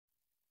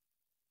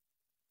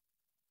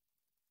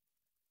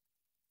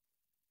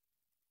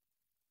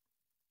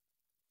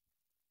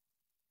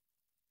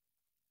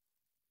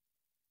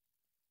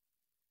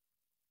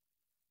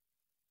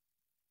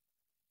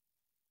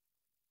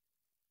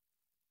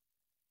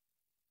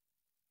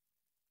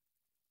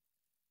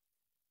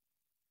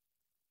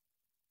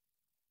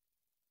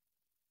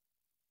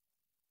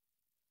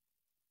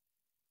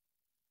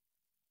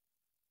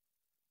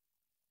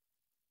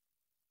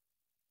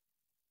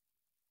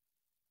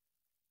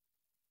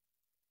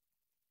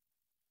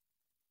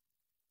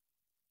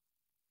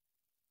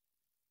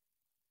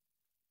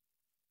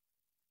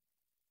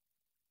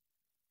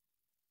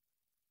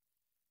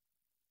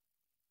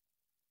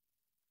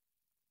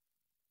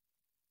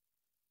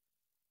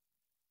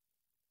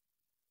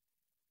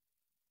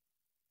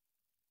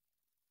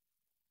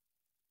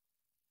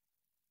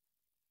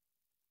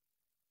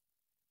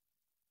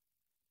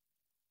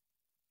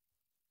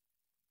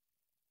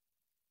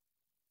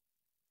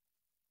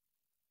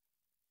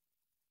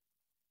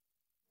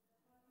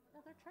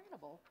they're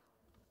trainable.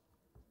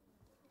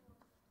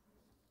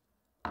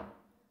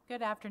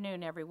 Good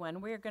afternoon,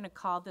 everyone. We're going to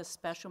call this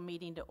special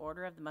meeting to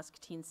order of the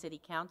Muscatine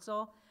City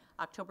Council,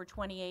 October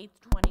 28th,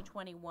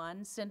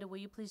 2021. Cinda, will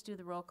you please do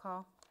the roll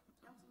call?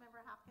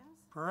 Councilmember Hopkins.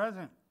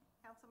 Present.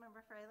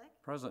 Councilmember Freilich.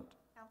 Present.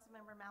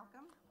 Councilmember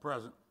Malcolm.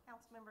 Present.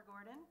 Councilmember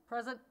Gordon.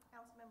 Present.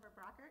 Councilmember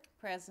Brockert.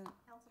 Present.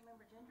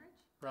 Councilmember Gendrich.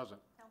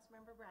 Present.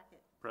 Councilmember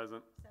Brackett.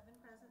 Present. 7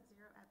 present,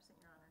 0 absent,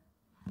 Your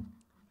Honor.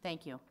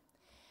 Thank you.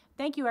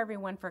 Thank you,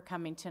 everyone, for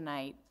coming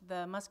tonight.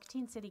 The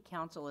Muscatine City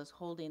Council is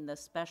holding this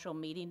special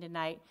meeting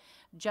tonight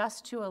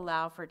just to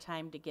allow for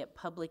time to get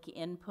public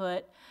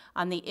input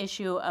on the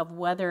issue of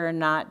whether or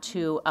not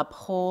to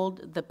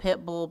uphold the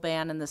pit bull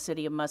ban in the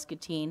city of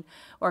Muscatine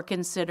or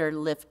consider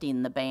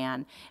lifting the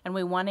ban. And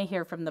we want to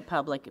hear from the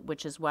public,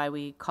 which is why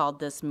we called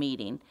this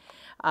meeting.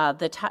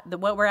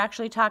 What we're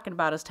actually talking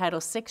about is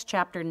Title 6,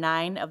 Chapter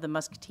 9 of the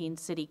Muscatine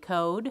City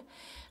Code.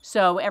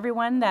 So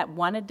everyone that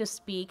wanted to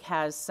speak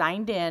has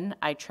signed in,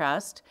 I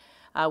trust.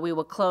 We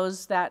will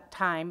close that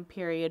time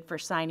period for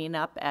signing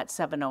up at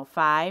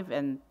 7:05,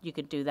 and you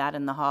could do that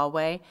in the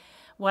hallway.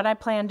 What I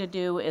plan to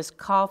do is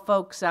call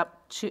folks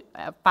up to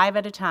 5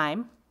 at a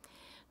time,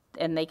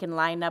 and they can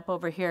line up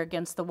over here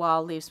against the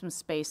wall, leave some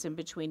space in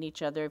between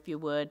each other if you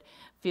would.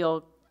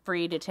 Feel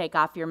free to take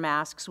off your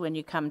masks when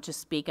you come to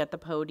speak at the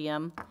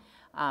podium.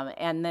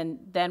 And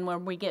then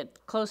when we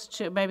get close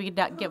to, maybe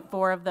get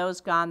 4 of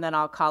those gone, then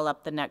I'll call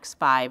up the next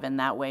 5, and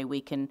that way we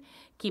can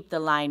keep the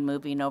line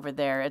moving over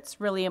there. It's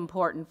really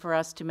important for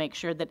us to make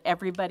sure that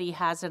everybody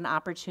has an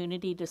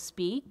opportunity to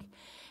speak,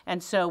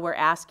 and so we're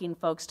asking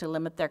folks to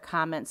limit their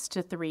comments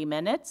to 3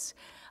 minutes.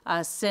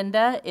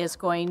 Cinda is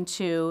going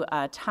to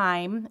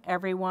time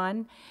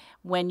everyone.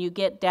 When you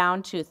get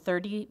down to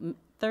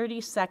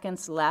 30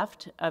 seconds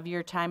left of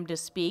your time to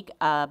speak,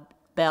 a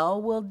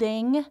bell will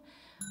ding.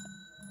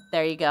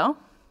 There you go.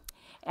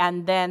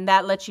 And then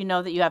that lets you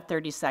know that you have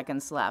 30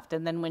 seconds left.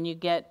 And then when you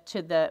get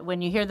to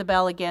when you hear the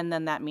bell again,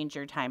 then that means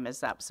your time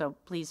is up. So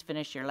please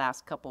finish your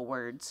last couple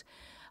words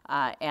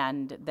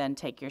and then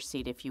take your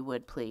seat if you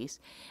would,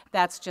 please.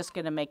 That's just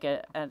going to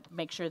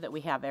make sure that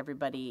we have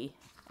everybody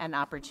an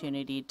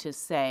opportunity to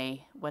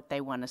say what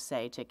they want to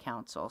say to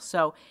council.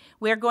 So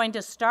we're going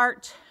to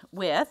start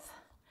with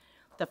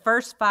the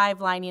first 5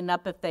 lining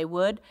up, if they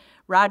would.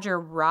 Roger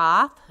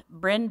Roth,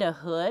 Brenda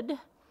Hood,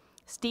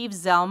 Steve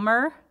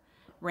Zelmer,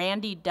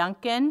 Randy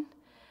Duncan,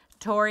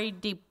 Tori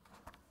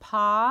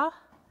DePaw,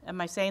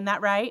 am I saying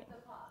that right?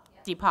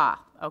 DePaw,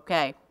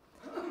 okay.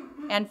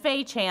 And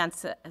Faye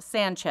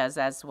Sanchez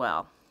as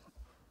well.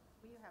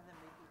 Will you have them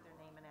repeat their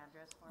name and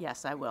address for me?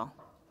 Yes, I will.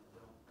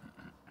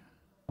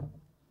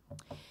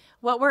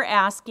 What we're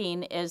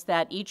asking is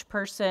that each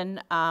person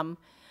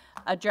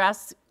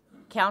address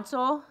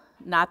council,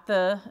 not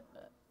the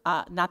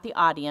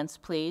audience,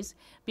 please.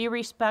 Be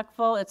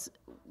respectful.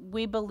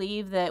 We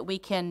believe that we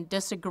can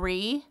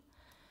disagree,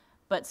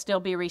 but still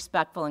be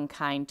respectful and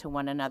kind to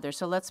one another.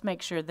 So let's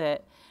make sure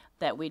that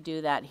we do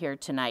that here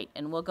tonight.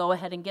 And we'll go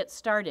ahead and get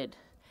started.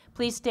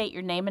 Please state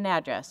your name and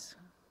address.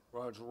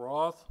 Roger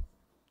Roth,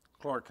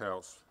 Clark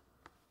House.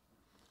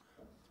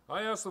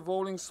 I ask the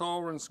voting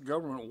sovereigns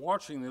government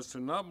watching this to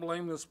not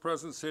blame this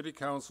present city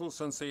council,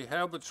 since they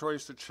have the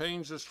choice to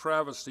change this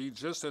travesty,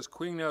 just as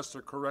Queen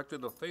Esther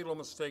corrected a fatal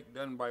mistake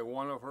done by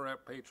one of her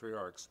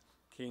patriarchs,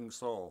 King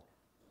Saul.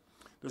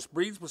 This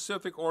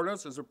breed-specific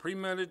ordinance is a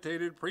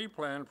premeditated,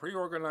 pre-planned,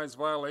 pre-organized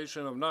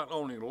violation of not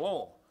only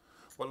law,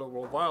 but of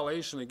a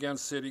violation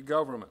against city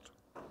government.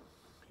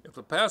 If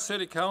the past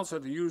city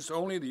council had used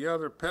only the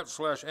other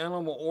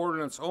pet/animal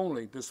ordinance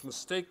only, this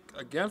mistake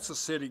against the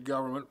city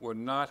government would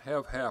not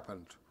have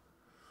happened.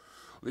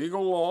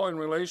 Legal law in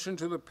relation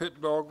to the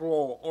pit dog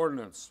law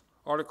ordinance,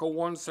 Article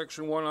 1,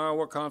 Section 1,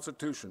 Iowa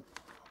Constitution.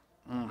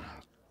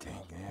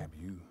 Can't have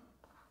you.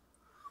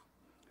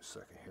 A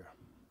second here.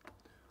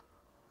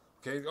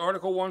 Okay,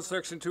 Article 1,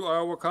 Section 2,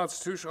 Iowa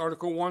Constitution,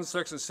 Article 1,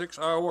 Section 6,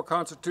 Iowa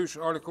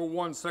Constitution, Article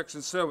 1,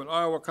 Section 7,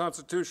 Iowa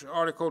Constitution,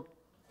 Article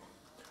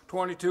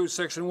 22,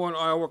 Section 1,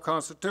 Iowa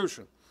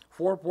Constitution,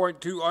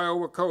 4.2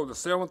 Iowa Code, the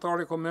 7th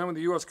Article Amendment of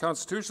the U.S.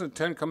 Constitution, the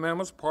 10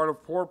 Commandments, part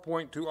of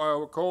 4.2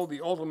 Iowa Code,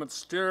 the ultimate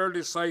stare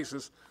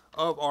decisis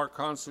of our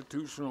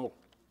constitutional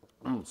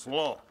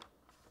law.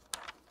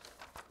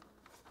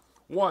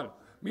 1.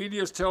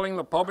 Media is telling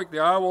the public the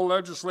Iowa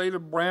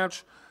Legislative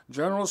Branch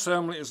General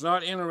Assembly is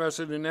not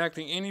interested in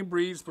enacting any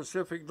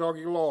breed-specific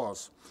doggy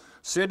laws.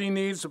 City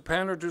needs to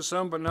pander to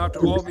some, but not to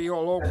all the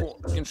local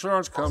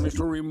insurance companies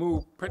to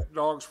remove pit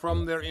dogs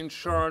from their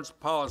insurance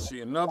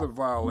policy. Another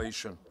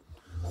violation.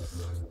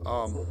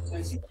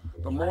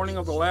 The morning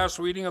of the last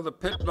reading of the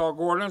pit dog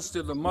ordinance,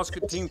 did the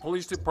Muscatine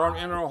Police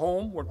Department enter a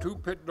home where 2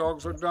 pit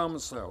dogs are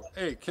domiciled?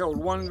 A, killed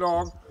 1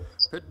 dog.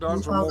 Pit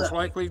dogs are most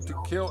likely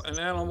to kill an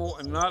animal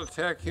and not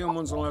attack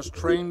humans unless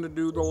trained to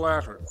do the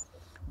latter.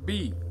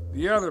 B,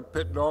 the other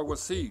pit dog was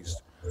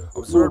seized.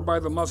 Observed by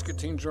the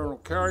Muscatine Journal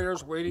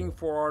carriers waiting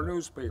for our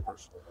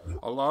newspapers.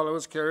 A lot of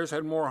us carriers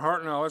had more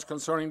heart knowledge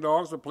concerning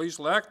dogs. The police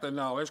lacked the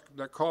knowledge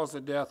that caused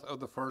the death of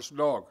the first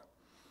dog.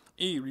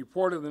 E,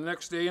 reported the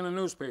next day in the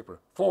newspaper.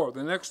 4,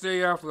 the next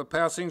day after the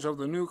passing of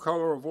the new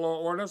color of law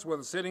ordinance, where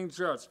the sitting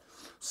judge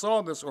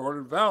saw this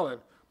order valid,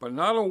 but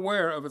not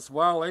aware of its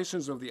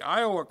violations of the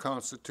Iowa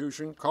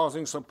Constitution,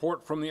 causing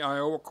support from the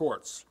Iowa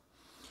courts.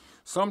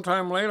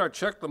 Sometime later, I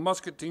checked the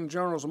Muscatine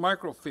Journal's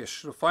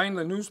microfiche to find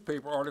the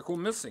newspaper article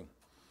missing,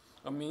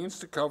 a means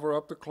to cover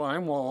up the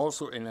crime while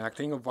also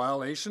enacting a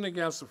violation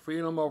against the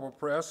freedom of the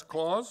press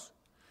clause.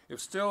 If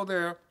still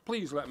there,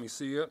 please let me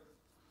see it.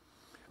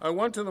 I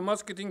went to the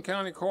Muscatine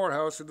County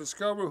Courthouse to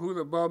discover who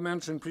the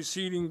above-mentioned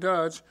preceding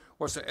judge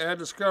was to add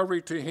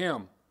discovery to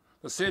him.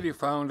 The city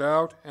found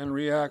out and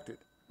reacted.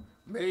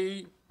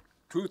 May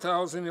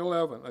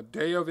 2011, a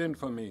day of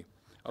infamy.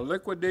 A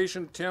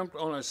liquidation attempt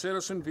on a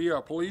citizen via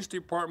a police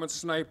department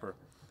sniper.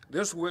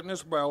 This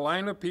witnessed by a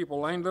line of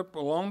people lined up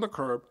along the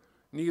curb.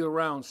 Neither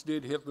rounds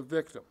did hit the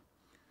victim.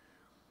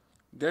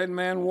 Dead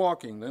man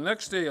walking. The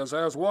next day, as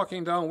I was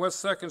walking down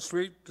West 2nd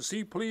Street to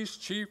see Police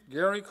Chief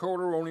Gary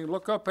Coderoni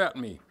look up at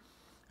me,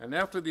 and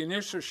after the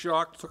initial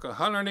shock, took a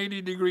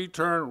 180-degree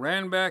turn,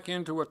 ran back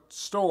into a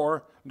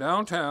store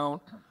downtown.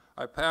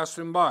 I passed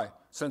him by,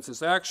 since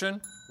his action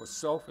was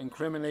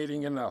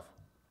self-incriminating enough.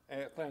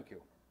 Thank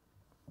you.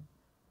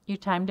 You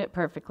timed it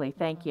perfectly.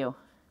 Thank you.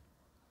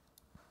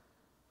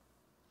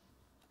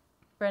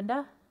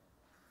 Brenda,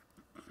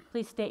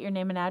 please state your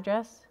name and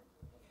address.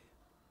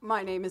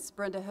 My name is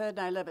Brenda Hood, and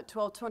I live at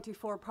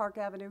 1224 Park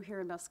Avenue here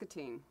in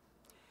Muscatine.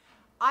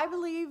 I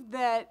believe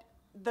that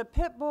the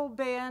pit bull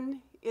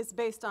ban is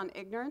based on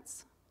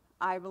ignorance.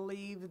 I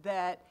believe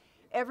that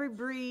every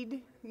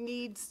breed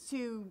needs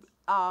to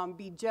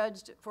be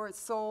judged for its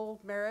sole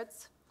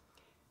merits.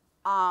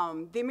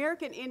 The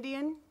American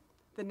Indian,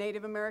 the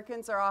Native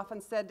Americans, are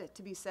often said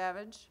to be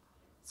savage.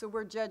 So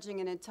we're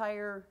judging an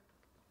entire,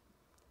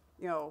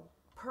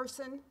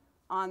 person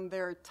on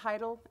their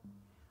title.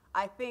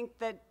 I think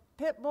that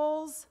pit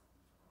bulls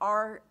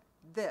are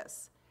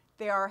this.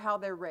 They are how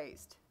they're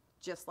raised,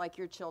 just like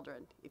your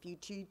children. If you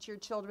teach your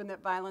children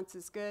that violence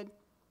is good,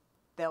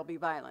 they'll be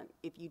violent.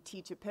 If you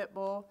teach a pit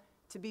bull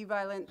to be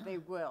violent, they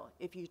will.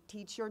 If you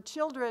teach your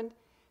children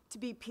to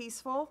be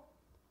peaceful,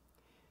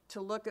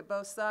 to look at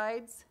both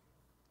sides,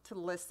 to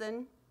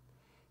listen,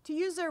 to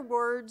use their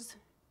words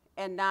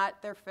and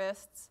not their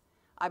fists,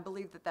 I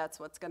believe that that's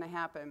what's going to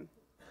happen.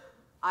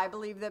 I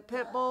believe that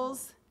pit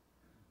bulls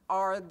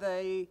are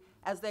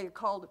as they're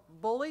called,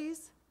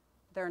 bullies.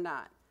 They're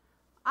not.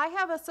 I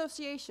have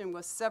association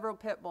with several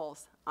pit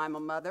bulls. I'm a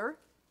mother.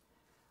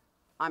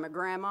 I'm a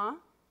grandma.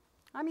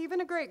 I'm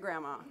even a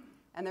great-grandma.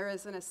 And there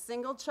isn't a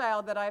single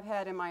child that I've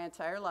had in my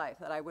entire life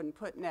that I wouldn't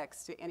put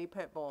next to any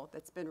pit bull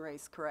that's been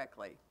raised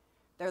correctly.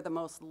 They're the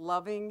most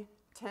loving,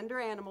 tender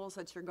animals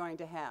that you're going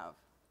to have.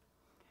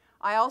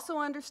 I also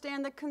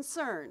understand the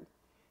concern.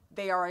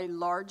 They are a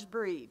large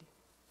breed.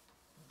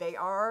 They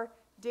are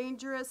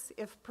dangerous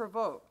if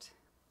provoked.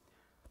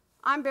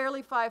 I'm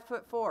barely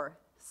 5'4".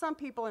 Some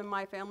people in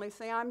my family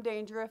say I'm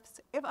dangerous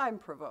if I'm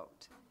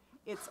provoked.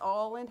 It's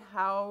all in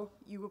how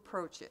you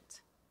approach it.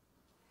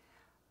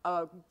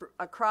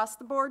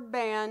 Across-the-board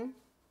ban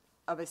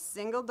of a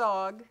single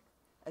dog,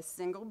 a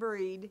single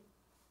breed,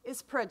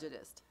 is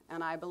prejudiced.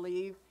 And I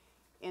believe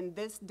in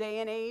this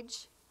day and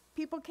age,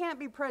 people can't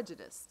be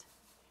prejudiced.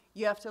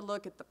 You have to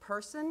look at the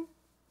person,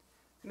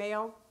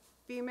 male,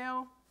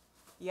 female.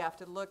 You have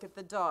to look at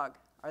the dog.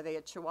 Are they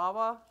a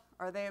Chihuahua?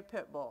 Are they a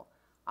pit bull?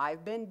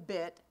 I've been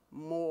bit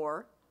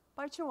more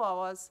by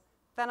Chihuahuas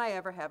than I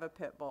ever have a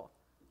pit bull.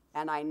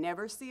 And I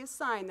never see a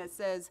sign that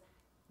says,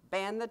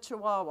 ban the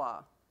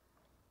Chihuahua.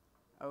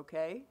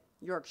 Okay?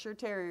 Yorkshire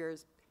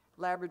Terriers,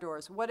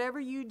 Labradors, whatever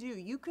you do,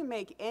 you can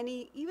make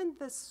even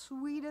the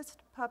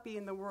sweetest puppy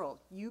in the world,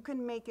 you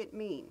can make it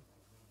mean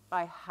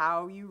by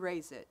how you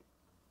raise it.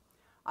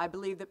 I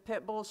believe that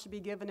pit bulls should be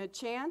given a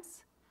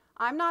chance.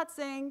 I'm not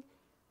saying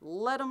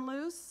let them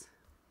loose.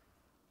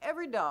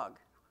 Every dog,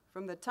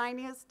 from the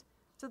tiniest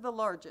to the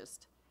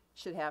largest,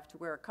 should have to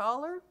wear a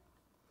collar,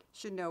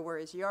 should know where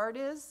his yard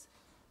is.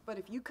 But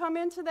if you come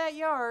into that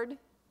yard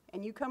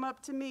and you come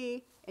up to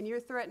me and you're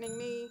threatening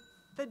me,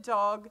 the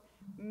dog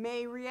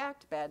may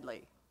react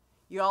badly.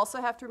 You also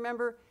have to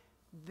remember,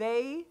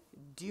 they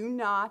do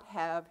not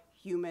have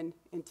human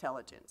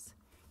intelligence.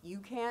 You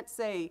can't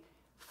say,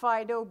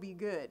 Fido, be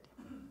good.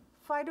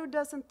 Fido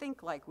doesn't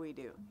think like we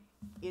do.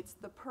 It's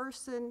the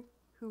person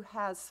who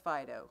has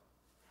Fido.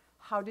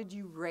 How did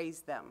you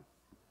raise them?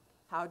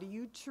 How do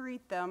you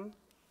treat them?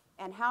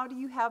 And how do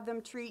you have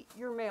them treat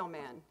your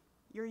mailman,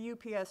 your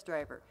UPS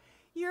driver,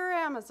 your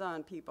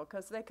Amazon people,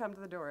 because they come to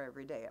the door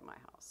every day at my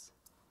house.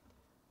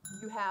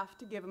 You have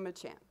to give them a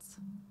chance.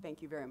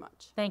 Thank you very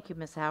much. Thank you,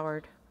 Ms.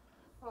 Howard.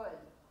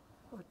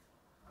 Hood.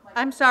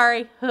 I'm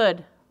sorry,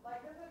 Hood.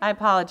 I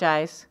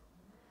apologize.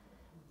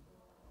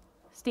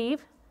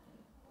 Steve?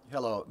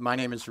 Hello, my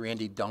name is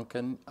Randy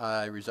Duncan.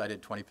 I reside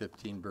at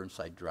 2015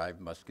 Burnside Drive,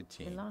 We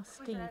Muscatine. lost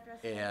What was Steve. your address?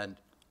 And,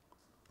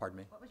 pardon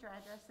me, What was your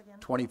address again?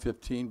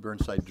 2015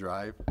 Burnside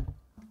Drive,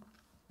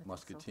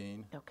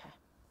 Muscatine. Okay.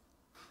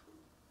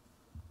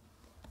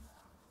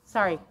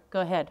 Sorry,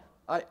 go ahead.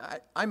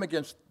 I'm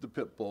against the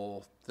pit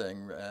bull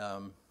thing.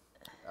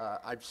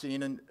 I've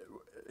seen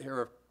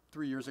here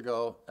 3 years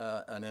ago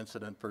an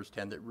incident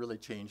firsthand that really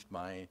changed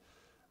my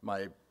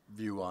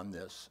view on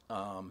this.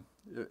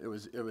 It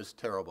was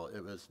terrible.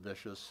 It was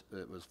vicious.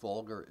 It was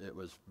vulgar. It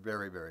was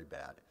very, very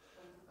bad.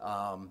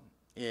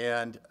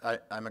 And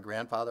I'm a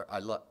grandfather.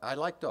 I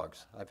like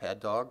dogs. I've had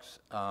dogs.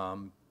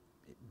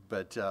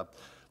 But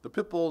the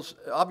pit bulls,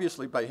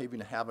 obviously by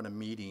having a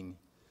meeting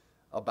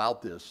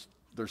about this,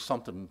 there's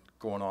something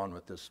going on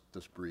with this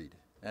breed.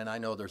 And I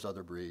know there's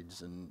other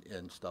breeds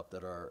and stuff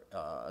that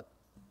are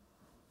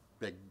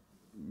big,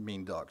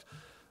 mean dogs.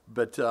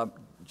 But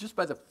just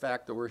by the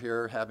fact that we're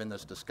here having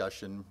this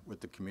discussion with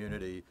the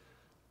community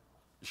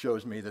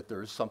shows me that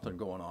there's something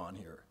going on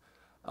here.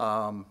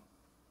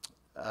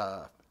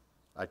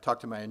 I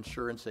talked to my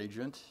insurance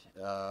agent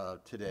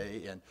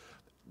today, and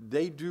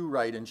they do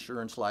write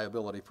insurance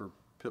liability for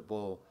pit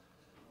bull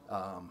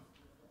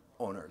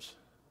owners,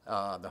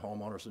 the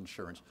homeowners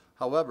insurance.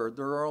 However,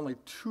 there are only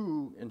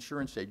 2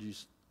 insurance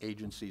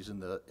agencies in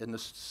the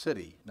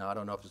city. Now, I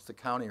don't know if it's the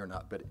county or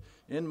not, but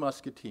in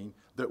Muscatine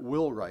that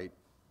will write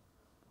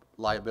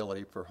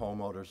liability for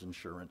homeowners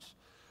insurance.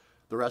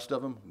 The rest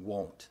of them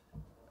won't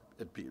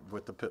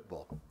with the pit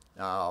bull.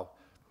 Now,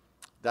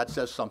 that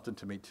says something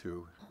to me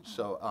too.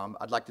 So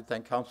I'd like to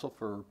thank council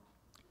for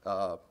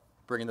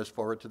bringing this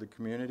forward to the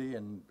community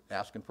and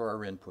asking for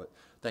our input.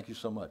 Thank you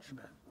so much.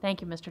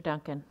 Thank you, Mr.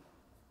 Duncan.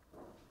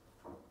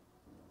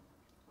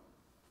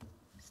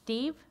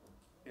 Steve?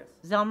 Yes.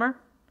 Zelmer?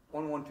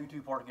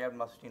 1122 Park Avenue,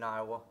 Muscatine,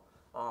 Iowa.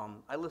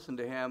 I listened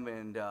to him,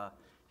 and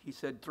he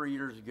said 3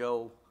 years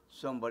ago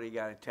somebody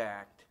got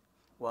attacked.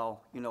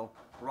 Well, you know,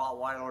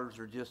 Rottweilers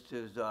are just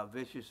as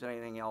vicious as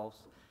anything else,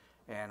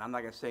 and I'm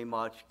not going to say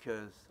much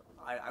because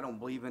I don't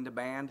believe in the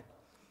band.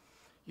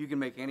 You can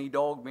make any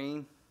dog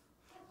mean.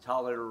 It's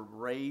how they're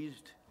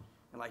raised.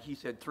 And like he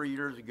said 3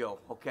 years ago,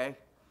 okay?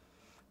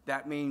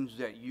 That means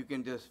that you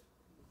can just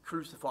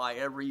crucify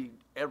every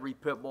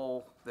pit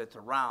bull that's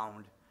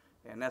around,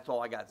 and that's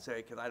all I got to say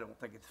because I don't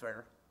think it's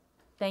fair.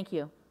 Thank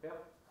you.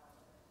 Yep.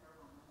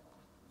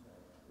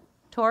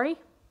 Tori?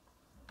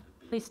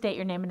 Please state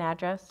your name and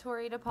address.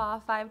 Tori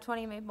DePaul,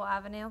 520 Maple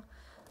Avenue.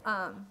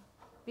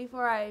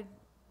 Before I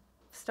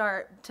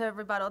start to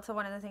rebuttal to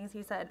one of the things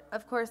he said,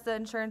 of course the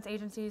insurance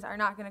agencies are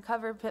not going to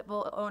cover pit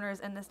bull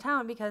owners in this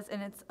town because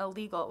it's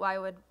illegal. Why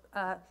would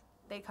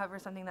they cover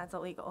something that's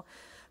illegal?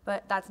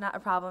 But that's not a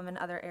problem in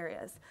other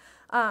areas.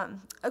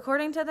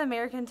 According to the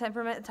American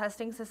Temperament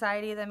Testing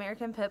Society, the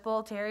American Pit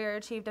Bull Terrier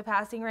achieved a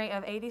passing rate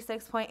of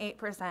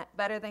 86.8%,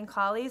 better than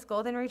Collies,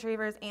 Golden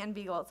Retrievers, and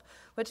Beagles,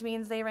 which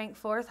means they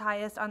rank 4th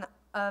highest of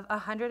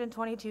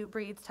 122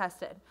 breeds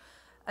tested.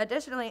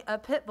 Additionally, a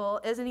pit bull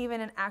isn't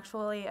even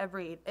actually a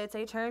breed. It's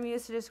a term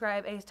used to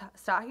describe a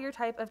stockier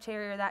type of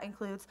terrier that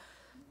includes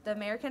the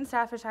American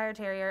Staffordshire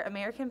Terrier,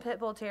 American Pit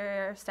Bull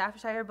Terrier,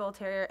 Staffordshire Bull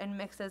Terrier, and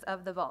mixes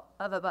of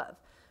above.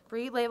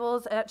 Breed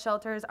labels at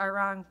shelters are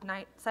wrong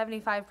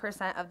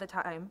 75% of the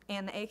time,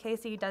 and the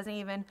AKC doesn't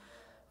even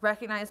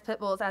recognize pit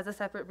bulls as a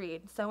separate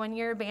breed. So when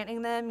you're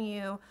banning them,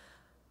 you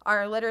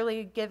are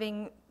literally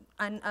giving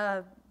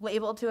a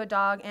label to a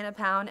dog in a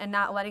pound and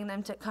not letting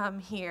them to come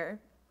here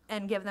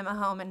and give them a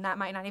home, and that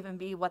might not even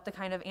be what the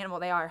kind of animal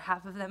they are.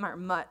 Half of them are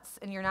mutts,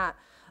 and you're not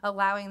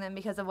allowing them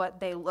because of what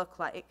they look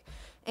like,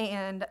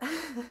 and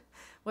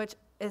which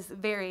is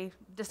very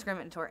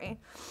discriminatory.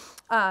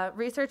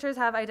 Researchers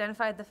have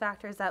identified the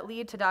factors that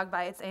lead to dog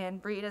bites,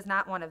 and breed is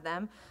not one of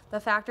them. The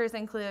factors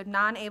include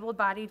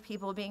non-able-bodied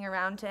people being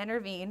around to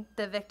intervene,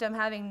 the victim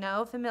having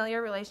no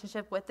familiar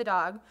relationship with the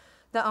dog,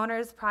 the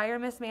owner's prior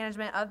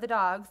mismanagement of the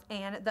dogs,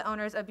 and the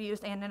owner's abuse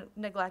and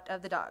neglect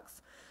of the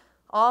dogs.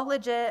 All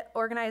legit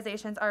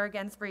organizations are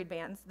against breed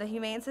bans. The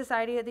Humane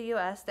Society of the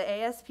U.S., the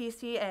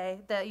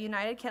ASPCA, the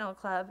United Kennel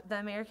Club, the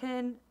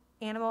American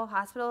Animal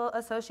Hospital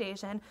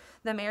Association,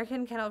 the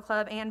American Kennel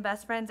Club, and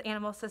Best Friends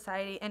Animal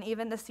Society, and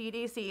even the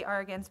CDC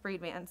are against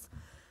breed bans.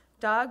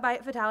 Dog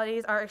bite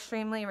fatalities are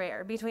extremely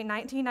rare. Between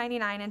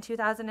 1999 and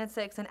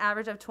 2006, an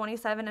average of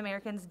 27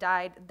 Americans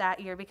died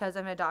that year because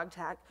of a dog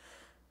attack.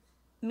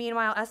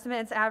 Meanwhile,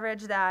 estimates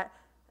average that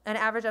an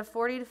average of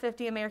 40 to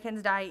 50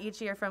 Americans die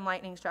each year from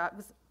lightning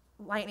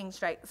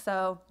strikes.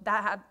 So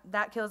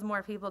that kills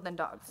more people than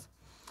dogs.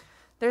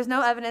 There's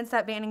no evidence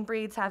that banning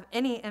breeds have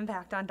any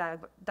impact on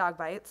dog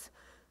bites.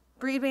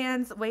 Breed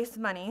bans waste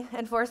money.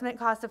 Enforcement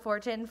costs a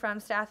fortune, from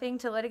staffing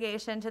to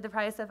litigation to the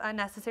price of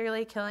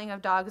unnecessarily killing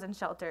of dogs in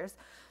shelters.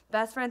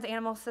 Best Friends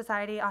Animal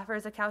Society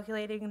offers a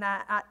calculating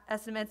that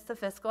estimates the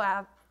fiscal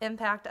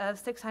impact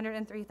of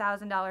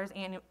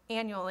 $603,000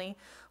 annually,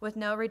 with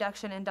no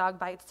reduction in dog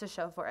bites to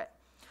show for it.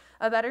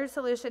 A better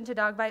solution to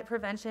dog bite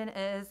prevention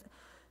is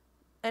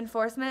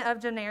enforcement of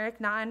generic,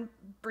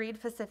 non-breed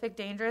specific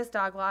dangerous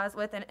dog laws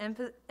with an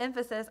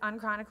emphasis on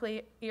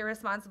chronically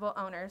irresponsible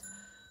owners.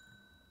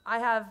 I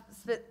have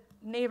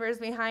neighbors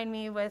behind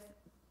me with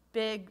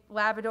big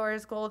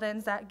Labradors,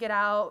 Goldens that get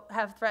out,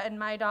 have threatened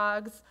my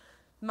dogs,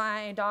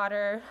 my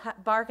daughter,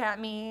 bark at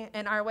me,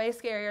 and are way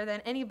scarier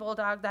than any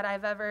bulldog that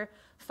I've ever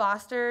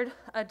fostered,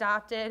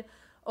 adopted,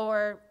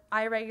 Or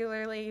I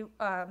regularly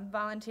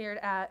volunteered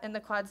in the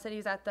Quad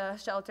Cities at the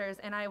shelters,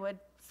 and I would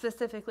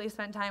specifically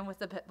spend time with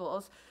the pit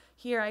bulls.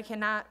 Here I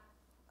cannot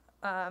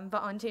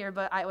volunteer,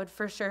 but I would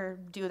for sure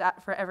do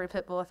that for every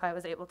pit bull if I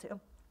was able to.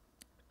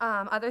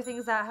 Other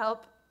things that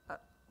help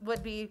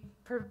would be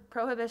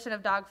prohibition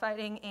of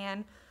dogfighting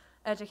and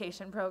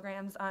education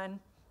programs on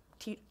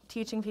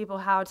teaching people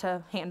how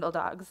to handle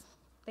dogs.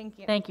 Thank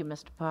you. Thank you,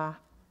 Mr. Pa.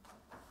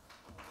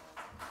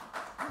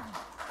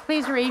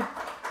 Please read.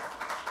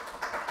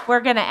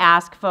 We're going to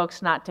ask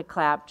folks not to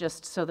clap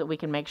just so that we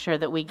can make sure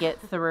that we get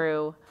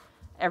through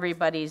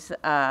everybody's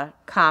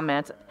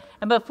comments.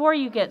 And before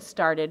you get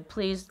started,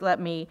 please let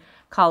me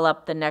call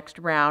up the next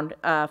round.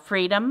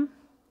 Freedom,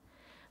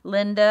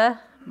 Linda,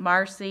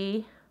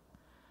 Marcy,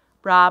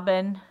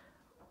 Robin,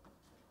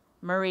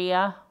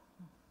 Maria.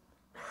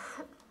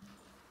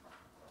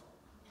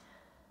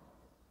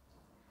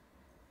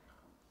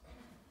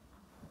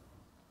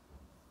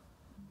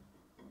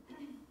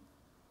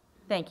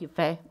 Thank you,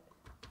 Faye.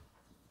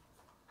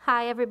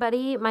 Hi,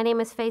 everybody. My name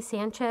is Faye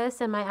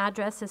Sanchez, and my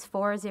address is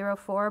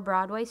 404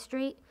 Broadway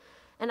Street.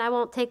 And I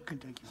won't take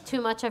too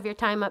much of your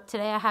time up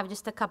today. I have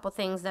just a couple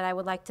things that I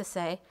would like to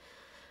say.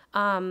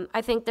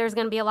 I think there's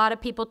going to be a lot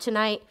of people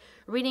tonight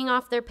reading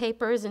off their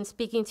papers and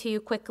speaking to you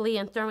quickly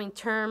and throwing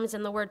terms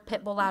and the word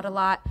pit bull out a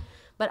lot.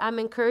 But I'm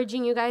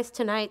encouraging you guys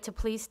tonight to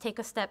please take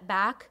a step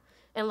back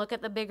and look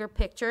at the bigger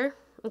picture,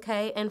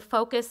 okay, and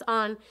focus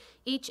on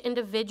each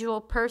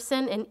individual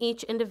person and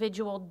each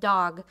individual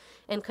dog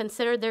and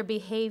consider their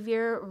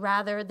behavior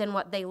rather than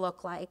what they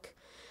look like.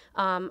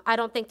 I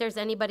don't think there's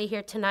anybody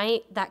here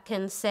tonight that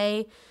can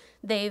say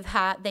they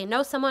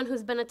know someone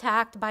who's been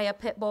attacked by a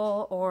pit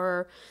bull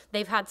or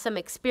they've had some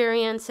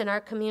experience in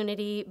our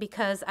community,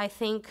 because I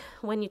think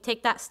when you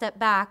take that step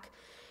back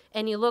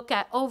and you look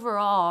at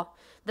overall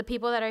the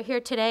people that are here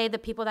today, the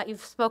people that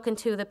you've spoken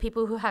to, the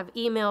people who have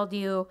emailed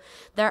you,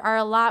 there are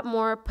a lot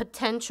more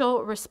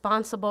potential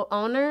responsible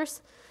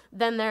owners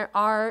than there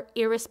are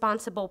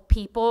irresponsible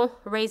people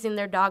raising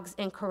their dogs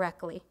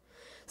incorrectly.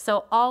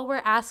 So all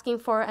we're asking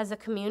for as a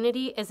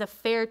community is a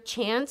fair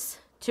chance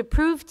to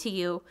prove to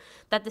you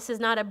that this is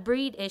not a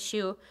breed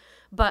issue,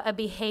 but a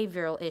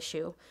behavioral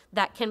issue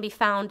that can be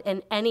found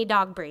in any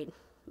dog breed.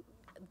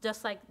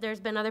 Just like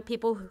there's been other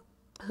people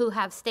who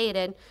have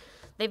stated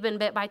they've been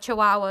bit by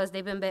Chihuahuas,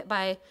 they've been bit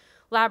by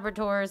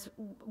Labradors,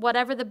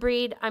 whatever the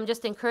breed. I'm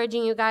just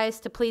encouraging you guys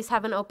to please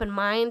have an open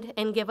mind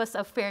and give us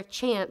a fair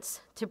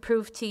chance to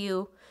prove to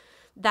you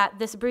that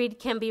this breed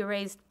can be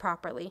raised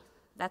properly.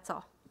 That's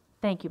all.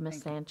 Thank you,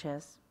 Ms.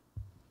 Sanchez.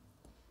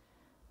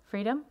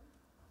 Freedom?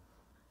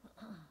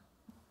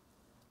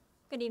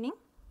 Good evening.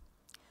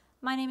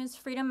 My name is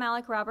Freedom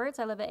Malik Roberts.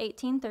 I live at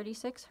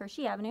 1836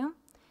 Hershey Avenue.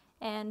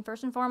 And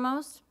first and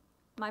foremost,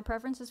 my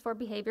preference is for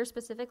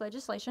behavior-specific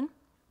legislation.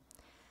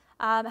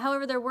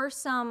 However, there were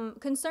some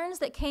concerns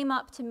that came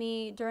up to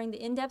me during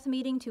the in-depth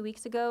meeting 2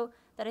 weeks ago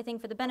that I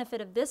think for the benefit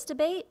of this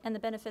debate and the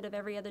benefit of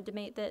every other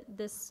debate that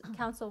this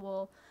council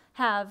will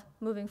have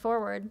moving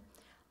forward,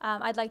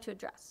 I'd like to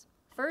address.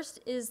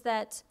 First is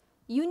that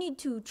you need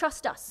to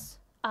trust us.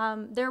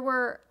 There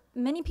were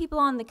many people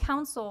on the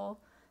council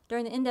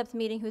during the in-depth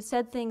meeting who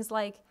said things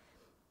like,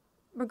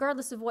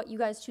 regardless of what you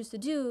guys choose to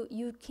do,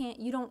 you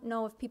don't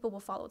know if people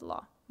will follow the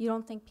law. You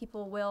don't think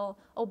people will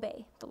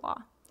obey the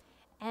law.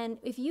 And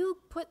if you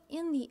put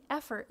in the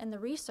effort and the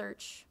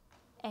research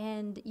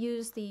and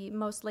use the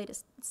most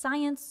latest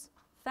science,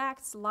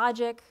 facts,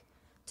 logic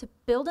to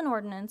build an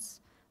ordinance,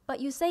 but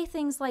you say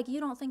things like you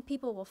don't think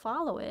people will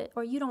follow it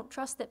or you don't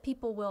trust that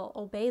people will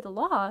obey the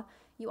law,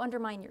 you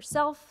undermine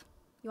yourself,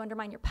 you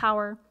undermine your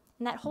power,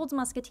 and that holds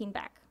Muscatine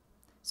back.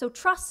 So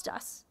trust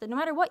us that no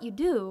matter what you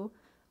do,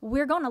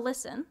 we're going to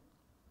listen.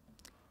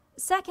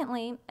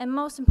 Secondly, and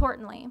most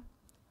importantly,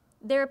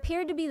 there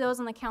appeared to be those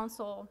on the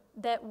council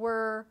that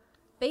were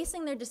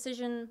basing their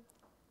decision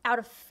out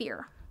of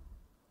fear.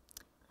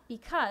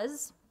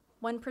 Because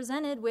when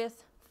presented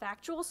with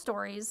factual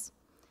stories,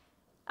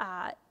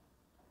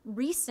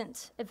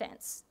 recent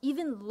events,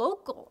 even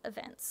local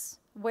events,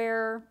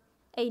 where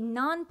a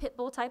non-pit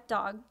bull type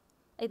dog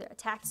either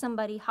attacked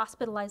somebody,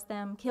 hospitalized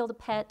them, killed a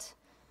pet,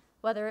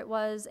 whether it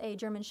was a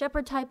German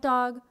Shepherd type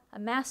dog, a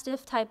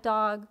Mastiff type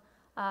dog,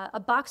 a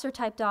Boxer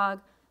type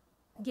dog,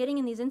 getting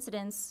in these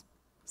incidents,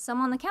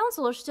 some on the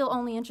council are still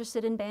only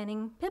interested in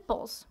banning pit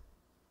bulls.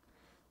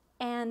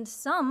 And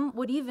some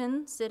would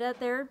even sit at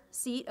their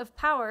seat of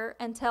power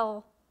and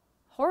tell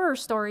horror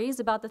stories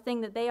about the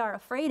thing that they are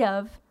afraid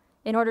of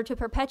in order to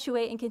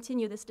perpetuate and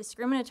continue this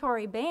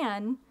discriminatory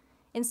ban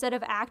instead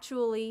of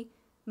actually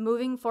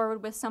moving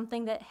forward with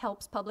something that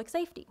helps public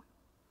safety.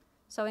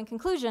 So in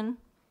conclusion,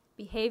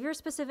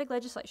 behavior-specific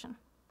legislation.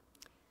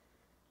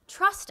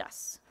 Trust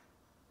us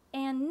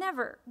and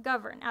never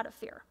govern out of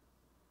fear.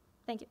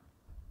 Thank you.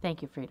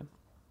 Thank you, Freedom.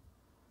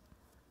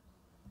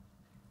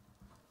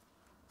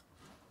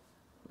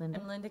 Linda?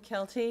 I'm Linda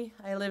Kelty.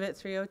 I live at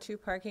 302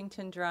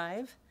 Parkington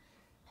Drive,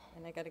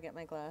 and I got to get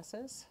my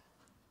glasses.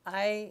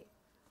 I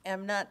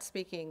am not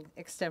speaking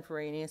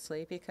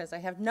extemporaneously because I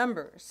have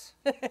numbers,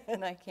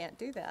 and I can't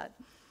do that.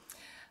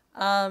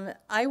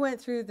 I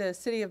went through the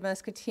City of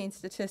Muscatine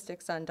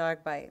statistics on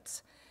dog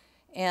bites.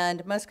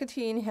 And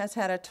Muscatine has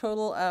had a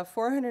total of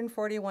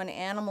 441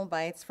 animal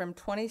bites from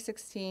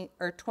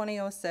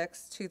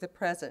 2006 to the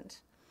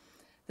present.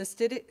 The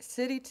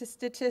city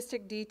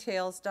statistic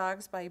details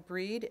dogs by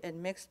breed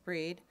and mixed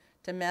breed,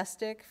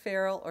 domestic,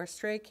 feral, or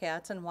stray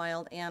cats, and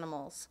wild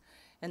animals.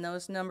 And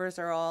those numbers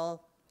are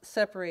all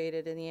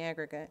separated in the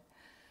aggregate.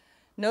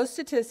 No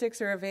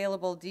statistics are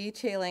available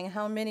detailing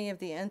how many of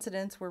the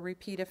incidents were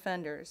repeat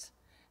offenders.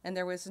 And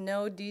there was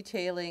no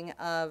detailing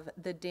of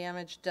the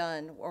damage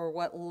done or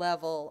what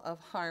level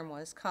of harm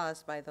was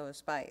caused by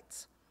those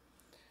bites.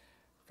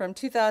 From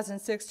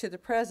 2006 to the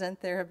present,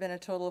 there have been a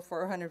total of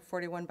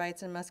 441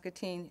 bites in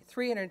Muscatine,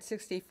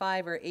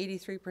 365 or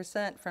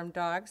 83% from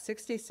dogs,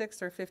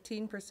 66 or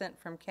 15%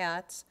 from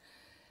cats,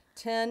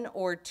 10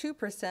 or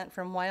 2%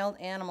 from wild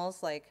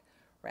animals like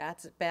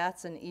rats,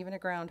 bats, and even a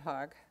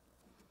groundhog.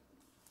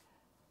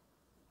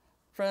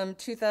 From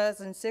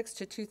 2006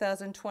 to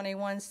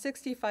 2021,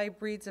 65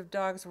 breeds of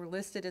dogs were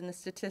listed in the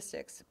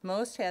statistics.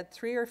 Most had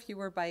 3 or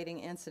fewer biting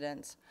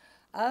incidents.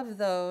 Of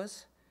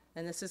those,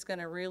 and this is going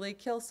to really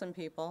kill some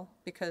people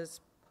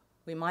because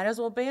we might as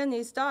well ban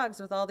these dogs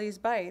with all these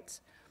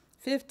bites,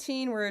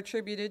 15 were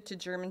attributed to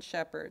German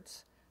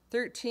Shepherds,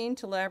 13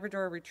 to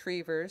Labrador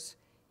Retrievers,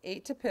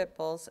 8 to Pit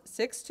Bulls,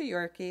 6 to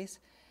Yorkies.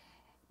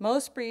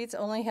 Most breeds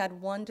only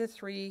had 1 to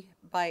 3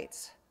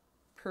 bites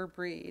per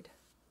breed.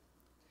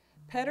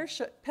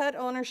 Pet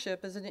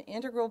ownership is an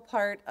integral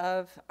part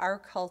of our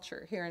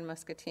culture here in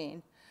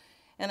Muscatine.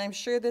 And I'm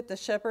sure that the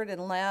Shepherd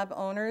and Lab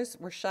owners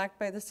were shocked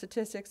by the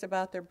statistics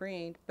about their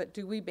breed, but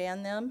do we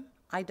ban them?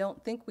 I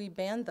don't think we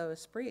ban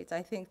those breeds.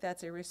 I think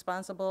that's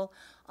irresponsible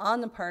on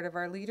the part of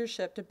our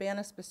leadership to ban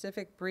a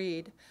specific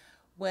breed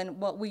when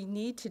what we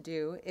need to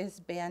do is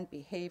ban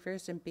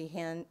behaviors and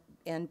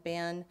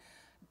ban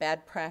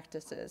bad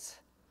practices.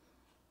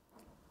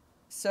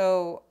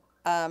 So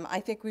I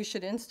think we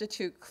should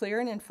institute clear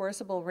and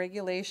enforceable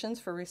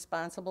regulations for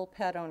responsible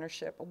pet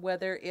ownership,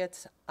 whether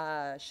it's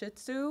a Shih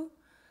Tzu,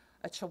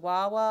 a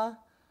Chihuahua,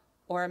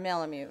 or a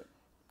Malamute.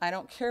 I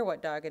don't care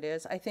what dog it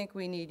is. I think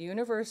we need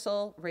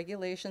universal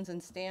regulations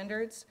and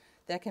standards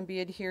that can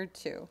be adhered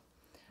to.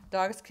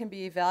 Dogs can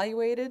be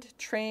evaluated,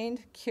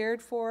 trained,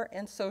 cared for,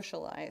 and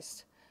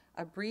socialized.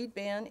 A breed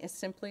ban is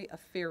simply a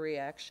fear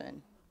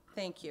reaction.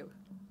 Thank you.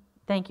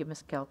 Thank you,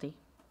 Ms. Kelty.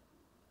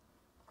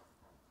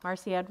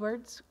 Marcy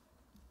Edwards?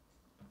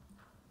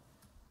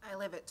 I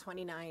live at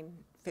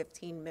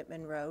 2915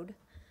 Mittman Road.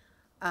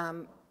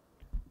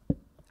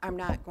 I'm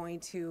not going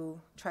to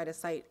try to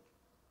cite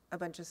a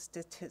bunch of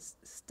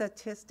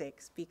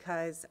statistics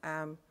because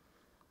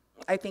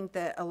I think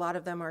that a lot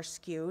of them are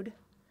skewed,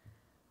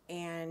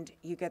 and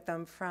you get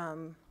them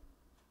from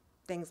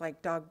things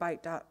like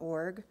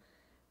dogbite.org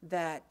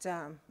that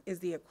is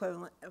the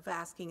equivalent of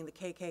asking the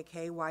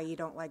KKK why you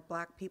don't like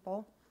black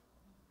people.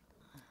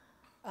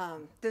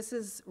 This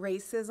is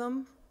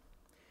racism.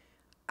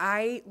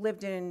 I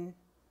lived in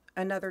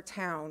another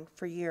town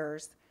for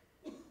years,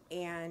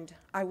 and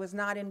I was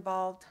not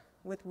involved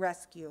with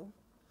rescue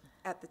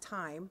at the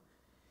time.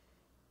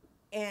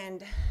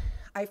 And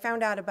I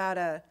found out about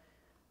a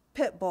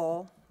pit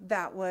bull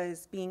that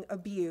was being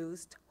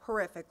abused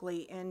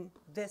horrifically in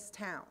this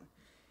town.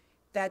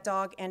 That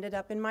dog ended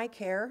up in my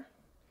care,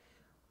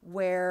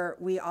 where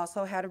we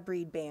also had a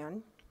breed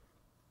ban,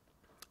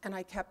 and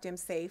I kept him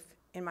safe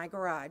in my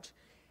garage,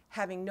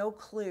 having no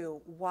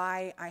clue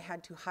why I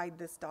had to hide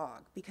this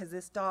dog, because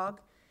this dog,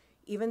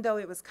 even though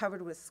it was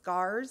covered with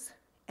scars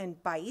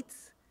and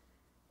bites,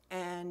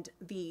 and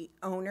the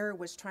owner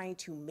was trying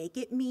to make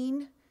it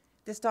mean,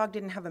 this dog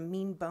didn't have a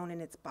mean bone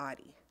in its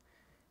body.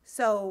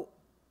 So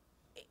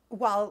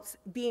while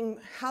being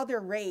how they're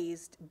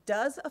raised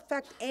does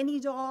affect any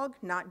dog,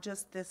 not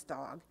just this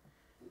dog,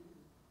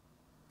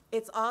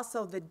 it's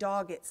also the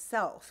dog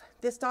itself.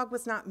 This dog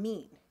was not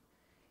mean.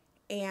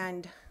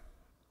 And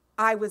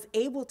I was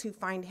able to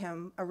find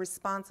him a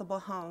responsible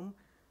home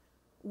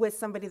with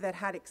somebody that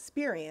had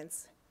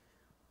experience,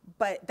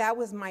 but that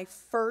was my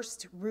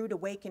first rude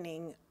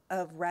awakening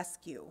of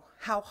rescue,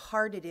 how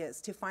hard it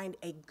is to find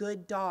a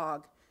good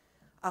dog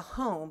a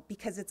home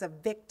because it's a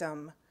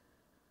victim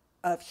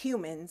of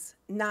humans,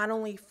 not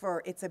only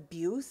for its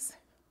abuse,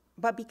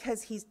 but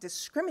because he's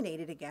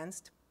discriminated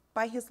against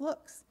by his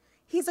looks.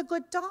 He's a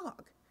good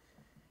dog.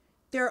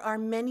 There are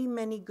many,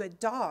 many good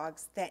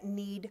dogs that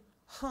need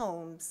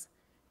homes.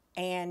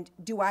 And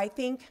do I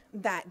think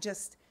that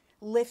just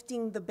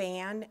lifting the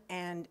ban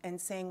and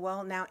saying,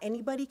 well, now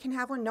anybody can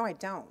have one? No, I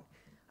don't.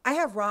 I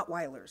have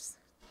Rottweilers.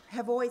 I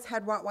have always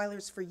had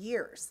Rottweilers for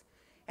years.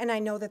 And I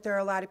know that there are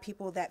a lot of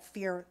people that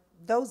fear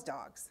those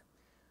dogs.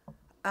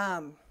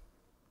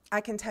 I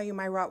can tell you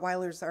my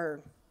Rottweilers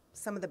are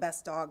some of the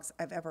best dogs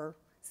I've ever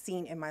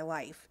seen in my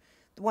life.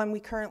 The one we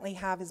currently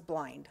have is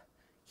blind.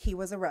 He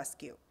was a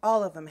rescue.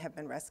 All of them have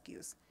been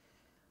rescues.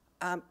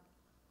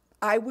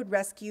 I would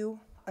rescue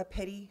a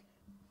pitty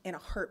in a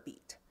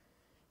heartbeat,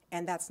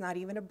 and that's not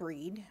even a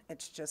breed,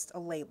 it's just a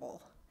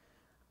label.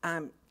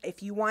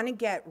 If you want to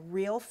get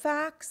real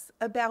facts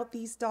about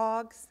these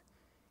dogs,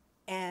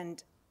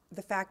 and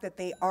the fact that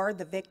they are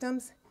the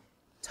victims,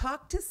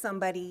 talk to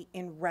somebody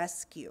in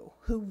rescue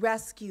who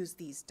rescues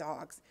these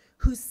dogs,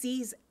 who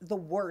sees the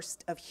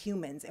worst of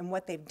humans and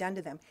what they've done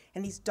to them,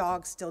 and these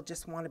dogs still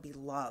just want to be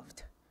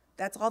loved.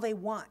 That's all they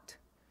want.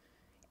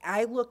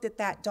 I looked at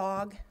that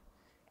dog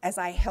as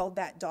I held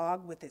that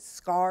dog with its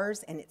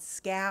scars and its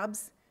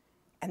scabs,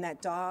 and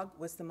that dog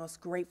was the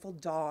most grateful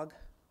dog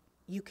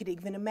you could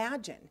even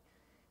imagine.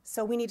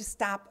 So we need to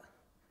stop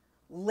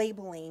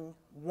labeling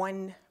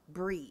one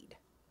breed.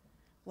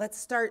 Let's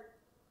start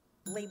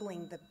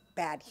labeling the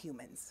bad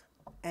humans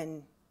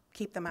and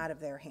keep them out of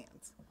their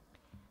hands.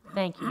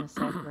 Thank you, Ms.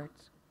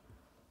 Edwards.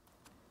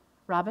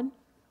 Robin?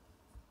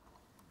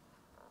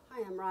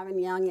 Hi, I'm Robin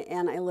Young,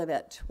 and I live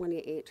at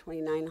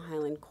 2829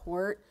 Highland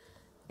Court.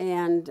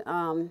 And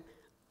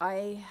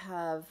I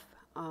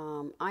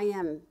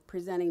am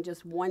presenting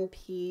just one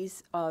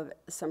piece of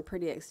some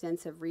pretty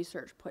extensive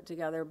research put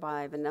together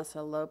by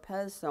Vanessa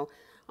Lopez. So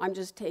I'm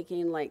just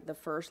taking like the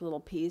first little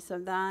piece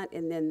of that,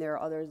 and then there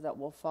are others that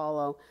will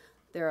follow.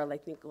 There are, I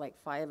think, like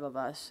 5 of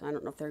us. I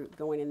don't know if they're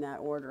going in that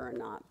order or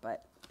not,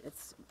 but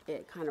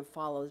it kind of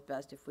follows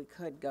best if we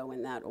could go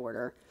in that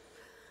order.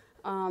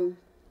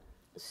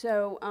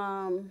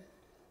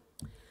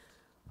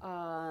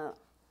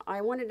 I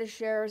wanted to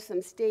share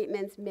some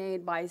statements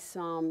made by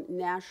some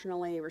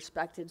nationally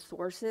respected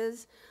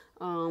sources,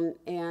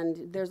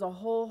 and there's a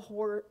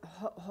whole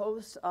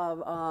host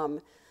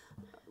of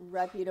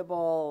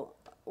reputable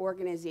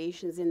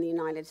organizations in the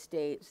United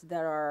States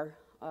that are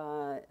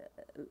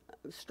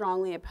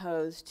strongly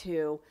opposed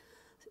to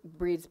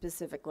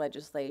breed-specific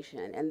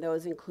legislation, and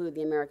those include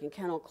the American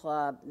Kennel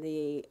Club,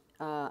 the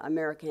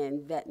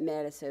American Vet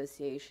Med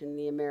Association,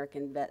 the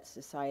American Vet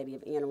Society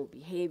of Animal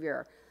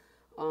Behavior,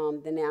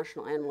 the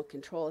National Animal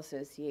Control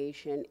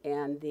Association,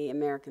 and the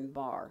American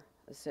Bar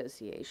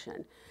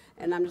Association.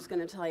 And I'm just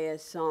going to tell you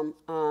some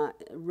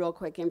real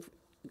quick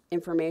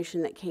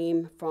information that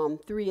came from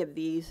 3 of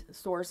these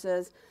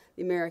sources.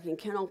 The American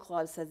Kennel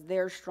Club says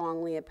they're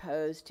strongly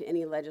opposed to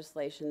any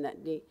legislation that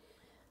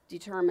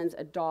determines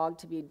a dog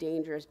to be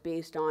dangerous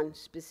based on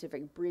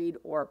specific breed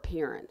or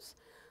appearance.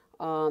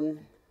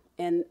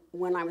 And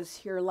when I was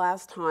here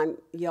last time,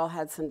 y'all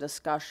had some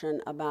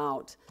discussion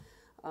about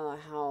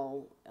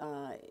how,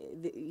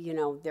 you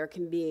know, there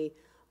can be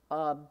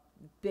a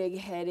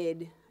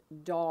big-headed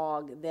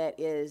dog that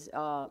is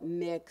a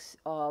mix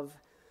of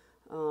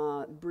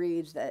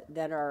breeds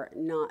that are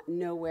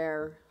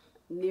nowhere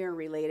near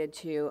related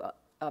to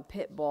a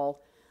pit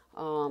bull,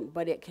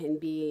 but it can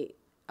be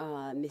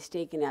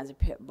mistaken as a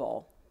pit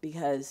bull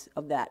because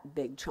of that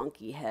big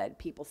chunky head.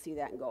 People see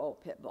that and go, oh,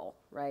 pit bull,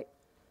 right?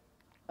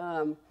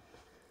 And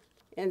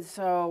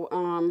so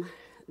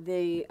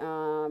their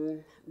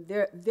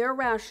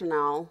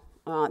rationale,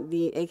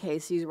 the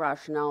AKC's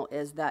rationale,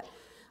 is that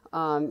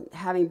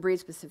having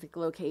breed-specific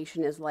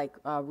location is like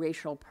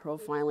racial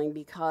profiling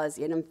because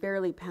it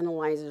unfairly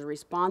penalizes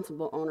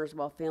responsible owners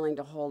while failing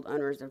to hold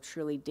owners of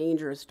truly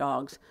dangerous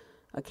dogs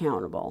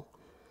accountable.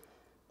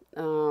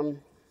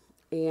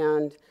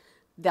 And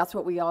that's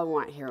what we all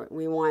want here.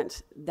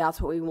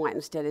 That's what we want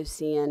instead of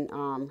seeing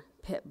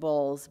pit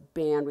bulls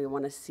banned. We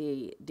want to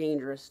see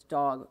dangerous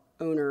dog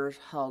owners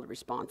held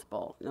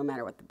responsible, no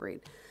matter what the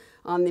breed.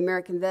 The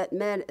American Vet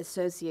Med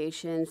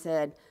Association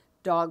said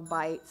dog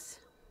bites.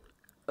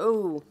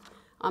 Oh,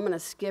 I'm going to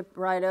skip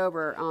right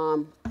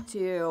over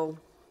to,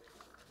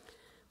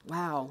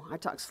 wow, I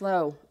talk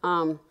slow.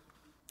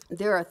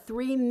 There are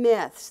 3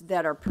 myths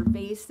that are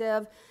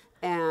pervasive,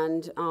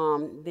 and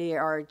they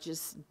are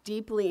just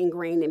deeply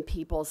ingrained in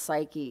people's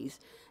psyches,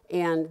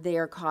 and they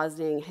are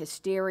causing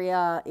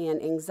hysteria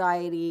and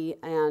anxiety,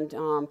 and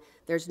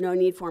there's no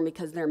need for them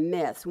because they're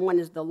myths. One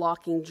is the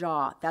locking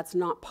jaw. That's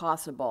not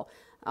possible.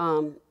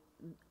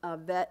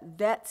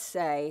 Vets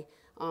say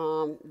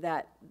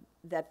that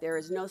there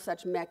is no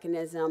such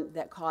mechanism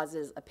that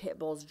causes a pit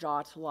bull's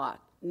jaw to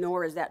lock,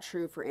 nor is that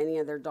true for any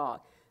other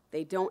dog.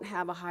 They don't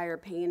have a higher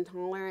pain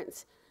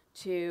tolerance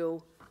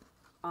to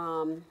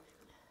pain.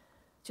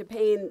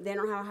 They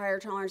don't have a higher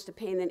tolerance to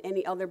pain than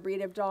any other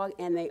breed of dog,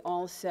 and they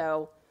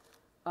also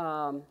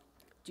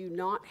do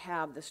not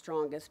have the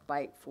strongest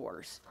bite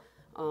force.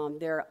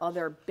 There are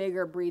other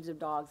bigger breeds of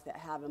dogs that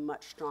have a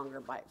much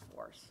stronger bite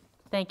force.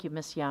 Thank you,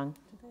 Ms. Young.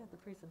 Did they have the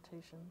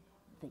presentation?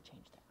 They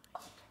changed it.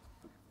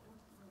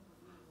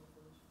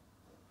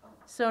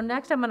 So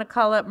next I'm going to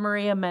call up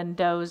Maria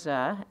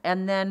Mendoza,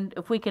 and then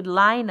if we could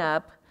line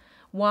up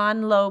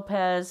Juan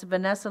Lopez,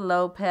 Vanessa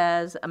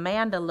Lopez,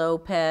 Amanda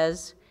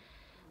Lopez,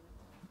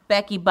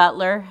 Becky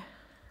Butler.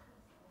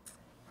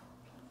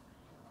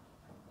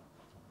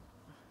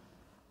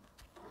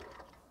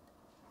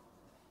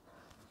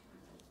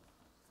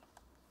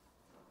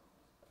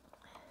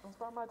 Don't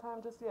start my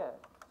time just yet.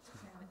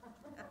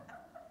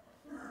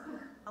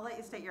 I'll let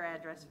you state your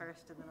address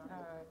first and then I'll.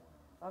 All right.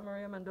 I'm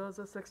Maria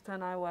Mendoza,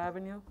 610 Iowa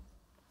Avenue.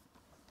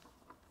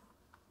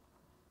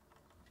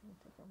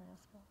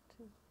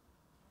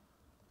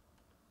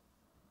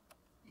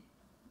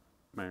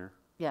 Mayor,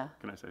 Yeah.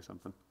 can I say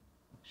something?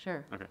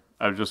 Sure. Okay.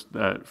 I was just,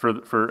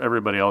 for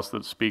everybody else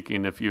that's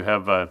speaking, if you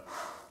have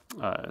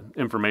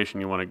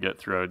information you want to get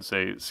through, I would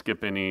say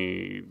skip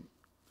any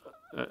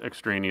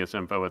extraneous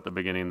info at the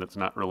beginning that's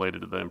not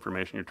related to the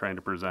information you're trying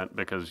to present,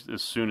 because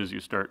as soon as you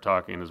start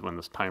talking is when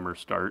this timer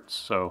starts.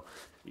 So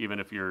even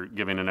if you're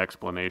giving an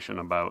explanation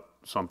about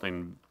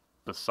something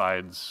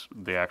besides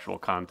the actual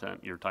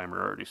content, your timer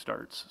already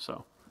starts,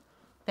 so.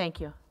 Thank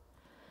you.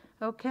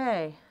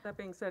 Okay. That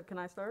being said, can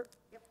I start?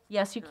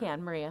 Yes, you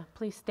can, Maria.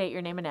 Please state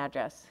your name and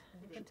address.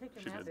 You can take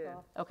She your mask did.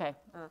 off. Okay.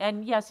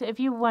 And yes,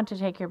 if you want to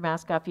take your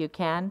mask off, you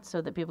can,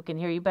 so that people can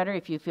hear you better.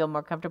 If you feel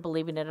more comfortable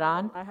leaving it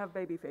on, I have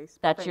baby face.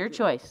 that's Thank your you.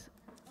 choice.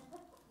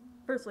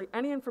 Firstly,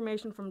 any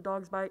information from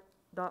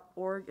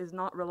dogsbite.org is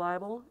not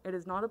reliable. It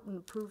is not an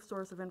approved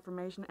source of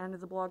information and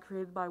is a blog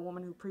created by a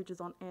woman who preaches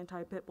on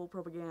anti-pit bull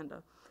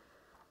propaganda.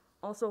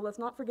 Also, let's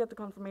not forget the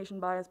confirmation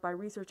bias by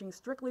researching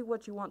strictly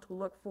what you want to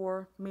look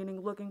for,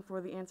 meaning looking for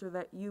the answer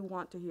that you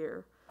want to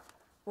hear.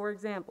 For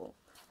example,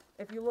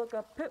 if you look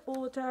up pit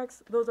bull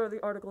attacks, those are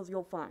the articles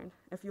you'll find.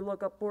 If you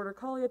look up border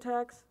collie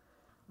attacks,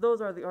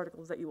 those are the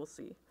articles that you will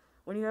see.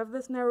 When you have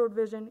this narrowed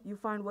vision, you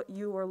find what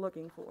you are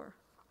looking for.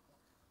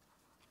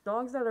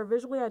 Dogs that are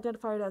visually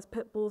identified as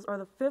pit bulls are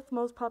the 5th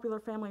most popular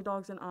family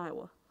dogs in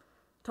Iowa,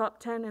 top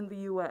 10 in the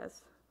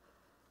U.S.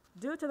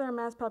 Due to their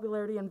mass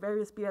popularity in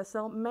various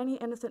BSL, many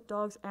innocent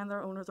dogs and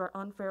their owners are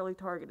unfairly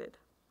targeted.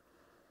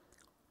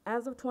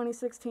 As of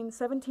 2016,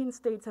 17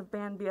 states have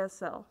banned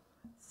BSL.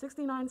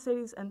 69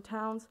 cities and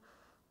towns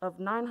of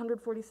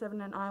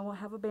 947 in Iowa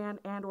have a ban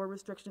and/or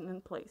restriction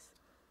in place.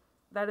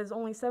 That is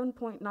only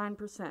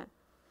 7.9%.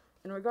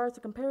 In regards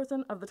to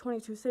comparison, of the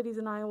 22 cities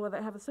in Iowa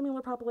that have a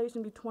similar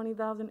population between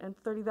 20,000 and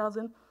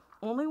 30,000,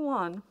 only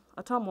one,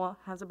 Ottumwa,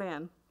 has a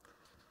ban.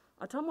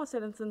 Ottumwa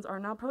citizens are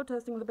now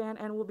protesting the ban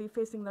and will be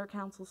facing their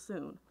council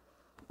soon.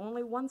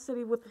 Only one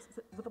city with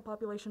a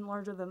population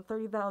larger than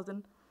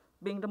 30,000,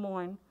 being Des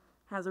Moines,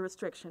 has a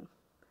restriction.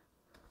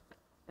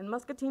 In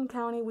Muscatine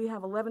County, we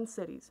have 11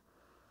 cities,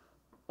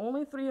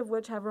 only 3 of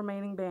which have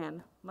remaining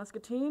ban: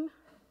 Muscatine,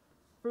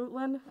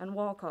 Fruitland, and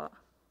Walcott.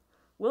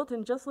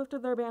 Wilton just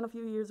lifted their ban a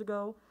few years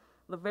ago,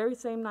 the very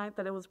same night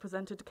that it was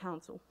presented to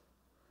council.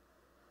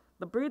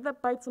 The breed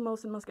that bites the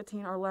most in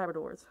Muscatine are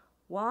Labradors.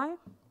 Why?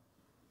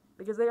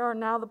 Because they are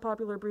now the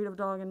popular breed of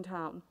dog in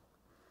town.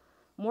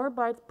 More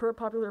bites per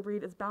popular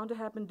breed is bound to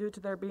happen due to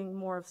there being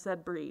more of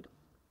said breed.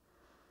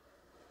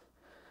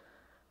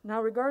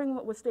 Now, regarding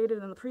what was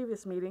stated in the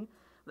previous meeting,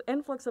 the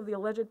influx of the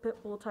alleged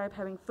pit bull type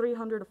having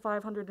 300 to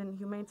 500 in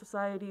humane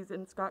societies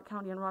in Scott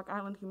County and Rock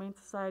Island Humane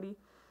Society,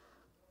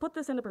 put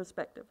this into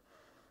perspective.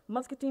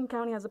 Muscatine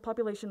County has a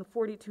population of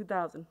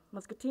 42,000,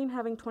 Muscatine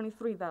having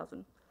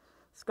 23,000.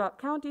 Scott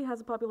County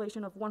has a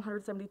population of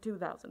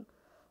 172,000.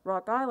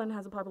 Rock Island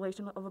has a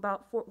population of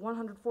about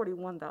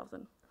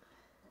 141,000.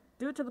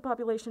 Due to the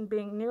population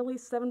being nearly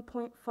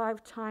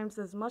 7.5 times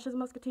as much as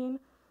Muscatine,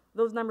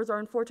 those numbers are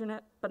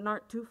unfortunate but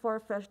not too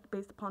far-fetched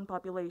based upon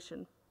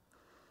population.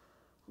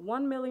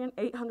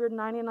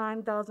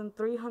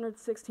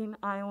 1,899,316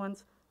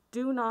 Iowans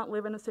do not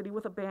live in a city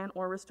with a ban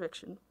or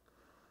restriction.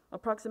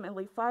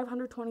 Approximately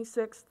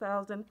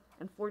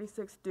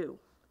 526,046 do.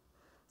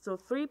 So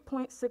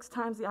 3.6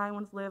 times the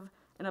Iowans live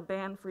in a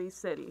ban-free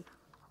city.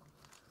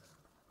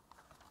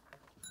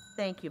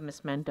 Thank you,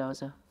 Ms.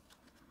 Mendoza.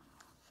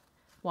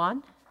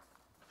 Juan?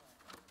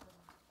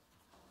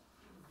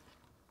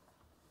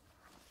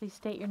 Please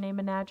state your name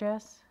and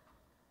address.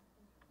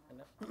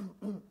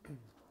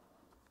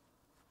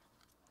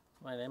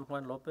 My name is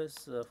Juan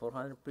Lopez,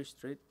 400 Bridge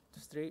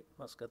Street,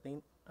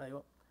 Muscatine,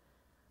 Iowa.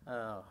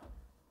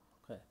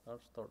 Okay, I'll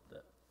start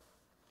that.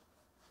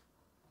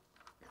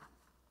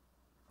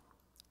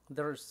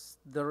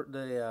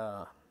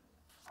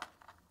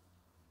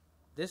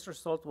 This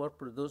result was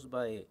produced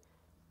by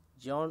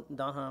John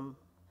Dunham,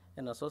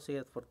 an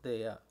associate for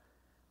the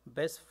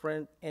Best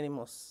Friend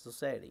Animal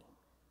Society.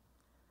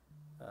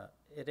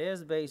 It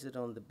is based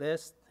on the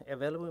best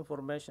available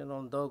information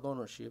on dog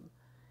ownership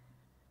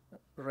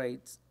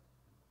rates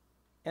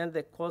and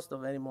the cost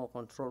of animal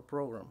control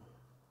program.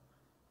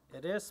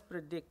 It is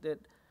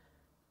predicted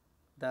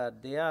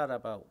that there are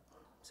about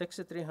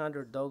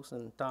 6,300 dogs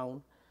in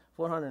town,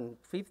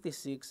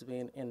 456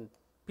 being in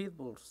pit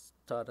bull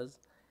status.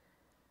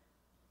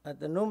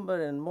 The number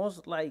is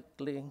most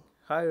likely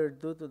higher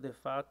due to the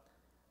fact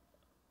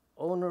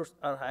owners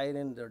are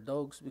hiding their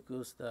dogs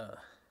because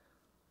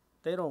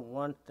they don't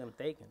want them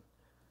taken.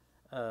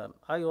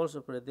 I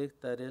also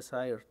predict that it's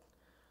higher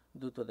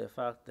due to the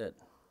fact that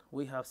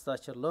we have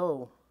such a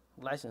low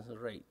license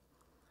rate.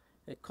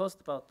 It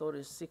costs about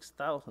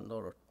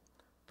 $36,000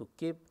 to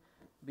keep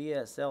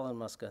BSL in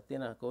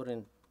Muscatine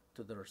according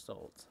to the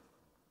results.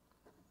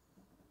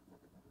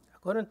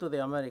 According to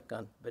the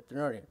American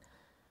Veterinary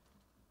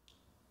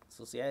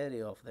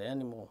Society of the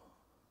Animal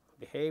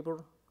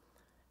Behavior,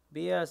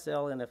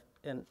 BSL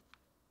is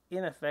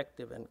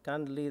ineffective and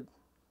can lead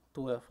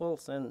to a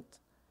false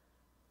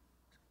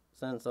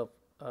sense of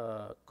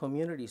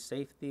community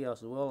safety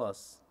as well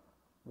as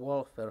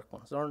welfare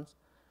concerns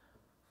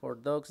for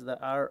dogs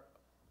that are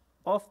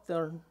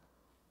often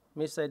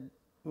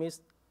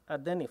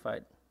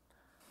misidentified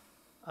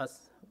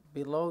as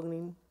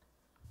belonging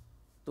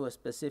to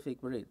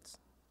specific breeds.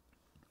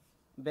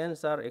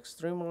 Bans are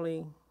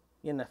extremely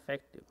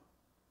ineffective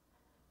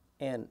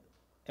and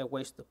a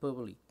waste of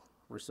public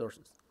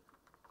resources.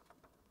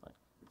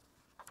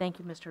 Thank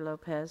you, Mr.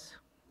 Lopez.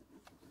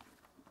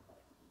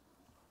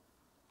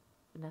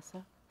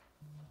 Vanessa?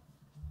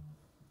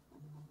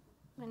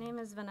 My name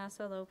is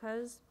Vanessa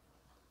Lopez,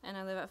 and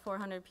I live at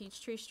 400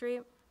 Peachtree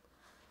Street.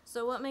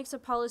 So what makes a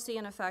policy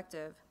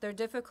ineffective? They're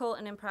difficult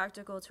and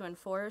impractical to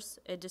enforce.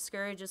 It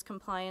discourages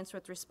compliance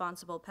with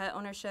responsible pet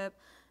ownership.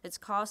 It's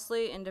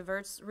costly and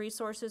diverts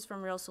resources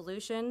from real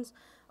solutions,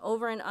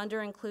 over and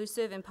under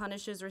inclusive, and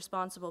punishes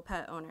responsible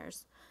pet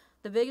owners.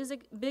 The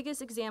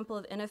biggest example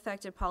of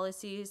ineffective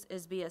policies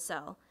is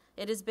BSL.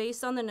 It is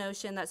based on the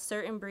notion that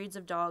certain breeds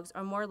of dogs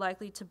are more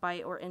likely to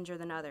bite or injure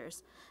than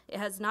others. It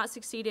has not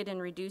succeeded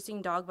in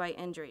reducing dog bite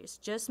injuries,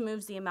 just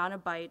moves the amount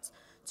of bites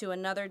to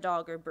another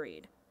dog or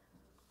breed.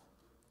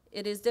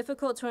 It is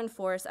difficult to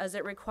enforce as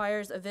it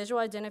requires a visual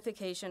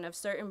identification of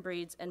certain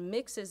breeds and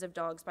mixes of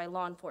dogs by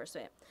law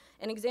enforcement.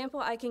 An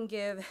example I can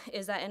give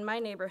is that in my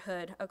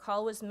neighborhood, a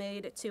call was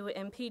made to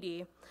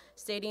MPD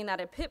stating that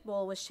a pit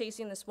bull was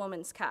chasing this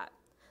woman's cat.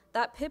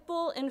 That pit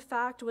bull, in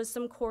fact, was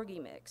some corgi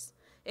mix.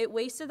 It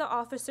wasted the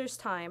officer's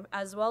time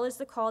as well as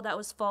the call that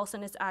was false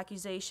in its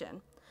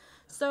accusation.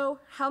 So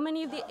how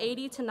many of the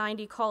 80 to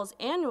 90 calls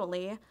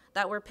annually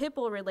that were pit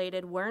bull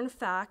related were in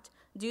fact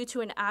due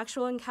to an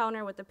actual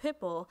encounter with the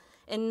pit bull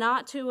and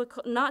not to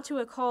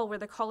a call where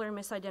the caller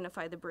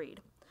misidentified the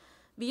breed?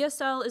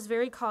 VSL is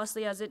very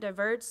costly as it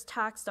diverts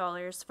tax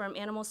dollars from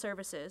animal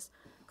services.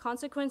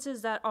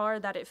 Consequences that are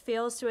that it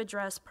fails to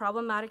address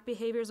problematic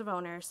behaviors of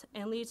owners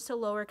and leads to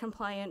lower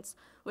compliance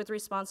with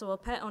responsible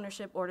pet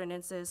ownership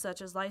ordinances such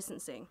as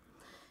licensing.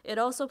 It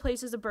also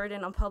places a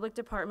burden on public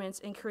departments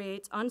and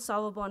creates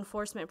unsolvable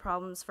enforcement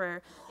problems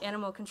for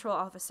animal control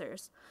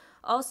officers.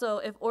 Also,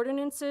 if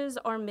ordinances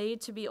are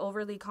made to be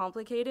overly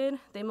complicated,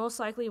 they most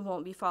likely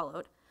won't be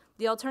followed.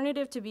 The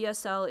alternative to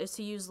BSL is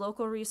to use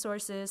local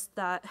resources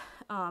that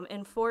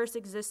enforce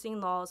existing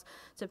laws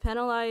to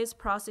penalize,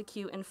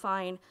 prosecute, and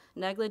fine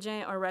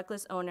negligent or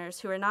reckless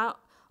owners who not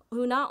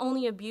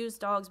only abuse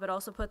dogs but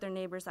also put their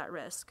neighbors at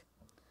risk.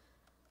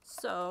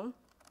 So,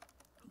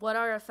 what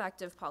are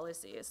effective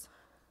policies?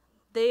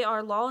 They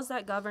are laws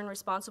that govern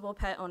responsible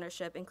pet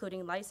ownership,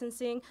 including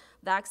licensing,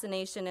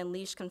 vaccination, and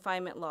leash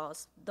confinement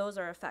laws. Those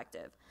are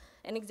effective.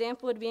 An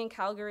example would be in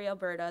Calgary,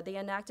 Alberta. They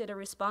enacted a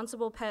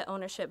responsible pet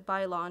ownership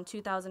bylaw in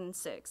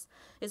 2006.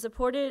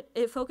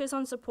 It focused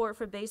on support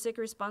for basic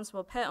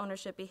responsible pet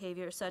ownership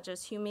behaviors such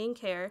as humane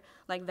care,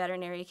 like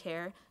veterinary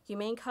care,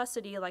 humane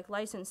custody, like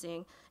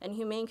licensing, and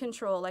humane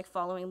control, like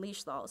following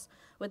leash laws.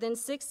 Within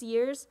 6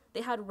 years,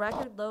 they had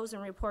record lows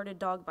in reported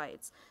dog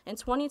bites. In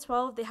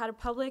 2012, they had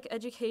public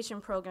education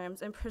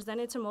programs and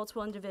presented to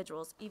multiple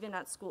individuals, even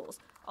at schools.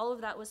 All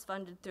of that was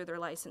funded through their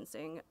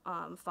licensing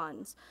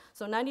funds.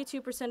 So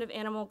 92% of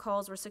animal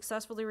calls were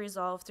successfully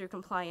resolved through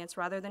compliance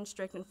rather than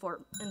strict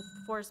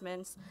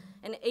enforcements,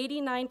 and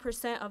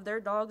 89% of their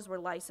dogs were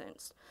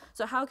licensed.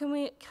 So how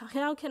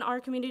can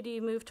our community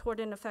move toward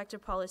an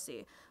effective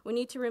policy? We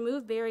need to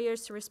remove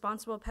barriers to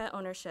responsible pet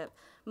ownership.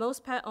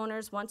 Most pet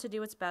owners want to do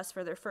what's best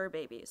for their fur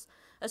babies.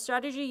 A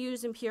strategy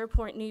used in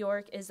Pierpont, New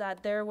York is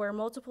that there were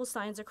multiple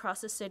signs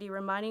across the city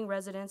reminding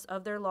residents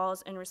of their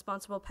laws and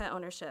responsible pet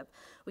ownership.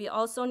 We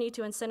also need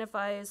to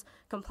incentivize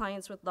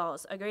compliance with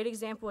laws. A great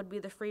example would be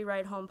the free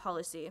ride home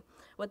policy.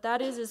 What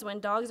that is when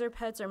dogs or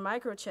pets are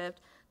microchipped,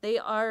 they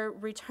are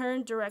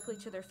returned directly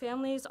to their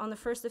families on the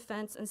first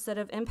offense instead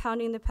of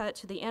impounding the pet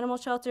to the animal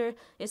shelter.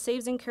 It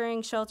saves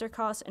incurring shelter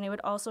costs, and it would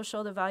also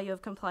show the value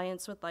of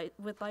compliance with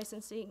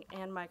licensing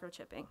and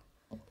microchipping.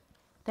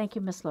 Thank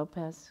you, Ms.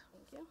 Lopez.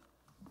 Thank you.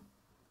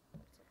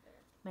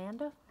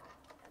 Amanda? And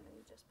then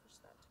you just push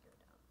that to go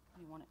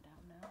down. You want it down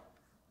now?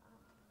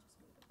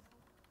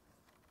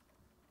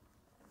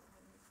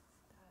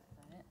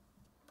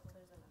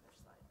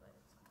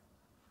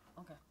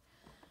 Okay.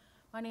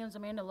 My name is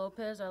Amanda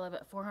Lopez. I live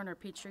at 400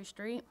 Peachtree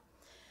Street.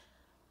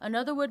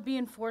 Another would be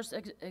enforce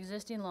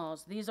existing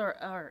laws. These are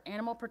our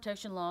animal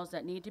protection laws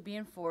that need to be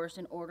enforced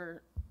in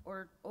order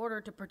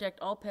to protect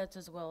all pets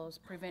as well as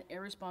prevent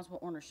irresponsible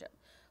ownership.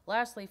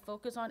 Lastly,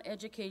 focus on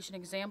education.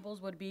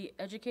 Examples would be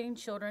educating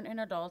children and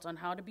adults on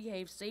how to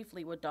behave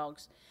safely with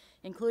dogs,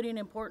 including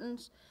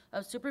importance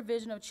of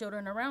supervision of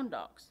children around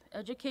dogs.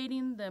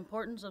 Educating the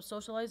importance of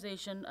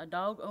socialization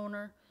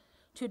to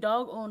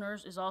dog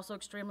owners is also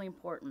extremely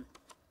important.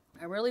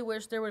 I really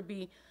wish there would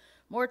be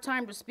more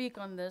time to speak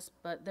on this,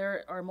 but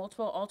there are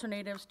multiple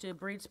alternatives to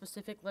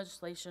breed-specific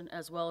legislation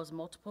as well as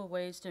multiple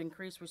ways to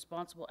increase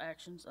responsible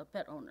actions of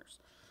pet owners.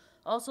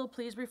 Also,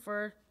 please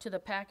refer to the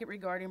packet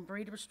regarding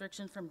breed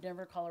restrictions from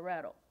Denver,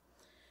 Colorado.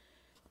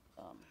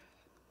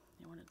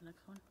 You wanted the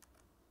next one?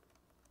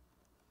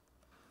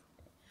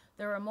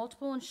 There are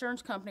multiple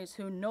insurance companies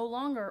who no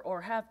longer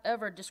or have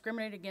ever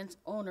discriminated against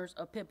owners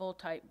of pit bull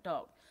type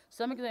dog.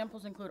 Some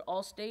examples include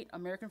Allstate,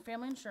 American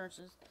Family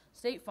Insurances,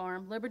 State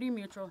Farm, Liberty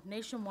Mutual,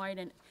 Nationwide,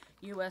 and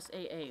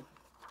USAA.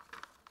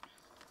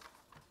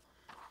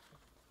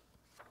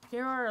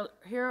 Here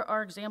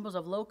are examples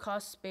of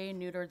low-cost spay and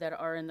neuter that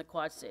are in the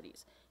Quad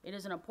Cities. It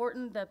is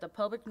important that the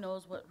public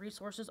knows what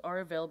resources are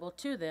available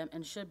to them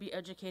and should be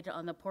educated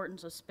on the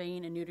importance of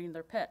spaying and neutering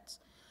their pets.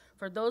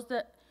 For those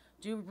that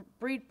do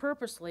breed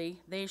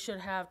purposely, they should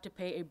have to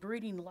pay a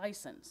breeding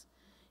license.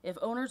 If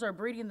owners are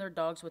breeding their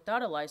dogs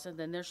without a license,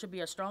 then there should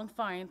be a strong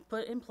fine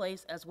put in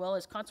place as well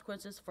as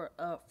consequences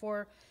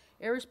for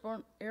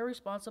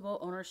irresponsible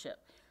ownership.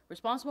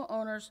 Responsible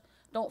owners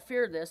don't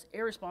fear this,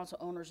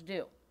 irresponsible owners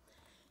do.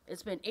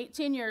 It's been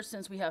 18 years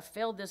since we have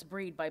failed this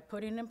breed by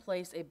putting in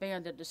place a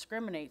ban that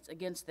discriminates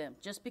against them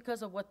just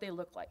because of what they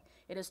look like.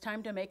 It is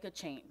time to make a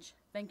change.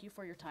 Thank you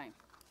for your time.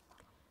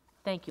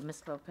 Thank you,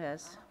 Ms.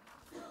 Lopez.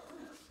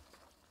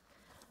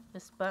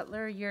 Ms.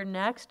 Butler, you're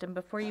next, and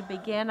before you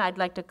begin, I'd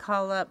like to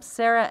call up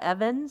Sarah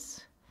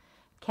Evans,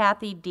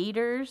 Kathy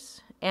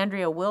Dieters,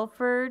 Andrea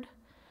Wilford,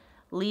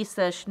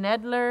 Lisa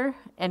Schnedler,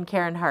 and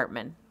Karen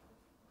Hartman.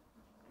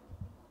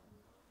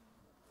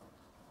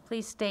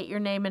 Please state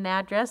your name and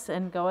address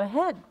and go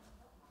ahead.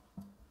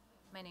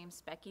 My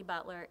name's Becky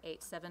Butler,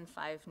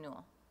 875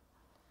 Newell.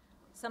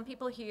 Some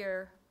people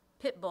hear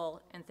pit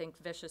bull and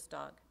think vicious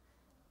dog.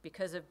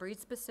 Because of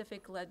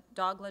breed-specific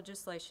dog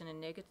legislation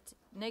and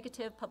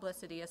negative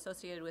publicity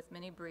associated with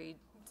many breeds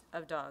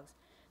of dogs,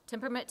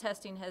 temperament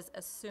testing has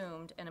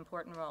assumed an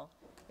important role.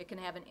 It can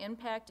have an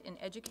impact in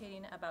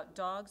educating about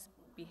dogs'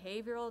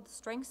 behavioral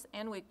strengths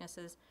and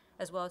weaknesses,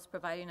 as well as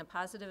providing a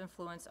positive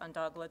influence on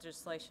dog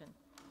legislation.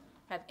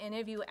 Have any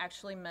of you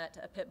actually met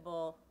a pit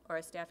bull or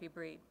a Staffy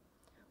breed?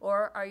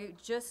 Or are you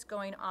just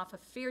going off of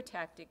fear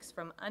tactics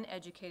from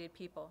uneducated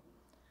people?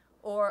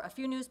 Or a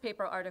few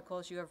newspaper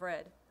articles you have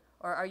read?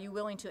 Or are you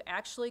willing to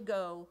actually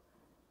go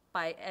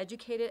by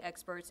educated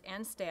experts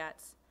and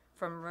stats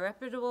from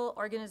reputable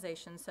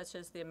organizations such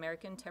as the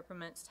American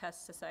Temperament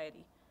Test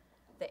Society?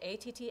 The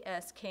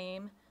ATTS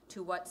came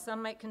to what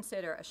some might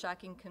consider a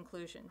shocking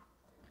conclusion.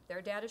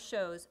 Their data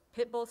shows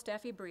pit bull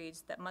Staffy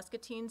breeds that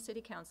Muscatine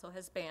City Council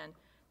has banned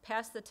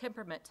pass the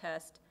temperament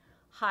test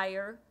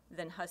higher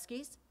than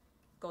Huskies,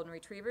 Golden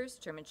Retrievers,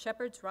 German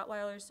Shepherds,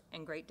 Rottweilers,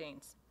 and Great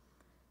Danes.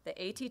 The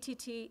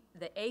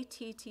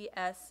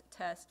ATTS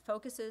test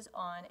focuses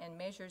on and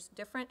measures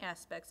different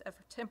aspects of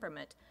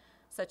temperament,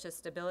 such as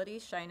stability,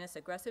 shyness,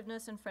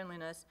 aggressiveness, and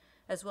friendliness,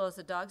 as well as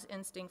the dog's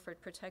instinct for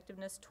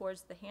protectiveness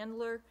towards the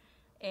handler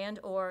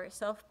and/or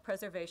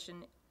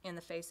self-preservation in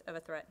the face of a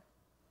threat.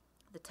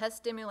 The test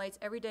stimulates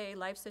everyday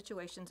life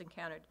situations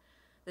encountered.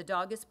 The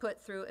dog is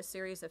put through a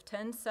series of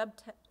 10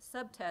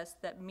 sub-tests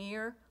that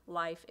mirror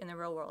life in the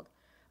real world.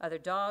 Other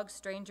dogs,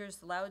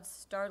 strangers, loud,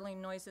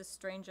 startling noises,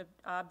 strange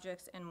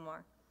objects, and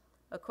more.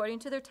 According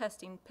to their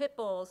testing, pit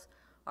bulls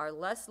are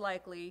less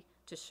likely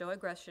to show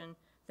aggression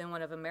than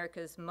one of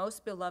America's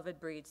most beloved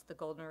breeds, the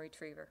Golden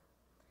Retriever.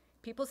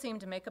 People seem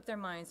to make up their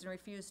minds and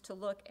refuse to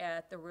look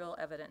at the real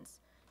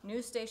evidence.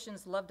 News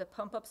stations love to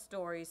pump up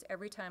stories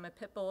every time a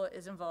pit bull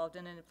is involved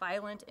in a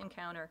violent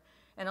encounter,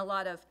 and a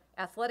lot of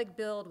athletic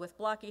build with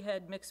blocky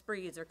head mixed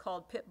breeds are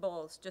called pit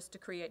bulls just to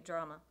create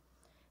drama.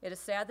 It is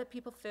sad that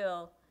people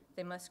feel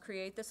they must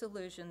create this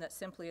illusion that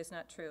simply is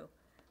not true.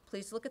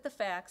 Please look at the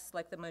facts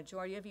like the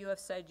majority of you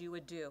have said you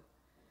would do,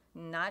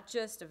 not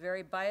just a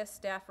very biased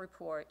staff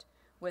report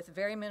with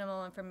very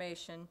minimal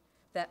information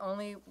that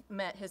only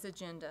met his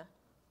agenda.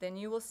 Then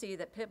you will see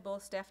that pit bull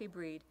Staffy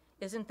breed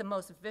isn't the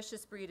most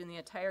vicious breed in the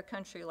entire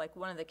country like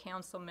one of the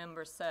council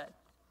members said.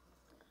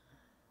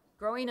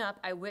 Growing up,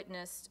 I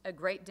witnessed a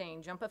Great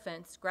Dane jump a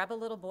fence, grab a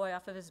little boy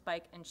off of his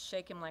bike, and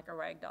shake him like a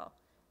rag doll.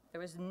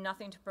 There was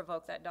nothing to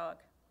provoke that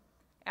dog.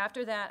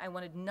 After that, I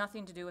wanted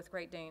nothing to do with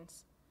Great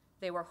Danes.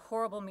 They were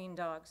horrible, mean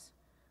dogs.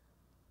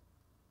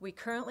 We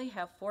currently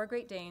have 4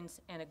 Great Danes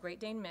and a Great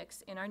Dane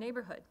mix in our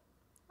neighborhood.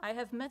 I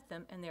have met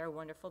them, and they are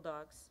wonderful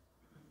dogs.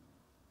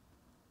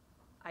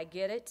 I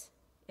get it.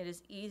 It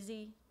is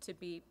easy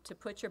to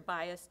put your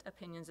biased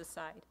opinions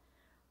aside.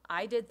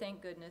 I did,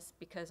 thank goodness,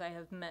 because I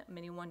have met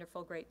many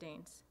wonderful Great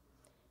Danes.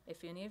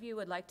 If any of you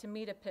would like to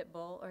meet a pit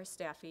bull or a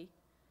Staffy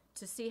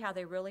to see how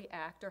they really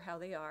act or how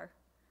they are,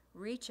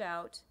 reach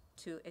out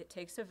to It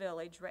Takes a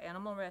Village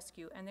Animal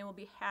Rescue, and they will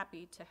be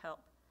happy to help.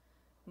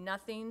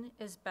 Nothing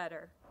is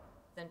better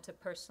than to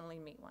personally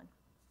meet one.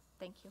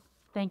 Thank you.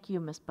 Thank you,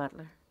 Ms.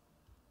 Butler.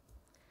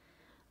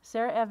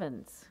 Sarah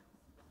Evans.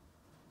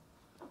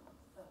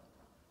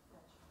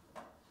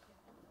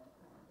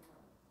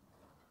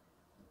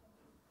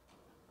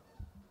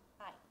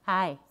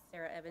 Hi.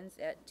 Sarah Evans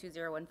at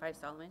 2015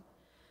 Solomon.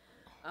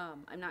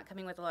 I'm not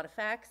coming with a lot of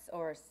facts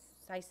or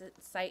sources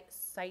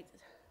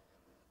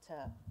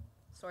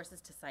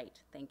to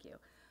cite, thank you.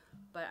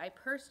 But I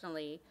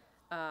personally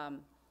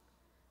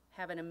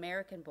have an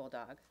American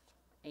Bulldog,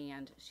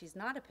 and she's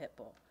not a pit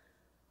bull,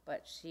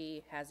 but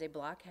she has a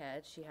block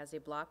head, she has a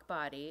block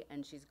body,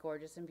 and she's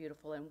gorgeous and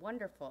beautiful and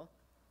wonderful,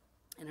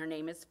 and her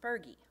name is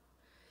Fergie.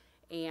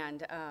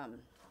 And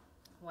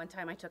one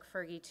time I took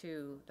Fergie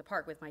to the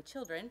park with my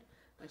children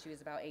when she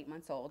was about 8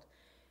 months old,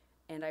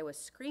 and I was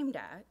screamed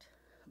at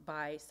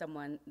by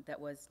someone that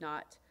was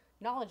not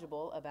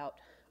knowledgeable about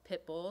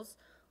pit bulls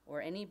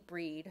or any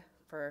breed,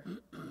 for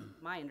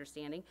my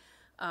understanding,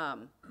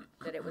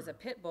 that it was a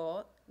pit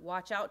bull.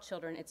 Watch out,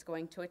 children, it's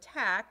going to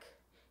attack.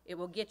 It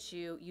will get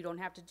you. You don't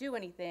have to do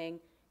anything.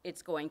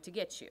 It's going to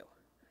get you.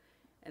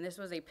 And this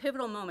was a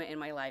pivotal moment in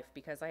my life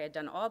because I had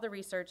done all the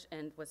research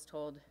and was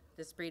told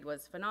this breed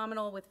was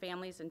phenomenal with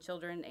families and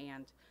children,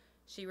 and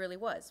she really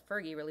was.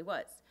 Fergie really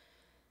was.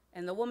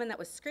 And the woman that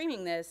was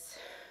screaming this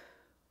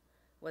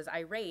was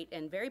irate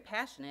and very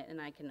passionate, and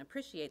I can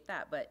appreciate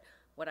that, but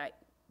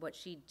what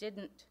she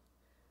didn't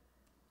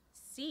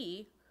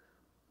see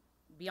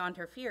beyond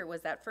her fear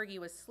was that Fergie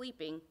was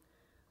sleeping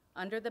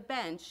under the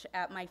bench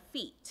at my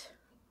feet.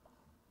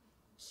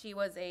 She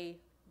was a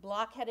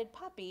block-headed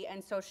puppy,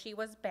 and so she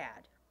was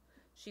bad.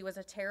 She was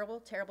a terrible,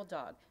 terrible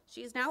dog.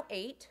 She's now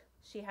 8.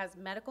 She has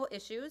medical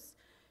issues.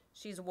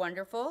 She's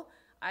wonderful.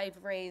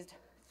 I've raised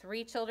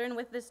 3 children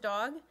with this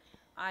dog.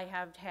 I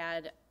have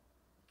had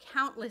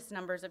countless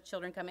numbers of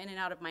children come in and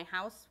out of my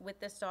house with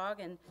this dog,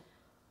 and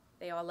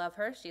they all love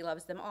her. She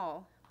loves them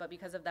all. But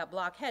because of that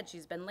blockhead,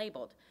 she's been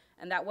labeled.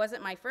 And that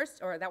wasn't my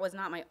first, or that was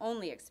not my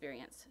only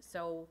experience.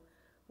 So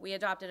we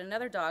adopted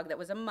another dog that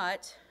was a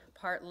mutt,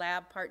 part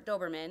lab, part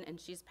Doberman, and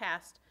she's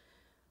passed.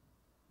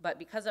 But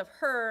because of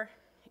her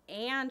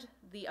and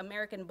the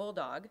American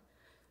Bulldog,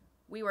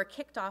 we were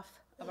kicked off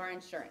of our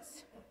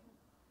insurance.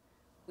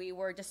 We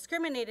were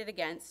discriminated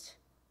against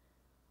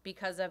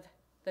because of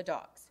the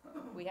dogs.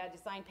 We had to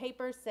sign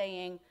papers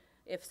saying,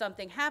 if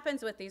something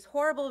happens with these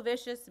horrible,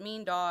 vicious,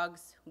 mean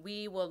dogs,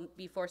 we will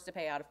be forced to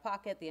pay out of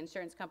pocket. The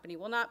insurance company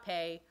will not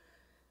pay.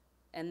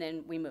 And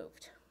then we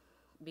moved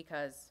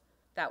because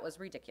that was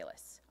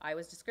ridiculous. I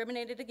was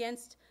discriminated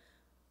against.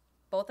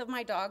 Both of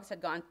my dogs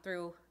had gone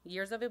through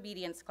years of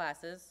obedience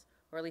classes,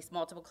 or at least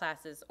multiple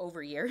classes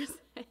over years,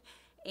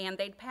 and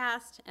they'd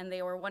passed, and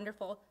they were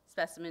wonderful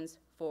specimens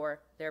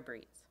for their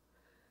breeds.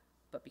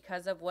 But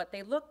because of what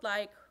they looked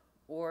like,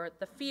 or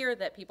the fear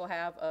that people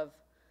have of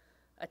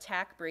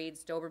attack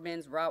breeds,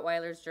 Dobermans,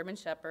 Rottweilers, German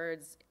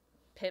Shepherds,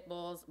 Pit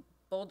Bulls,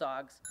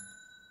 Bulldogs,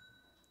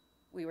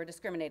 we were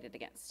discriminated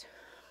against.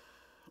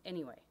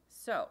 Anyway,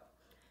 so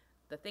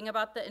the thing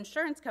about the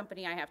insurance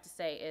company, I have to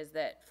say, is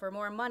that for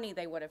more money,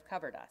 they would have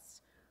covered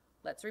us.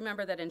 Let's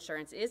remember that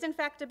insurance is, in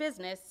fact, a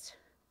business,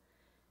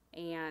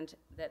 and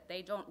that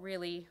they don't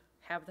really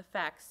have the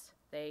facts.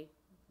 They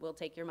will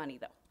take your money,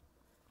 though.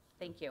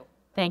 Thank you.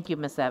 Thank you,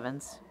 Ms.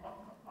 Evans.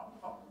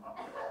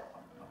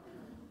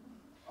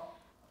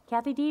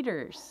 Kathy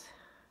Dieters.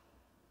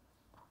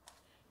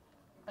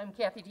 I'm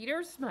Kathy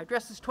Dieters. My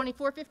address is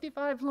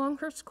 2455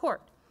 Longhurst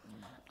Court.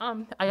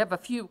 I have a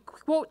few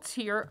quotes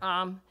here,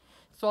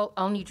 so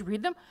I'll need to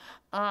read them.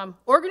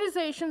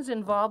 Organizations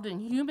involved in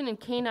human and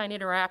canine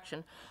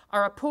interaction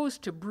are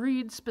opposed to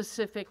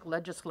breed-specific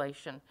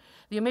legislation.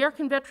 The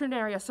American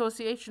Veterinary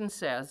Association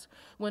says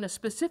when a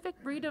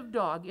specific breed of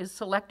dog is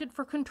selected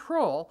for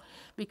control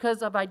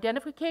because of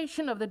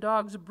identification of the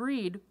dog's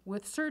breed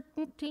with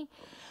certainty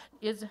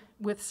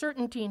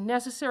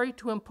necessary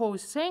to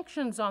impose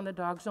sanctions on the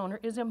dog's owner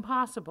is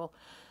impossible.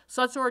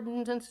 Such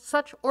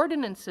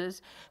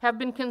ordinances have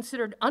been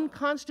considered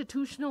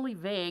unconstitutionally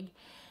vague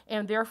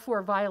and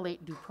therefore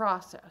violate due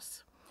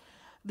process.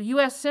 The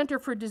U.S. Center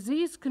for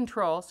Disease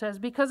Control says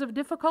because of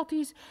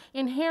difficulties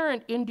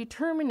inherent in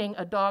determining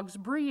a dog's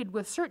breed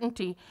with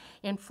certainty,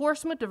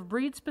 enforcement of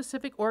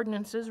breed-specific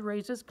ordinances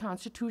raises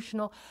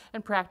constitutional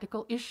and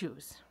practical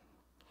issues.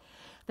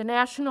 The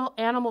National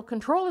Animal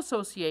Control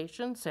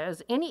Association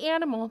says any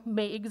animal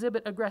may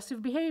exhibit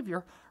aggressive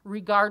behavior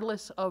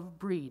regardless of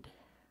breed.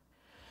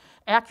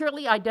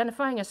 Accurately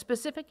identifying a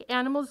specific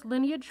animal's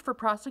lineage for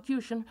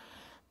prosecution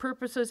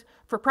purposes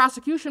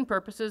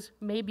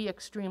may be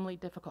extremely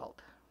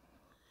difficult.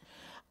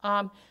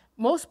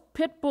 Most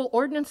pit bull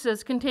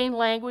ordinances contain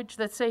language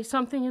that say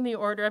something in the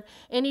order of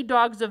any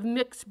dogs of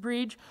mixed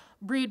breed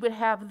would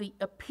have the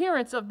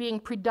appearance of being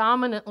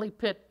predominantly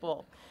pit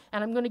bull.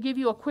 And I'm going to give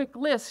you a quick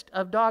list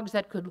of dogs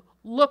that could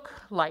look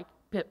like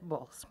pit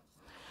bulls.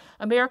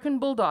 American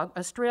Bulldog,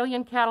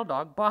 Australian Cattle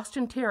Dog,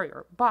 Boston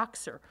Terrier,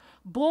 Boxer,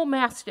 Bull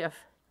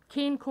Mastiff,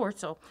 Cane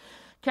Corso,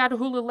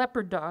 Catahoula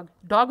Leopard Dog,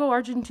 Doggo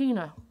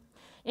Argentina,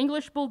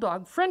 English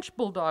Bulldog, French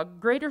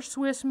Bulldog, Greater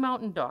Swiss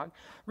Mountain Dog,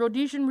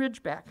 Rhodesian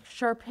Ridgeback,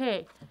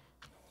 Shar-Pei,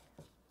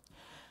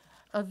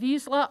 a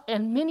Vizsla,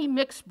 and many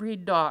mixed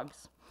breed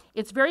dogs.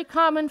 It's very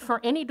common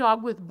for any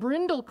dog with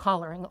brindle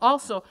coloring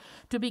also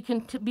to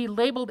be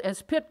labeled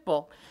as pit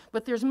bull,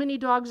 but there's many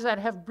dogs that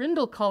have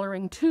brindle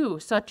coloring too,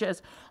 such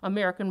as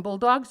American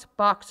Bulldogs,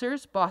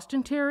 Boxers,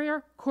 Boston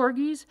Terrier,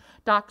 Corgis,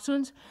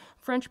 Dachshunds,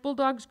 French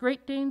Bulldogs,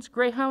 Great Danes,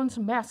 Greyhounds,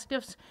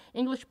 Mastiffs,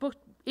 English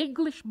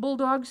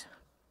Bulldogs,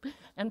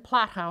 and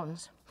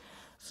Platthounds.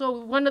 So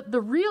one of the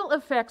real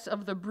effects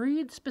of the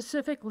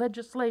breed-specific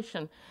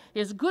legislation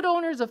is good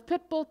owners of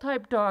pit bull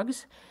type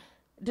dogs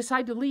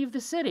decide to leave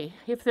the city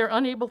if they're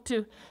unable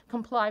to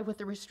comply with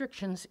the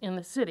restrictions in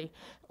the city,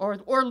 or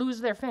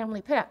lose their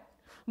family pet,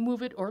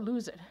 move it or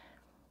lose it.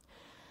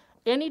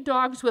 Any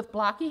dogs with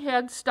blocky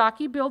heads,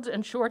 stocky builds,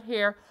 and short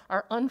hair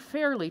are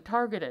unfairly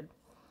targeted.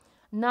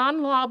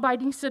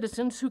 Non-law-abiding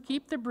citizens who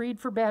keep the breed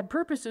for bad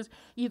purposes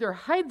either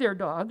hide their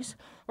dogs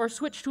or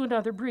switch to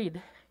another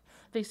breed.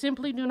 They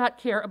simply do not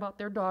care about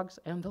their dogs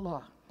and the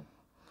law.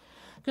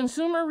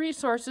 Consumer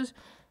resources,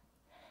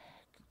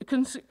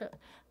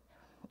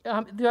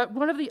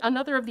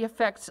 another of the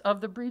effects of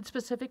the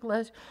breed-specific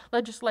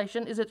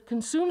legislation is it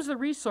consumes the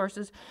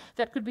resources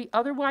that could be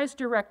otherwise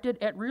directed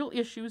at real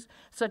issues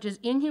such as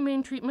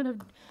inhumane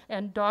treatment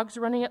and dogs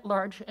running at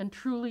large and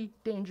truly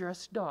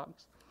dangerous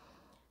dogs.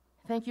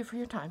 Thank you for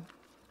your time.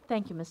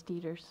 Thank you, Ms.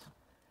 Dieters.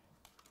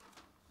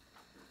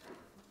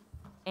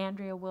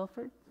 Andrea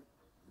Wilford.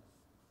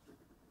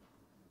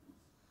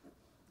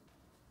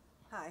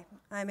 Hi,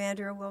 I'm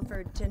Andrea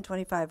Wilford,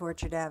 1025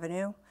 Orchard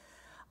Avenue.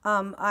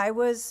 I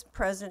was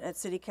present at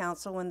City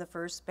Council when the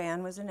first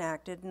ban was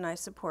enacted, and I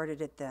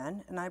supported it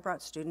then, and I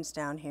brought students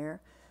down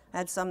here. I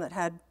had some that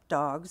had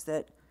dogs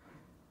that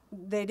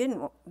they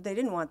didn't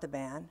want the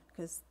ban,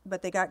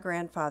 but they got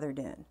grandfathered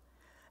in.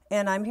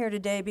 And I'm here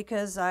today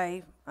because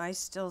I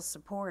still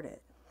support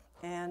it.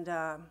 And,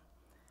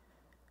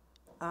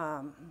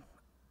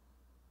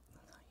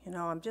 you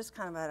know, I'm just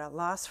kind of at a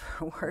loss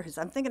for words.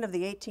 I'm thinking of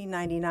the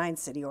 1899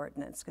 city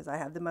ordinance, because I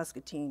have the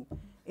Muscatine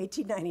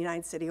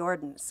 1899 city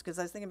ordinance, because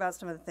I was thinking about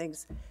some of the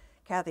things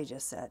Kathy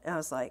just said. And I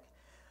was like,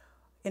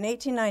 in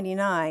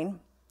 1899,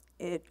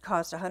 it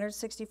cost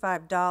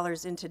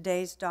 $165 in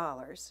today's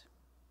dollars,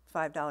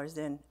 $5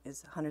 in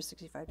is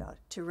 $165,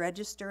 to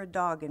register a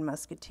dog in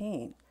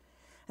Muscatine.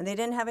 And they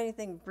didn't have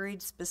anything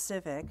breed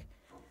specific.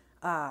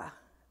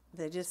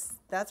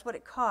 That's what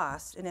it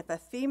cost. And if a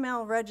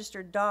female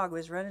registered dog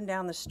was running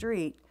down the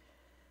street,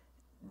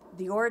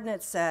 the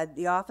ordinance said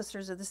the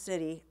officers of the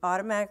city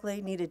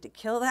automatically needed to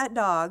kill that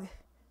dog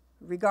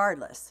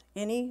regardless.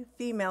 Any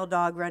female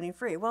dog running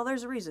free. Well,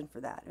 there's a reason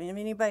for that. I mean,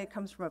 anybody that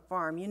comes from a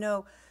farm, you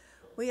know,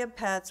 we have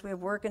pets, we have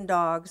working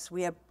dogs,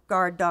 we have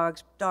guard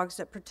dogs, dogs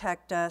that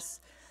protect us.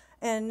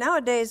 And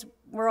nowadays,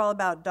 we're all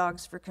about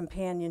dogs for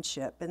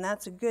companionship, and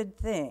that's a good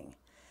thing.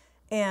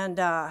 And,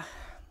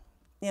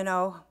 you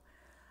know,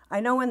 I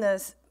know when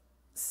the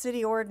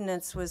city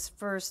ordinance was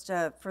first,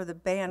 for the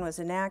ban was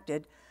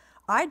enacted,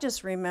 I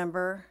just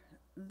remember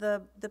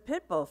the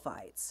pit bull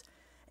fights.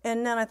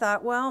 And then I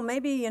thought, well,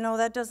 maybe, you know,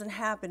 that doesn't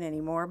happen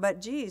anymore.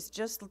 But geez,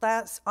 just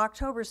last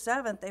October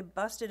 7th, they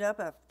busted up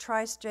a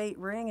tri-state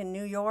ring in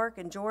New York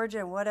and Georgia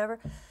and whatever.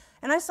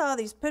 And I saw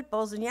these pit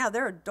bulls, and yeah,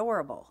 they're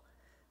adorable.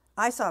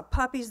 I saw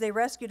puppies. They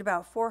rescued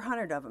about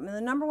 400 of them. And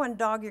the number one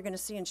dog you're going to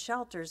see in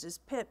shelters is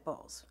pit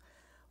bulls,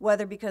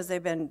 whether because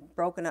they've been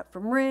broken up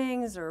from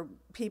rings or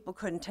people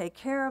couldn't take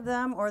care of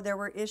them or there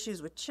were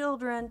issues with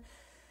children.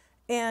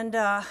 And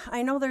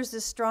I know there's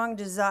this strong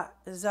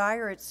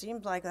desire, it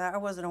seems like that I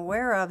wasn't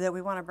aware of, that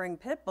we want to bring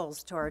pit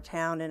bulls to our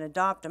town and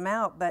adopt them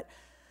out. But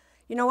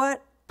you know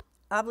what?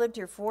 I've lived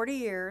here 40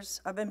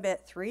 years. I've been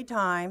bit 3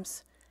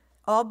 times,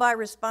 all by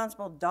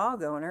responsible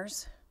dog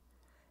owners.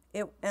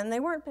 And they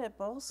weren't pit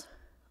bulls.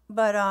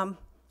 But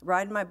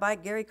riding my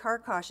bike, Gary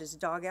Karkosh's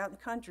dog out in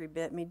the country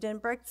bit me.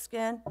 Didn't break the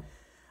skin,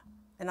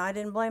 and I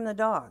didn't blame the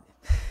dog.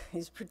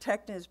 He's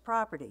protecting his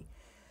property.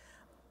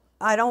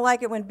 I don't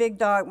like it when big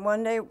dog,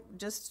 one day,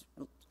 just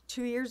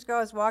 2 years ago, I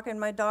was walking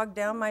my dog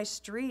down my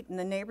street, and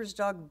the neighbor's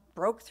dog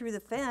broke through the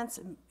fence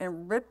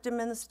and ripped him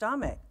in the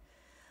stomach.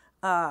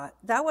 That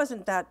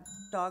wasn't that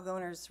dog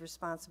owner's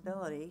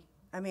responsibility.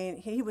 I mean,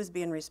 he was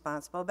being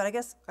responsible, but I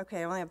guess, okay,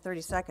 I only have 30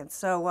 seconds.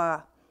 So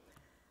I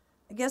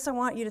guess I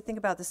want you to think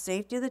about the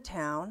safety of the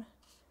town,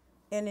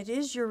 and it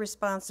is your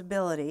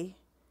responsibility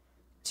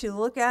to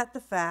look at the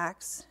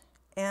facts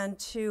and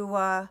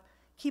to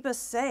keep us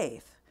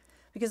safe.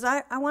 Because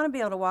I want to be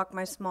able to walk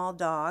my small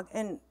dog,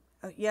 and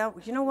yeah,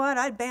 you know what?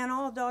 I'd ban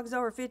all dogs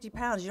over 50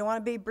 pounds. You don't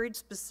want to be breed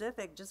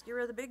specific, just get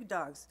rid of the big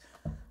dogs.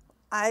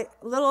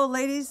 Little old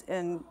ladies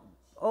and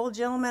old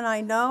gentlemen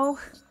I know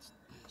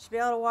should be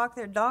able to walk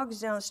their dogs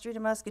down the street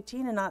of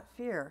Muscatine and not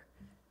fear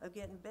of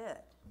getting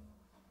bit.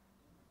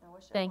 I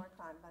wish I had more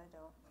time, but I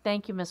don't.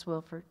 Thank you, Ms.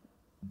 Wilford.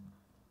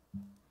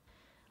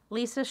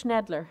 Lisa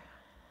Schnedler.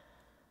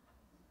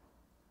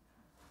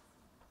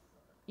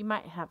 You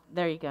might have,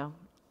 there you go.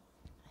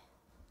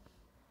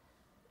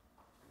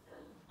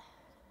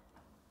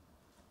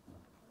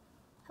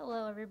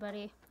 Hello,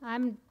 everybody.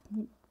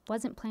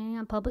 Wasn't planning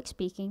on public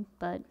speaking,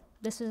 but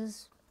this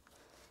is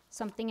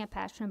something I'm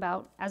passionate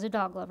about as a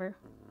dog lover.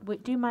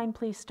 Do you mind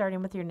please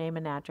starting with your name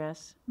and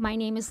address? My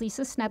name is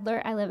Lisa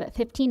Snedler. I live at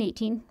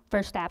 1518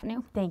 First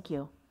Avenue. Thank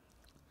you.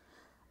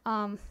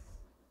 I've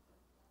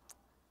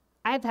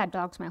had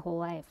dogs my whole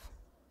life.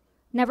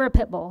 Never a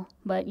pit bull,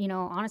 but, you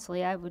know,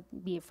 honestly, I would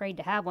be afraid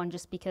to have one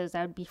just because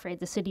I would be afraid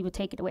the city would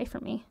take it away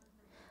from me.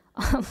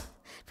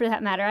 For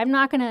that matter, I'm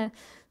not going to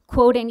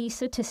quote any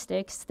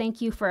statistics.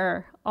 Thank you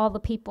for all the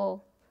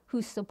people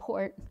who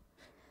support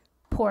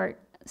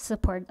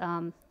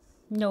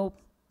no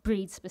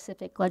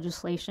breed-specific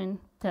legislation,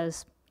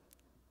 because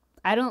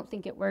I don't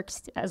think it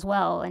works as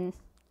well. And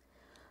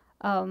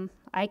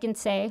I can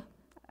say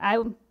I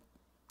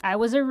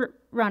was a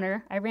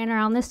runner. I ran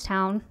around this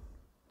town.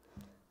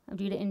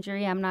 Due to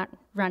injury, I'm not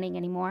running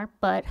anymore,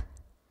 but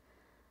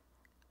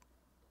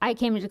I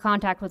came into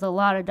contact with a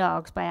lot of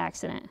dogs by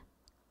accident.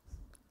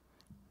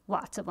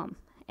 Lots of them.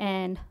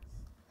 And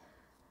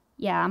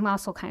yeah, I'm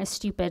also kind of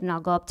stupid, and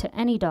I'll go up to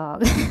any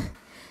dog.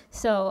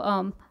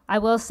 So I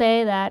will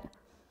say that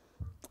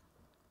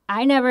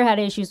I never had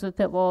issues with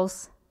pit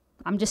bulls.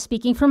 I'm just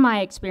speaking from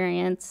my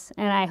experience,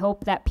 and I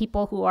hope that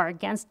people who are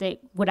against it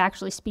would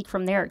actually speak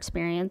from their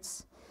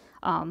experience,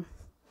 because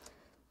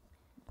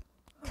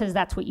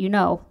that's what you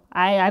know.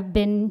 I've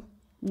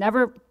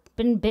never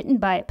been bitten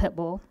by a pit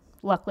bull,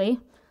 luckily.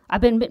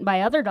 I've been bitten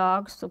by other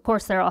dogs. Of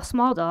course, they're all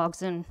small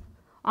dogs, and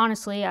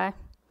honestly, it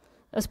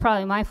was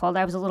probably my fault.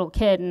 I was a little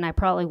kid, and I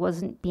probably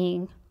wasn't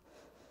being...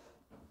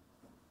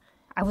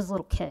 I was a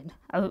little kid.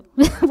 I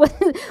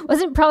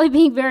wasn't probably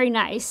being very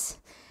nice,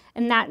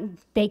 and that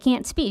they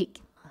can't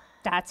speak.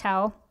 That's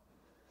how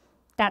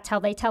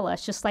they tell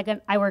us. Just like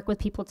I work with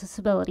people with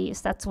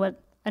disabilities. That's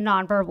what a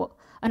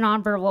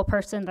nonverbal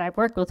person that I've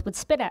worked with would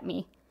spit at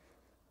me.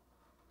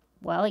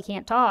 Well, he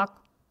can't talk,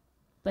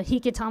 but he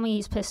could tell me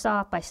he's pissed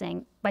off by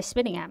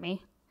spitting at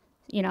me.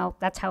 You know,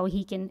 that's how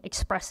he can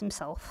express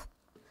himself.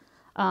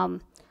 I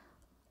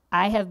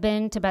have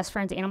been to Best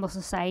Friends Animal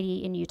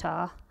Society in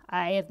Utah.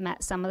 I have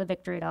met some of the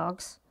victory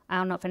dogs. I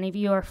don't know if any of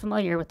you are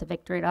familiar with the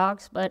victory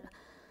dogs, but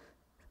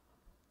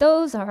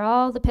those are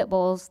all the pit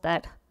bulls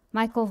that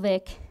Michael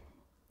Vick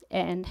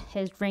and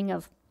his ring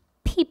of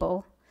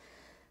people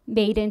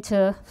made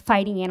into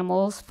fighting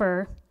animals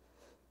for,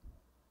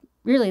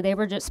 really, they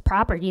were just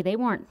property. They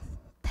weren't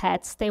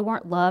pets. They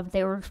weren't loved.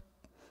 They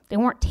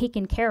weren't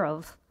taken care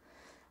of.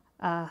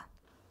 I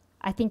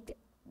think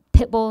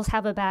pit bulls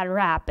have a bad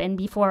rap, and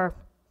before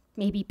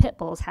maybe pit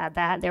bulls had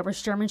that, there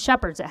was German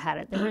Shepherds that had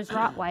it. There was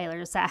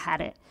Rottweilers that had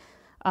it.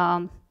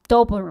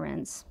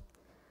 Dobermans.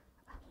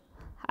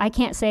 I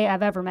can't say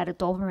I've ever met a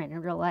Doberman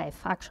in real life,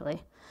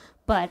 actually.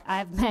 But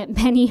I've met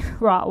many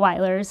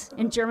Rottweilers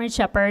and German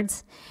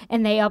Shepherds,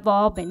 and they have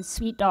all been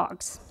sweet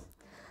dogs.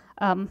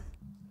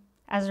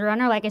 As a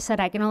runner, like I said,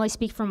 I can only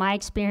speak from my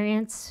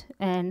experience,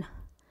 and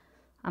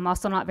I'm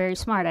also not very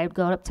smart. I'd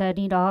go up to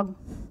any dog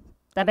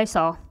that I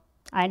saw.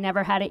 I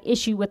never had an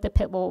issue with the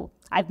pit bull.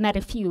 I've met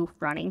a few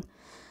running.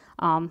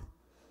 Like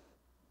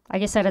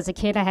I said, as a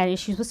kid, I had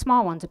issues with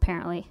small ones,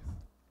 apparently.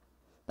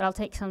 But I'll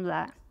take some of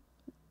that.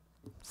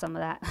 Some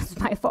of that is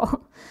my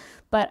fault.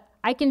 But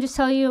I can just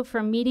tell you,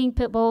 from meeting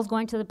pit bulls,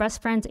 going to the Best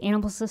Friends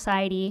Animal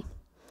Society,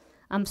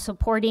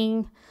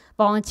 supporting,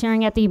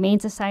 volunteering at the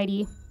Humane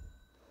Society,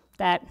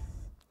 that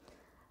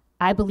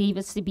I believe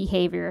it's the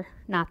behavior,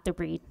 not the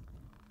breed.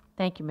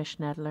 Thank you, Ms.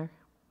 Schnedler.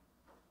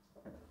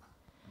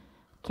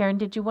 Karen,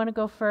 did you want to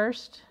go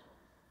first?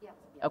 Yeah.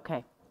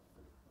 Okay.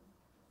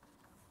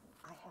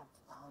 I have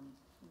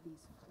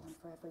these one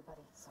for everybody.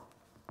 So.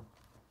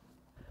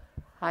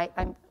 Hi,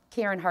 I'm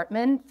Karen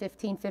Hartman,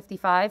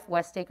 1555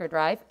 West Acre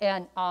Drive,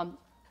 and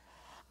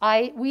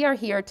we are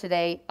here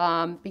today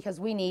because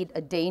we need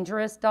a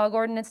dangerous dog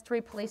ordinance to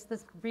replace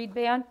this breed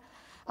ban,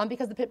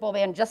 because the pit bull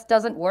ban just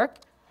doesn't work.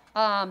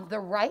 The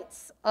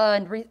rights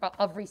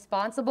of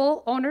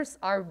responsible owners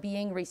are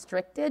being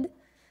restricted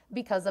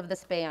because of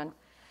this ban.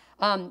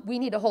 We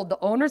need to hold the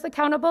owners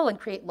accountable and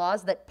create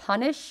laws that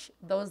punish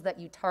those that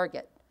you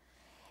target.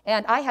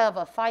 And I have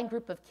a fine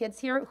group of kids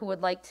here who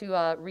would like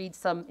to read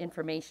some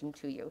information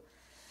to you.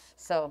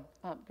 So,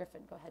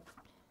 Griffin, go ahead.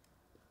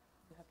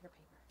 You have your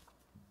paper.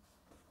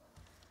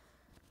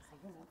 Say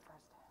your name first.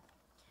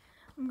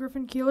 I'm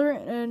Griffin Keeler,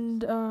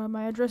 and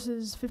my address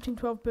is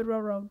 1512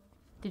 Bidwell Road.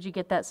 Did you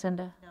get that,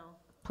 Cinda? No.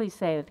 Please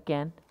say it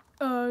again.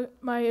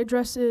 My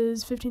address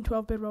is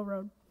 1512 Bidwell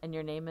Road. And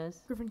your name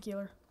is? Griffin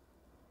Keeler.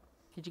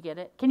 Did you get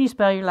it? Can you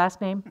spell your last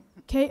name?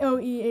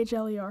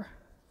 Koehler.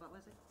 What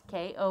was it?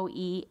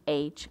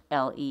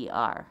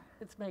 Koehler.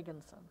 It's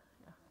Megan's son.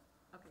 Yeah.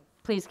 Okay.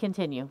 Please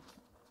continue.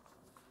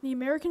 The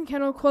American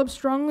Kennel Club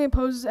strongly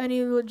opposes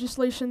any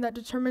legislation that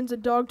determines a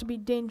dog to be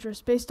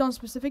dangerous based on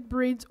specific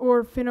breeds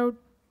or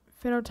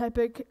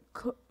phenotypic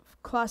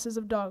classes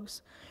of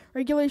dogs.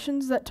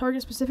 Regulations that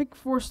target specific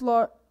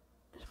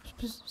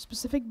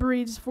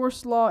breeds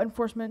force law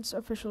enforcement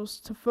officials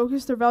to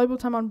focus their valuable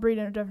time on breed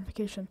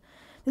identification.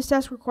 This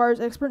task requires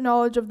expert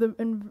knowledge of the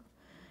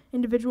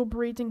individual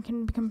breeds and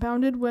can be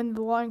compounded when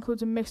the law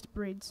includes mixed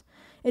breeds.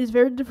 It is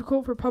very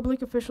difficult for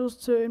public officials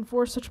to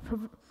enforce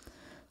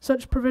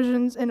such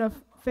provisions in a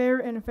fair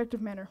and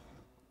effective manner.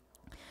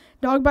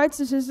 Dog bite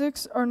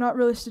statistics are not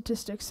really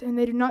statistics, and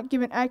they do not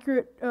give an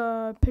accurate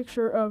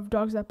picture of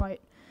dogs that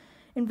bite.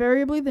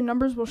 Invariably, the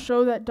numbers will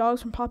show that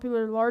dogs from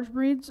popular large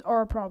breeds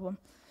are a problem.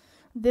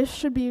 This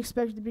should be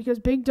expected because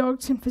big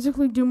dogs can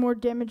physically do more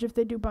damage if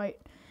they do bite.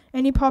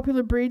 Any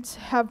popular breeds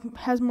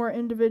has more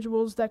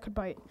individuals that could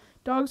bite.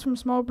 Dogs from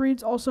small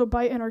breeds also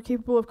bite and are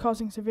capable of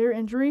causing severe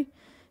injury.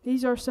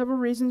 These are several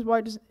reasons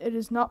why it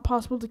is not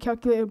possible to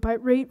calculate a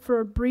bite rate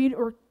for a breed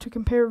or to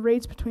compare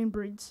rates between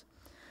breeds.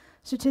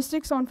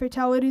 Statistics on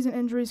fatalities and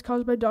injuries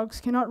caused by dogs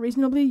cannot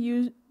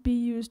reasonably be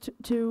used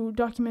to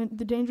document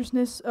the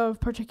dangerousness of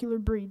particular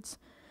breeds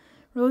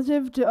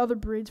relative to other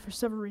breeds for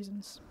several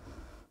reasons.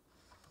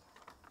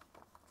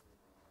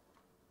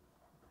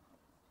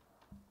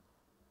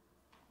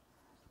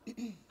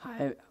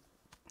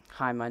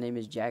 Hi, my name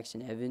is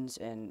Jackson Evans,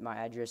 and my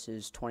address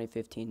is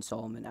 2015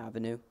 Solomon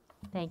Avenue.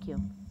 Thank you.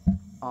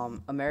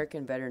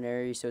 American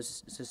Veterinary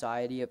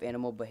Society of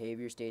Animal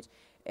Behavior states,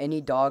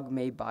 any dog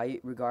may bite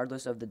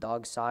regardless of the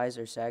dog's size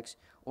or sex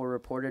or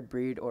reported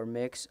breed or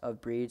mix of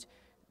breeds.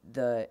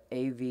 The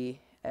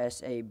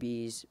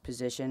AVSAB's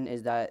position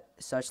is that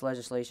such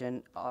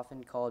legislation,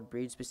 often called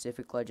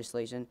breed-specific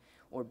legislation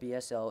or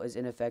BSL, is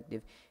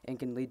ineffective and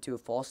can lead to a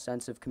false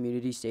sense of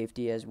community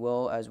safety as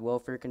well as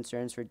welfare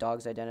concerns for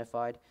dogs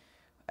identified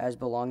as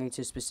belonging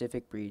to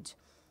specific breeds.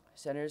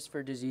 Centers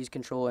for Disease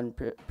Control and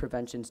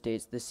Prevention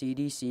states the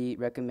CDC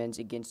recommends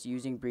against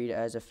using breed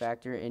as a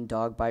factor in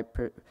dog bite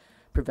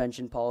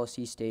prevention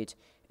policy states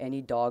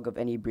any dog of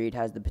any breed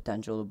has the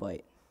potential to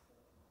bite.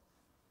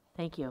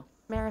 Thank you.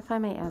 Mayor, if I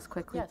may ask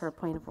quickly for a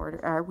point of order,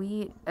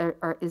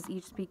 is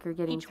each speaker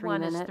getting Each 3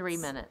 one minutes? is 3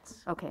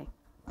 minutes. Okay.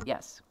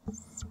 Yes.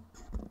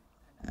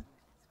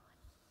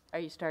 Are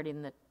you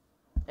starting the,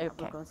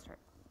 okay. Go start.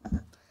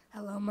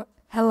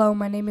 Hello,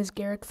 my name is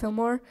Garrick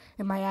Fillmore,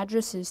 and my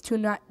address is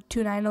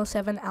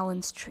 2907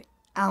 Allen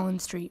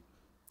Street.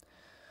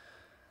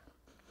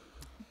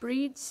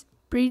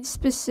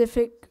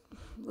 Breed-specific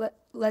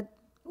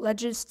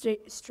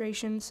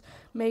legislations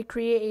may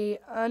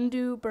create an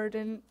undue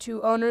burden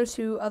to owners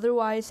who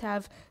otherwise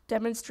have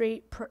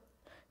demonstrated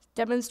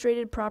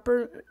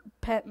proper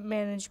pet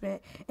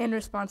management and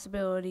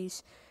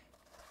responsibilities.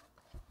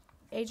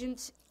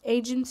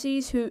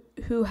 Agencies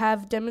who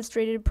have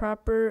demonstrated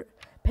proper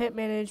pet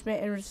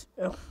management and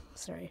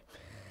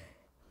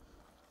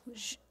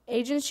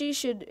agencies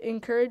should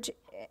encourage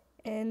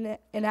an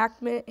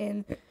enactment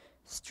and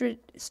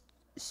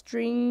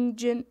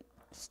stringent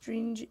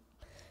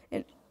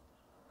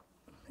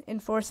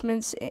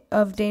enforcements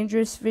of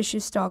dangerous,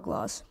 vicious dog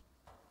laws.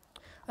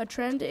 A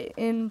trend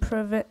in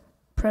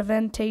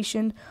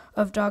prevention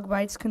of dog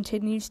bites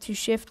continues to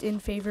shift in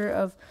favor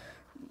of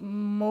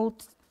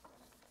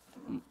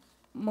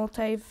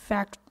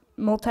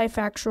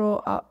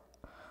multifactorial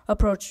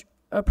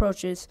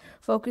approaches,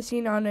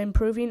 focusing on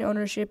improving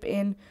ownership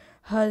and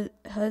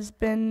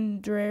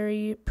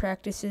husbandry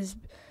practices,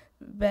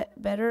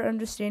 better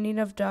understanding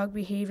of dog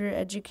behavior,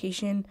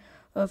 education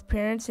of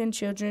parents and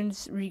children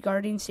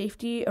regarding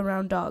safety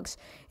around dogs,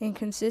 and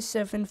consists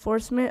of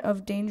enforcement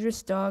of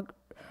dangerous dog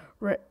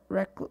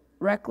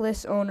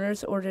reckless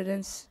owners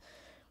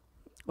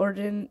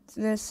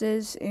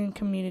ordinances in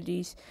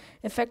communities.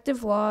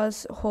 Effective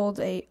laws hold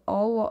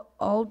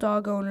all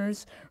dog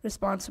owners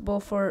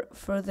responsible for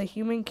the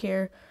human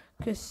care,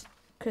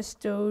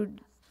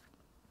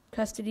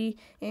 custody,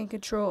 and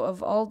control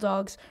of all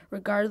dogs,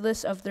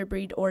 regardless of their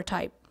breed or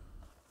type.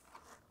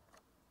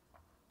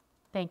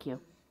 Thank you.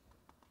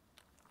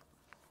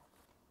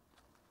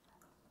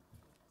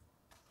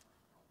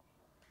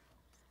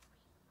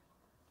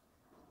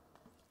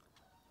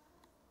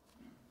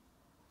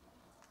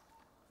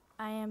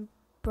 I am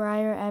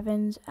Briar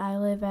Evans. I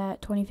live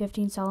at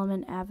 2015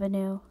 Solomon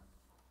Avenue.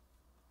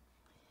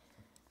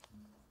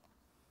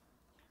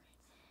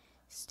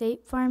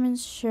 State Farm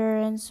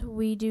Insurance,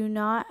 we do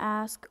not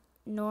ask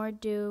nor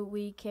do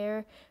we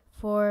care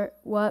for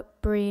what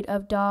breed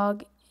of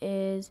dog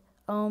is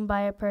owned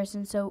by a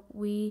person, so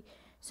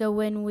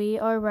when we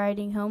are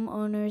writing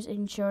homeowners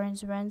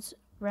insurance,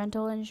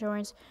 rental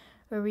insurance,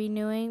 or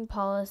renewing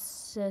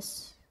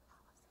policies,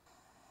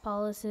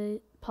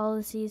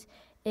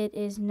 it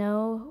is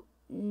now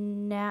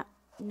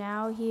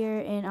here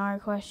in our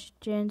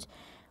questions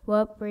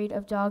what breed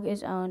of dog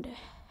is owned.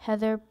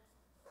 Heather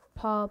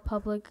Paul,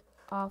 Public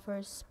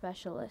Offers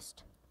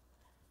Specialist.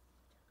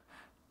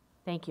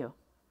 Thank you.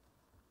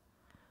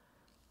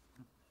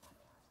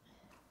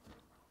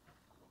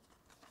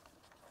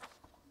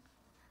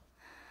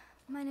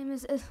 My name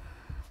is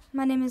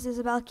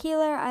Isabel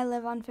Keeler. I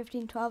live on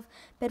 1512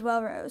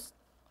 Bidwell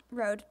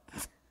Road.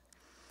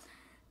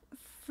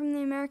 From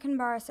the American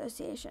Bar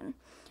Association.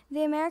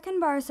 The American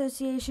Bar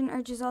Association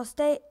urges all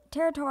state,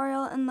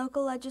 territorial, and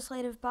local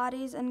legislative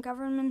bodies and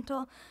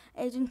governmental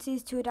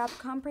agencies to adopt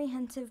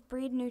comprehensive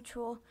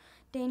breed-neutral,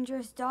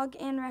 dangerous dog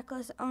and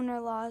reckless owner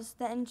laws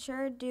that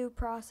ensure due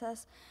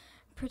process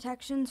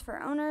protections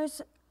for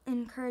owners,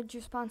 encourage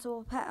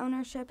responsible pet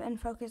ownership, and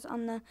focus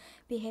on the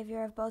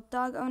behavior of both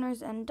dog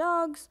owners and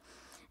dogs,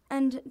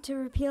 and to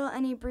repeal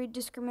any breed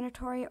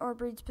discriminatory or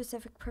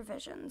breed-specific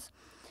provisions.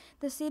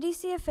 The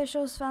CDC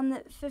officials found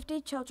that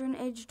 50 children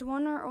aged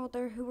 1 or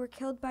older who were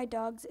killed by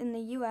dogs in the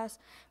U.S.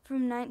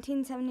 from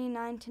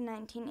 1979 to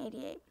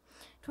 1988.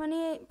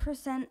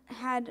 28%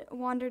 had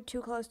wandered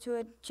too close to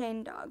a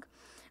chained dog.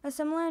 A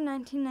similar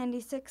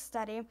 1996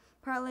 study,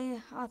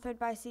 partly authored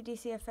by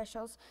CDC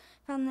officials,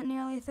 found that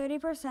nearly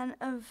 30%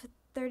 of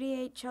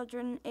 38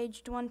 children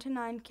aged 1 to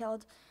 9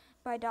 killed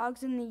by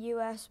dogs in the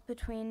U.S.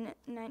 between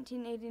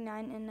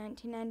 1989 and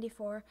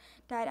 1994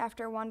 died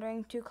after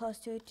wandering too close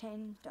to a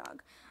chained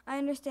dog. I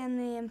understand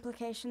the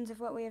implications of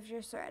what we have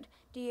just read.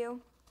 Do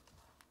you?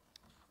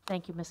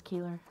 Thank you, Ms.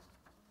 Keeler.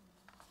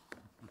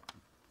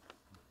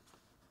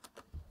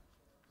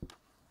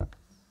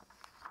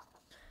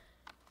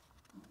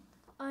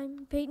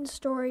 I'm Peyton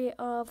Story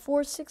of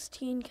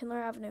 416 Kindler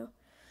Avenue.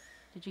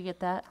 Did you get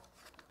that?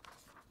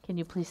 Can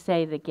you please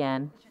say it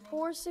again?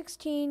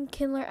 416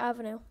 Kindler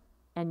Avenue.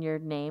 And your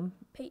name?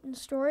 Peyton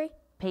Story.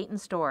 Peyton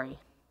Story.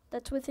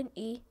 That's with an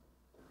E.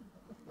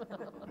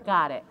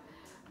 Got it.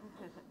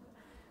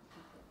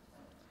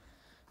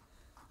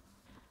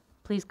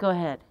 Please go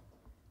ahead.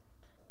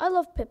 I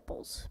love pit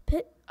bulls.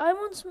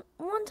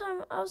 One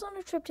time I was on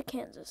a trip to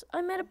Kansas.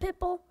 I met a pit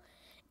bull.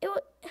 It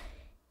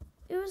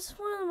was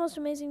one of the most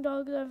amazing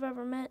dogs I've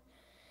ever met.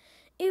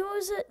 It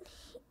was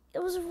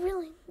a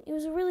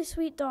really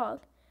sweet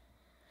dog.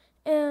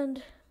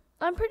 And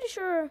I'm pretty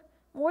sure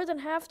more than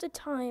half the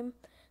time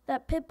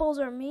that pit bulls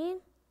are mean,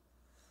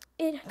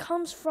 it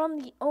comes from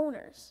the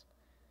owners.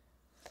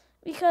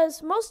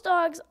 Because most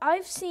dogs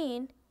I've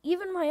seen,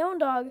 even my own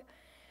dog,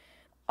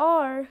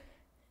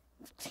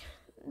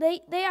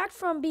 they act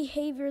from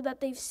behavior that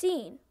they've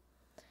seen.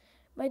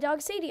 My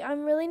dog Sadie,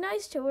 I'm really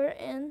nice to her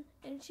and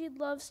she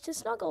loves to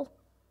snuggle.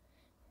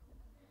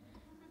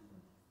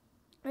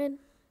 And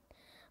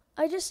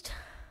I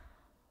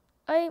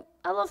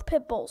love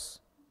pit bulls.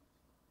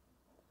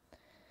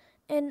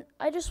 And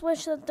I just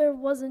wish that there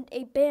wasn't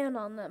a ban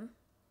on them.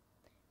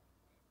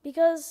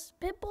 Because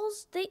pit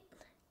bulls, they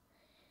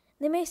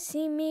may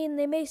seem mean,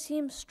 they may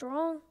seem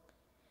strong,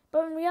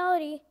 but in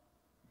reality,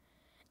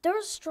 they're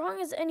as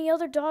strong as any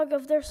other dog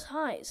of their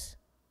size.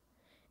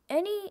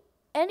 Any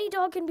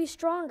dog can be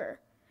stronger.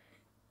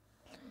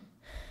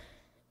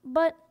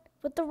 But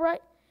with the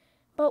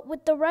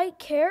right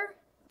care,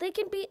 they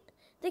can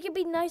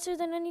be nicer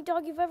than any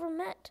dog you've ever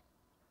met.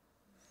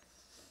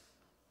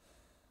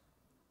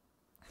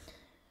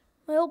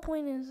 My whole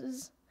point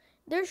is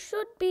there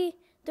should be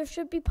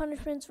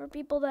punishments for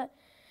people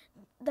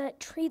that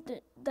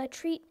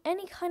treat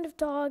any kind of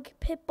dog,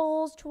 pit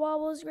bulls,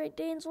 chihuahuas, Great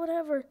Danes,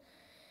 whatever.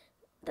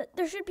 That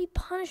there should be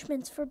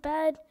punishments for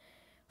bad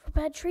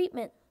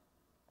treatment.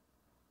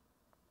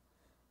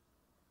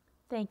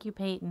 Thank you,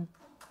 Peyton.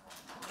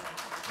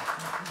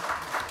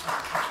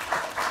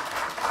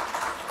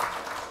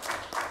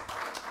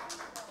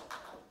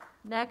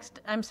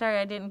 Next, I'm sorry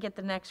I didn't get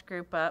the next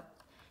group up.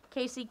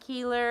 Casey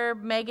Keeler,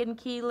 Megan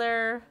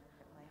Keeler,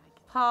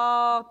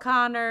 Paul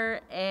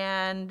Connor,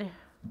 and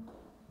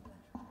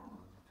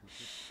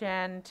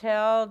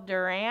Chantel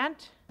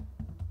Durant.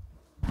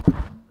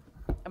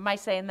 Am I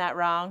saying that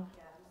wrong?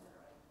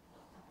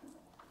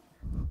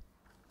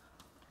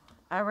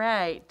 All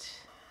right.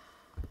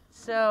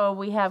 So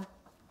we have,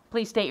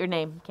 please state your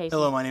name, Casey.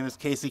 Hello, my name is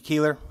Casey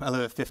Keeler. I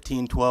live at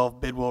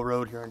 1512 Bidwell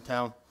Road here in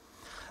town.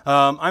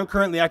 I'm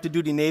currently active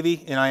duty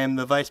Navy, and I am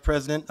the vice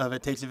president of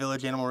It Takes a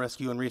Village Animal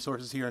Rescue and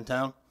Resources here in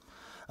town.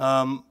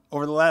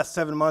 Over the last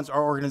 7 months,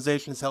 our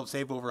organization has helped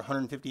save over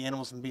 150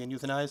 animals from being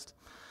euthanized.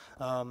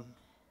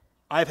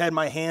 I've had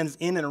my hands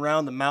in and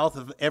around the mouth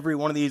of every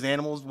one of these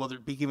animals, whether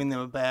it be giving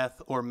them a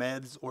bath or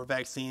meds or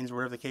vaccines,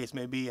 wherever the case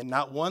may be, and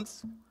not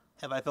once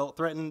have I felt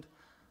threatened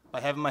by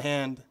having my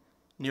hand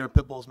near a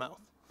pit bull's mouth.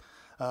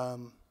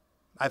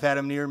 I've had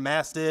them near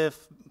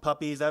Mastiff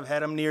puppies. I've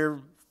had them near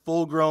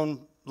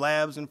full-grown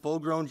labs and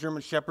full-grown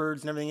German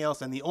Shepherds and everything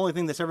else, and the only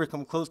thing that's ever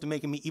come close to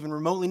making me even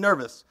remotely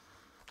nervous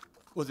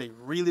was a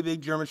really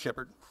big German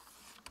Shepherd.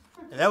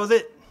 And that was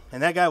it.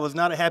 And that guy was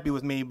not happy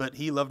with me, but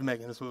he loved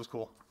Megan. This was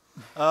cool.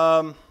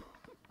 At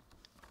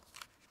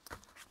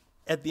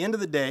the end of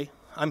the day,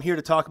 I'm here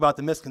to talk about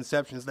the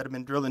misconceptions that have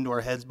been drilled into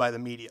our heads by the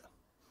media.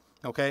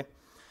 Okay?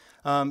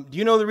 Do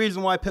you know the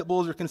reason why pit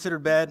bulls are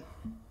considered bad?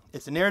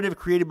 It's a narrative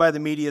created by the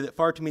media that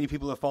far too many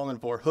people have fallen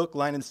for, hook,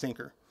 line, and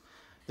sinker.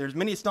 There's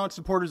many staunch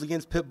supporters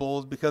against pit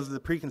bulls because of the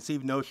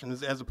preconceived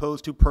notions as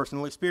opposed to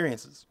personal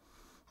experiences.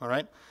 All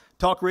right?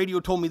 Talk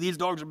radio told me these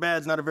dogs are bad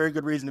is not a very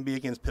good reason to be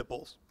against pit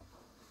bulls.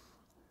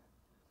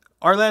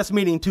 Our last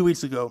meeting 2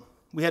 weeks ago,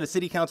 we had a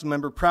city council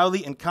member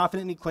proudly and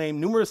confidently claim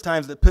numerous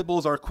times that pit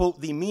bulls are,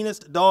 quote, the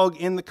meanest dog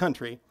in the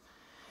country,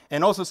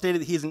 and also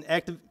stated that he is an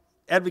active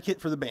advocate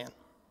for the ban.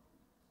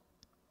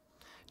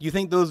 Do you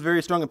think those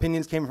very strong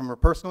opinions came from her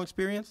personal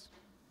experience?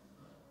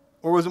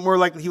 Or was it more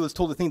likely he was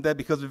told to think that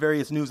because of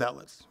various news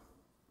outlets?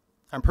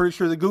 I'm pretty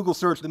sure the Google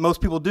search that most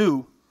people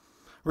do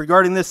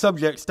regarding this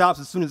subject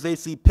stops as soon as they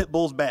see pit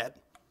bulls bad.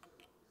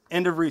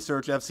 End of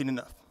research. I've seen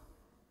enough.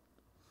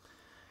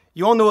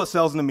 You all know what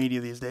sells in the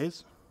media these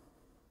days.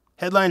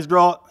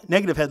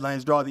 Negative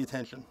headlines draw the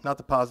attention, not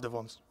the positive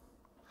ones.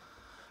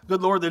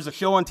 Good Lord, there's a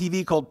show on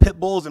TV called Pit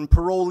Bulls and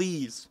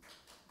Parolees.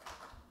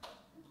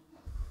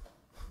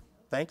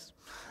 Thanks.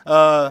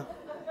 I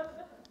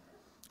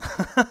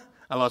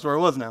lost where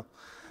I was now.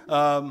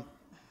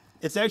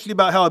 It's actually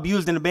about how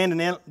abused and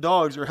abandoned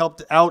dogs are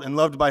helped out and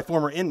loved by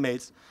former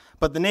inmates,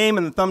 but the name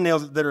and the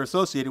thumbnails that are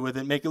associated with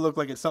it make it look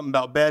like it's something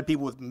about bad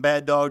people with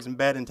bad dogs and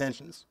bad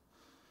intentions.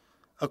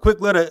 A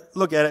quick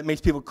look at it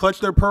makes people clutch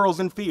their pearls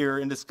in fear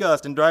and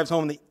disgust and drives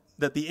home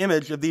that the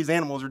image of these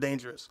animals are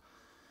dangerous.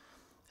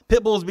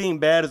 Pit bulls being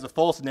bad is a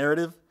false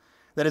narrative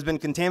that has been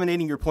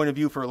contaminating your point of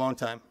view for a long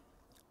time.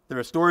 There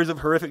are stories of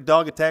horrific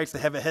dog attacks that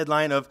have a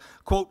headline of,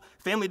 quote,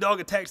 family dog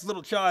attacks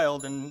little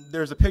child, and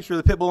there's a picture of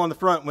the pit bull on the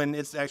front when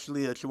it's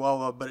actually a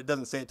Chihuahua, but it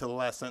doesn't say it till the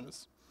last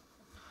sentence,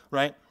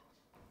 right?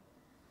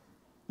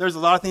 There's a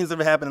lot of things that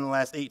have happened in the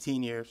last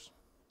 18 years.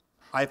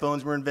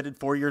 iPhones were invented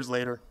 4 years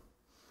later.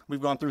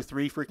 We've gone through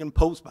 3 freaking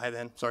popes by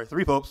then. Sorry,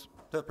 3 popes.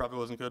 That probably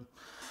wasn't good.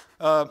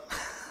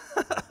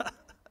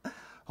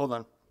 Hold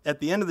on. At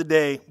the end of the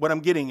day, what I'm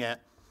getting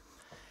at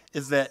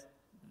is that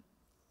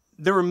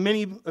there were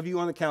many of you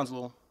on the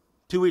council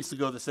 2 weeks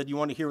ago that said you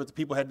wanted to hear what the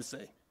people had to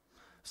say.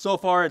 So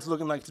far, it's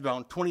looking like it's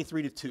about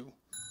 23-2.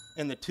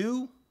 And the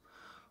 2,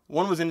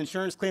 one was an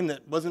insurance claim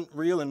that wasn't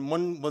real, and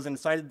one was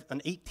incited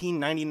an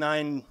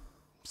 1899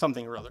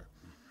 something or other.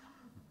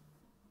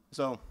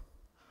 So,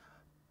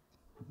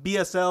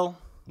 BSL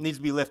needs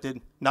to be lifted,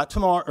 not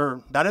tomorrow,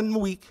 or not in a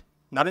week,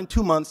 not in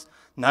 2 months,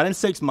 not in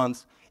 6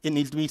 months. It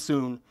needs to be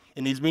soon.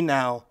 It needs to be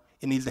now.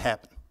 It needs to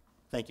happen.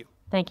 Thank you.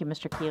 Thank you,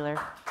 Mr. Keeler.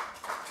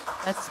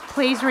 Let's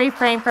please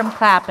refrain from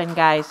clapping,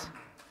 guys.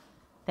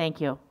 Thank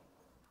you.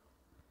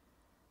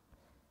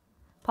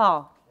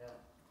 Paul,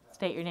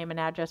 state your name and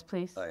address,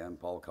 please. I am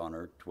Paul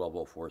Connor,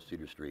 1204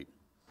 Cedar Street.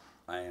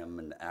 I am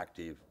an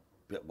active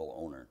pit bull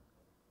owner.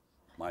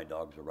 My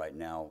dogs are right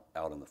now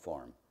out on the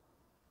farm.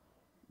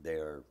 They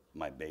are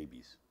my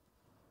babies.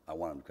 I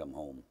want them to come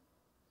home.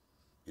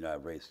 You know,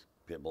 I've raised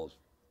pit bulls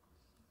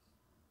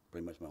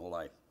pretty much my whole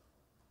life.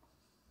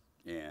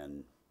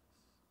 And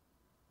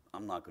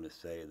I'm not going to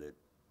say that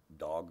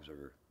dogs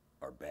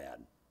are bad.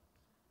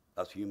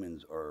 Us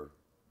humans are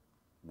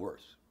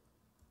worse.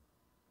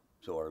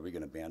 So are we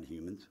going to ban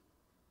humans?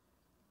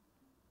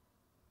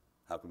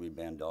 How can we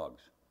ban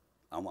dogs?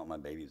 I want my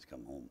babies to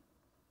come home.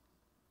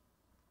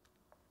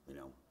 You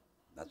know,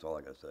 that's all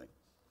I got to say.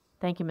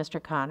 Thank you,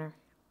 Mr. Connor.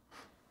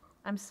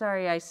 I'm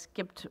sorry I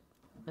skipped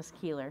Ms.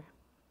 Keeler.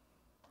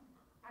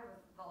 I was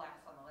the last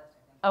on the list,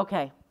 I think.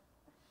 Okay.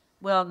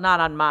 Well, not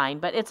on mine,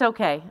 but it's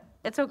okay.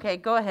 It's okay.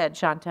 Go ahead,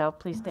 Chantel.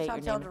 Please state your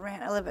Chantel name.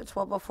 Durant. I live at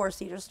 1204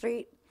 Cedar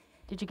Street.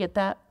 Did you get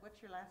that?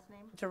 What's your last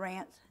name?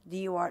 Durant,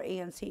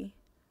 D-U-R-A-N-T.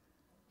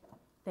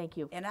 Thank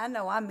you. And I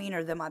know I'm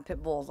meaner than my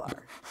pit bulls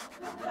are.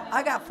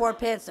 I got 4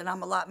 pits, and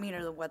I'm a lot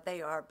meaner than what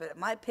they are. But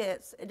my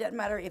pits, it doesn't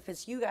matter if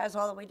it's you guys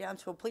all the way down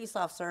to a police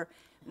officer,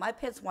 my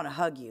pits want to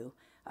hug you.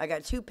 I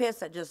got 2 pits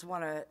that just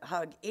want to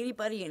hug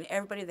anybody and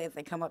everybody that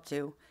they come up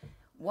to.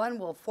 One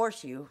will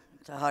force you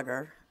to hug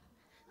her.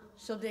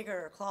 She'll dig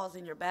her claws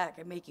in your back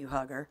and make you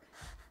hug her.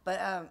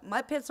 But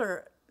my pits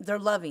they're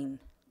loving.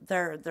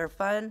 They're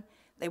fun.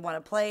 They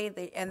want to play.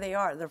 They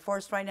are. They're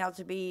forced right now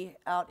to be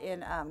out in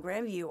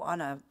Grandview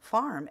on a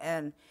farm.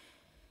 And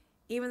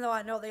even though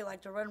I know they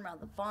like to run around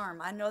the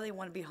farm, I know they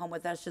want to be home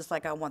with us just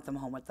like I want them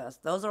home with us.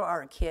 Those are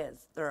our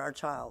kids. They're our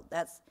child.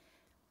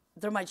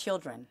 They're my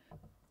children.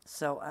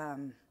 So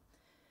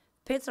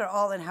pits are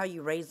all in how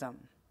you raise them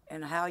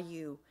and how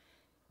you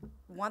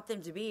want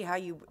them to be, how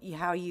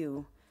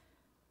you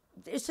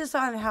it's just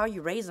on how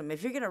you raise them.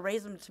 If you're going to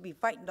raise them to be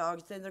fighting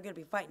dogs, then they're going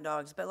to be fighting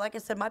dogs. But like I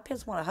said, my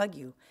pits want to hug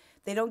you.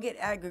 They don't get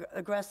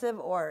aggressive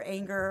or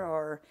anger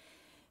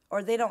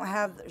or they don't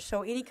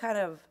show any kind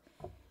of,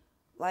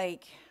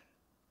 like,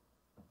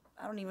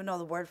 I don't even know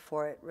the word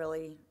for it,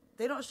 really.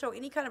 They don't show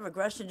any kind of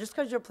aggression. Just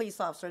because you're a police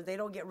officer, they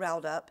don't get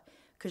riled up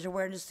because you're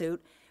wearing a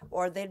suit.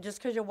 Or just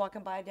because you're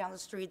walking by down the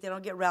street, they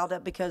don't get riled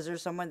up because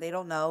there's someone they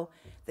don't know.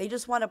 They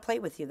just want to play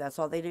with you. That's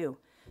all they do.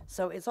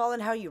 So it's all in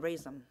how you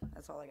raise them.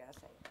 That's all I got to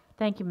say.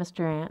 Thank you,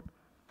 Mr. Ant.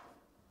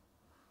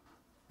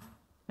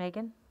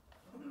 Megan?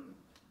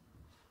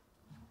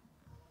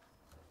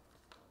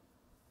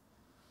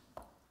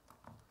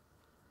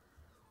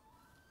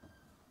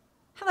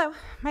 Hello,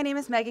 my name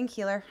is Megan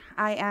Keeler.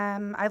 I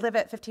live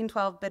at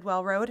 1512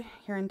 Bidwell Road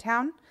here in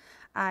town.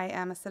 I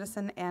am a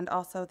citizen and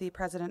also the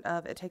president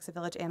of It Takes a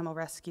Village Animal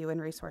Rescue and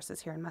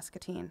Resources here in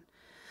Muscatine.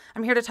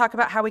 I'm here to talk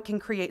about how we can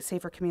create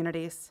safer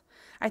communities.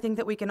 I think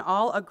that we can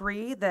all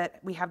agree that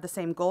we have the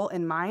same goal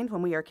in mind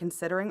when we are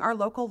considering our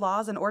local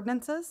laws and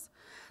ordinances.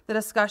 The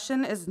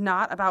discussion is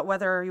not about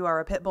whether you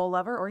are a pit bull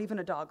lover or even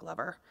a dog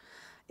lover.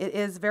 It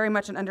is very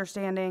much an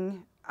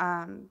understanding,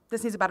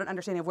 this is about an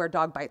understanding of where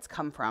dog bites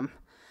come from.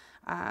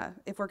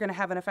 If we're going to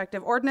have an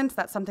effective ordinance,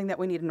 that's something that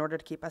we need in order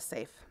to keep us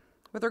safe.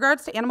 With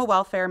regards to animal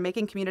welfare,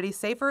 making communities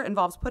safer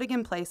involves putting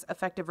in place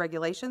effective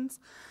regulations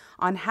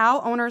on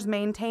how owners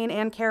maintain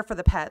and care for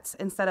the pets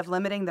instead of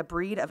limiting the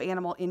breed of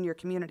animal in your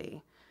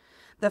community.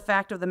 The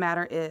fact of the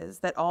matter is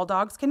that all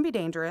dogs can be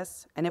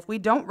dangerous, and if we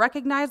don't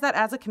recognize that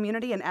as a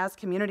community and as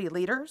community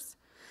leaders,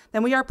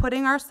 then we are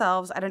putting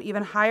ourselves at an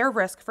even higher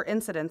risk for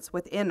incidents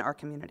within our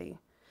community.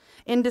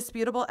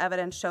 Indisputable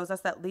evidence shows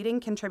us that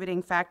leading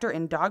contributing factor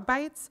in dog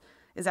bites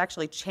is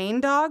actually chain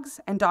dogs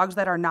and dogs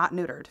that are not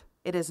neutered.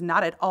 It is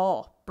not at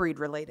all breed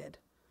related.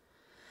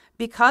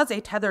 Because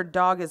a tethered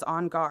dog is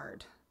on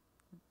guard,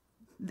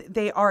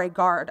 they are a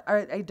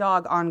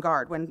dog on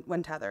guard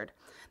when tethered.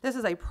 This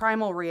is a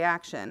primal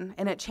reaction,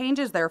 and it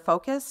changes their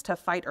focus to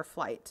fight or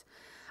flight.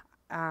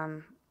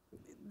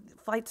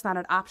 Flight's not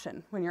an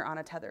option when you're on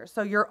a tether,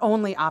 so your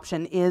only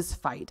option is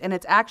fight, and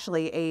it's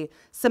actually a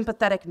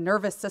sympathetic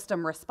nervous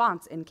system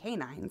response in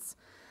canines.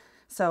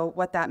 So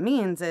what that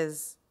means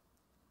is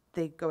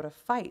they go to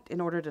fight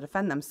in order to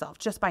defend themselves,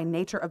 just by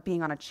nature of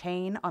being on a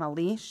chain, on a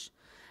leash.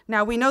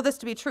 Now, we know this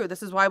to be true.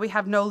 This is why we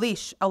have no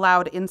leash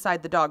allowed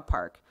inside the dog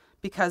park.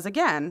 Because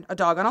again, a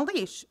dog on a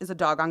leash is a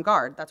dog on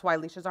guard. That's why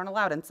leashes aren't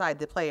allowed inside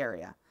the play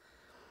area.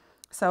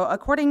 So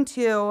according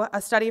to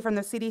a study from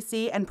the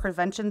CDC and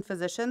prevention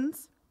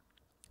physicians,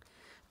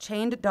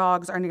 chained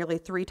dogs are nearly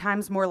 3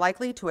 times more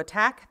likely to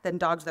attack than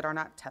dogs that are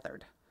not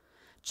tethered.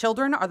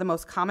 Children are the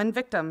most common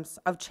victims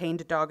of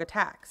chained dog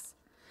attacks.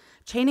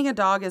 Chaining a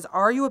dog is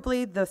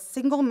arguably the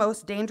single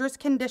most dangerous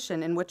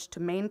condition in which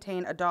to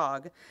maintain a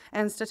dog,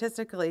 and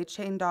statistically,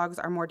 chained dogs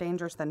are more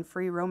dangerous than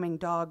free-roaming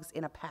dogs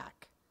in a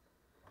pack.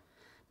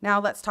 Now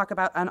let's talk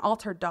about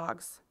unaltered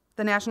dogs.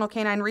 The National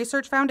Canine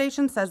Research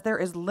Foundation says there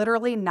is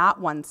literally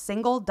not one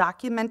single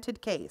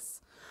documented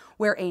case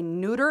where a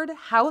neutered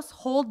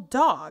household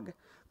dog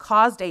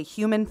caused a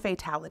human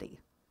fatality.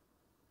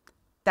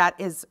 That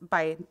is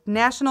by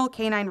National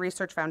Canine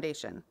Research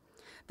Foundation.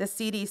 The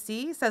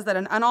CDC says that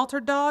an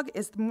unaltered dog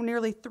is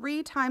nearly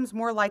 3 times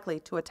more likely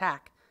to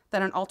attack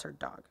than an altered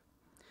dog.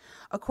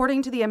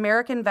 According to the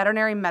American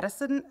Veterinary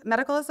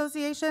Medical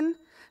Association,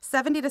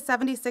 70 to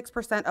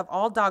 76% of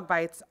all dog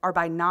bites are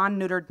by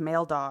non-neutered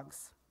male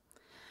dogs.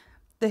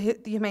 The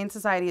Humane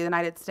Society of the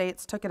United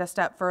States took it a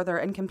step further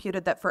and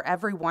computed that for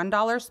every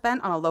 $1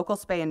 spent on a local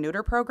spay and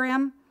neuter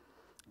program,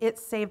 it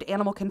saved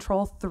animal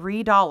control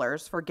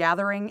 $3 for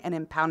gathering and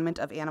impoundment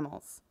of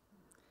animals.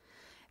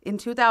 In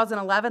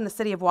 2011, the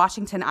city of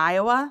Washington,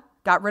 Iowa,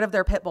 got rid of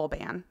their pit bull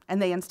ban,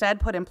 and they instead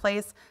put in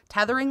place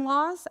tethering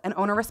laws and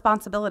owner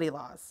responsibility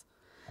laws.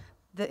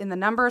 In the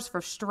numbers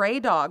for stray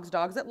dogs,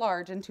 dogs at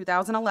large in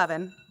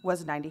 2011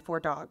 was 94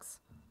 dogs.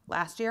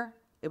 Last year,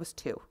 it was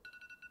 2.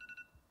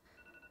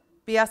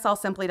 BSL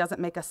simply doesn't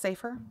make us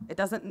safer. It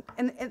doesn't,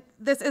 and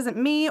this isn't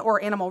me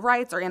or animal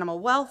rights or animal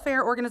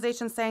welfare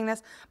organizations saying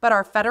this, but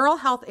our federal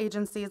health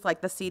agencies like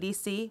the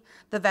CDC,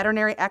 the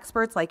veterinary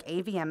experts like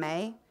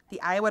AVMA,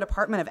 the Iowa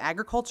Department of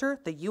Agriculture,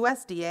 the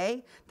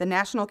USDA, the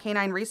National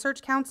Canine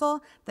Research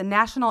Council, the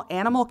National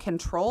Animal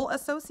Control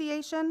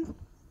Association,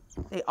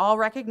 they all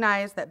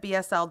recognize that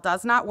BSL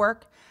does not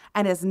work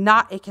and is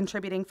not a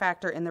contributing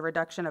factor in the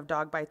reduction of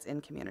dog bites in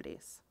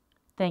communities.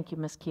 Thank you,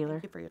 Ms. Keeler.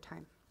 Thank you for your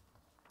time.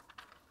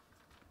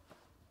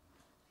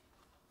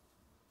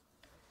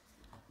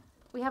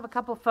 We have a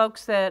couple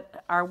folks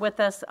that are with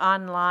us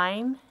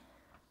online.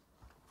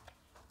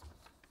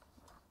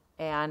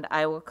 And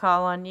I will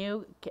call on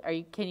you.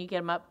 Can you get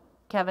them up,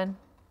 Kevin?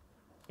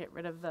 Get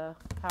rid of the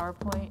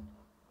PowerPoint.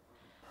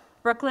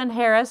 Brooklyn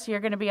Harris, you're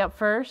going to be up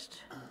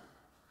first.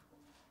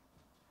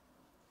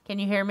 Can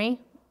you hear me?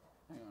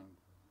 Hang on,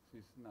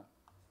 she's not.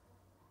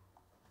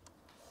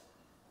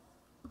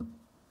 Be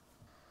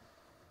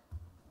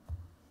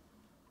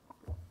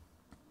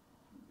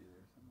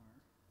there somewhere.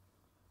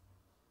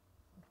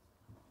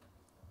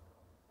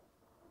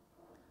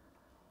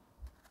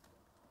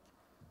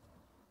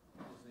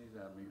 She needs to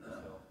unmute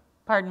herself.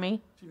 Pardon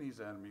me? She needs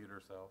to unmute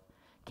herself.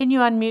 Can you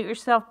unmute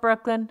yourself,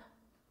 Brooklyn?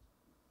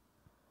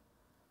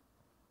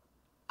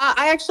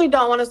 I actually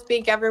don't want to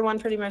speak. Everyone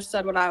pretty much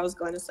said what I was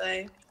going to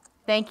say.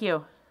 Thank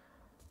you.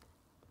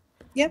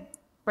 Yep.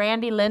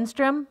 Brandy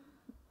Lindstrom?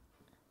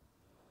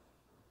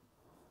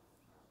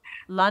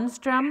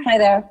 Lundstrom? Hi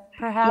there.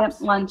 Perhaps?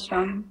 Yep,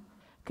 Lundstrom.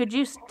 Could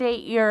you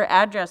state your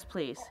address,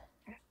 please?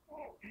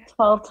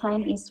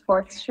 1210 East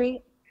 4th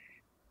Street.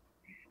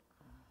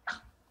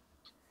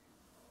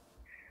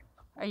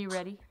 Are you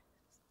ready?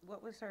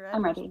 What was her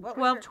I'm address? ready. What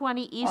was her-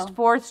 1220 East Oh.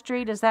 4th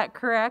Street, is that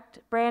correct,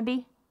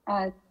 Brandy?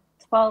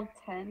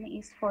 1210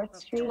 East 4th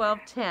Street.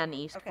 1210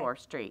 East 4th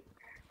Street.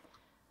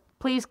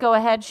 Please go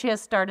ahead. She has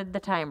started the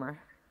timer.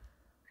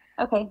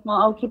 Okay, well,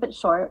 I'll keep it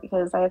short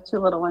because I have 2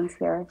 little ones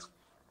here.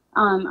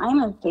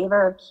 I'm in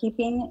favor of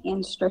keeping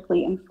and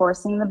strictly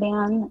enforcing the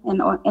ban,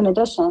 in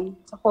addition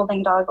to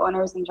holding dog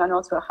owners in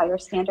general to a higher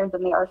standard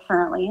than they are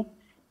currently.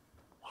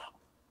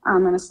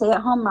 I'm a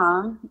stay-at-home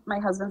mom. My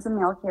husband's a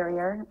mail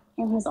carrier,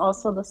 and he's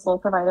also the sole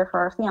provider for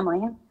our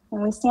family.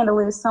 And we stand to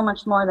lose so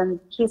much more than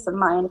peace of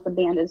mind if the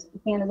ban is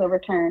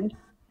overturned.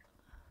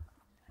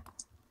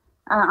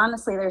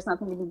 Honestly, there's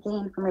nothing to be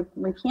gained from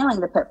repealing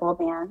the pit bull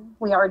ban.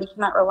 We already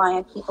cannot rely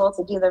on people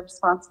to do the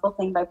responsible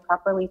thing by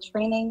properly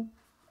training,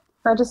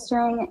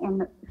 registering,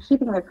 and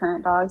keeping their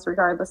current dogs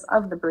regardless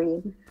of the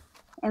breed.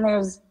 And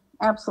there's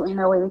absolutely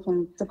no way we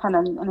can depend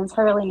on an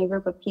entirely new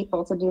group of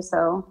people to do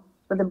so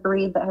with a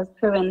breed that has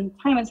proven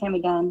time and time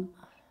again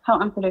how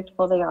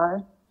unpredictable they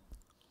are.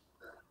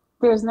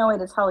 There's no way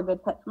to tell a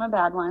good pet from a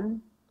bad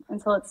one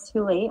until it's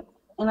too late.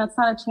 And that's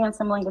not a chance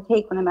I'm willing to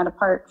take when I'm at a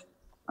park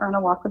or on a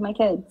walk with my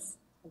kids.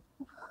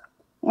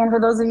 And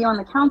for those of you on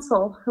the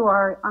council who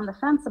are on the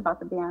fence about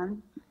the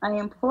ban, I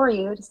implore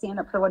you to stand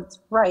up for what's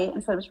right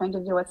instead of trying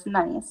to do what's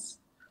nice.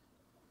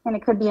 and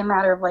it could be a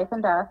matter of life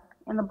and death,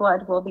 and the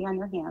blood will be on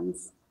your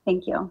hands.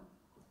 Thank you.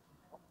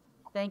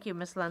 Thank you,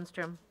 Ms.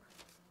 Lundstrom.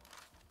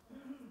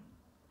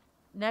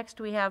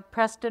 Next, we have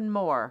Preston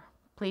Moore.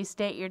 Please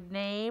state your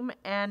name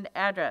and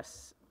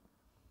address.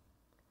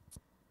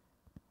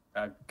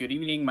 Good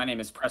evening. My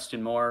name is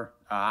Preston Moore.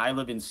 I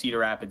live in Cedar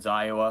Rapids,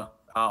 Iowa.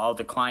 I'll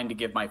decline to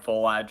give my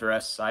full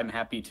address. I'm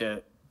happy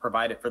to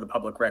provide it for the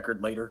public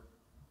record later.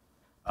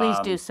 Please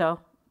do so.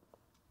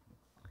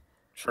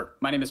 Sure.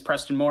 My name is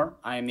Preston Moore.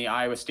 I am the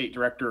Iowa State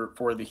Director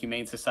for the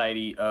Humane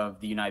Society of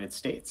the United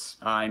States.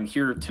 I'm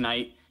here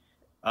tonight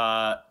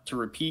to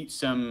repeat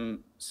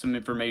some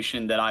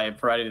information that I have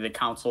provided to the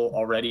council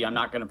already. I'm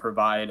not going to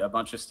provide a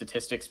bunch of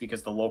statistics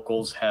because the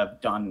locals have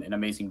done an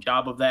amazing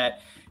job of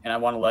that. And I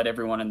want to let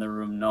everyone in the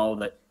room know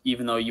that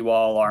even though you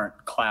all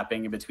aren't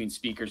clapping in between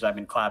speakers, I've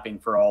been clapping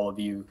for all of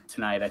you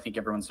tonight. I think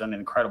everyone's done an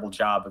incredible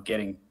job of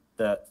getting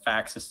the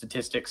facts and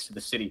statistics to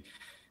the city.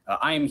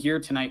 I am here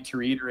tonight to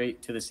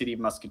reiterate to the city of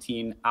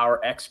Muscatine our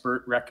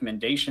expert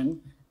recommendation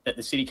that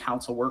the city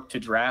council work to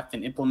draft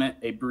and implement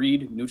a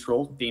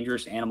breed-neutral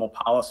dangerous animal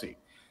policy.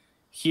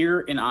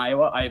 Here in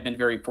Iowa, I have been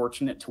very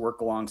fortunate to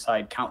work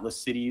alongside countless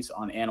cities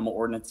on animal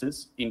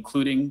ordinances,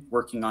 including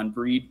working on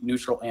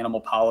breed-neutral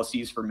animal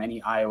policies for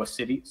many Iowa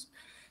cities.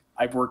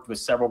 I've worked with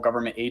several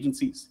government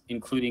agencies,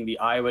 including the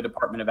Iowa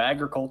Department of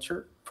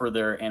Agriculture for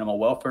their animal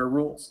welfare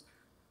rules,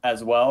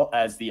 as well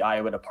as the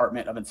Iowa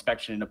Department of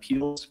Inspection and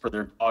Appeals for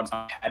their dogs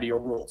on patio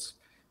rules.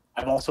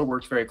 I've also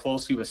worked very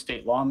closely with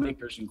state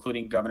lawmakers,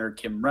 including Governor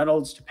Kim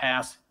Reynolds, to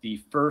pass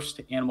the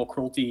first animal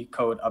cruelty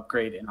code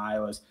upgrade in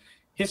Iowa's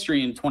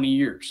history in 20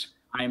 years.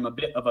 I am a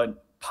bit of a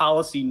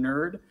policy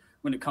nerd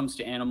when it comes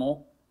to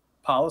animal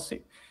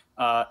policy.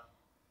 In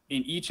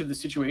each of the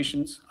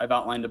situations I've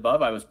outlined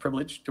above, I was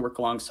privileged to work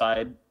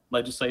alongside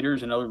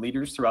legislators and other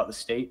leaders throughout the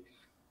state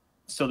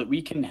so that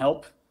we can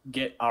help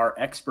get our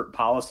expert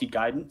policy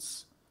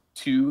guidance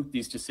to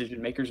these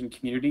decision makers and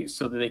communities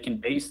so that they can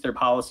base their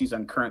policies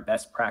on current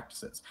best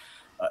practices.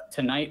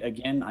 Tonight,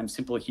 again, I'm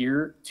simply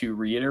here to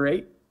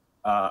reiterate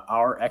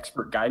our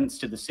expert guidance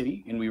to the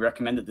city, and we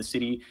recommend that the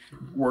city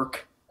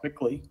work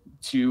quickly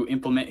to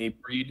implement a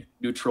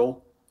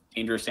breed-neutral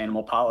dangerous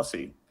animal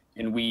policy.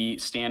 And we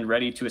stand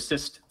ready to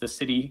assist the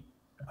city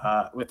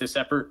with this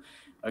effort.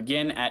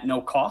 Again, at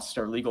no cost,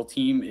 our legal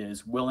team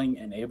is willing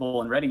and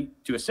able and ready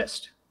to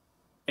assist.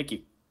 Thank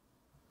you.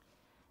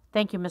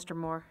 Thank you, Mr.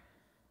 Moore.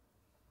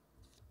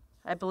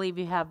 I believe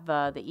you have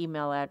the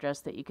email address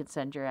that you could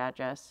send your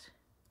address.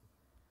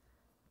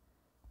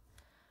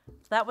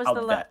 That was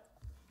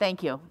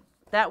Thank you.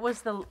 That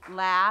was the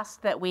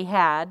last that we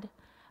had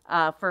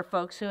for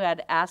folks who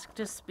had asked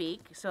to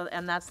speak. So,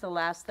 and that's the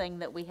last thing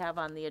that we have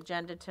on the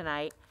agenda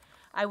tonight.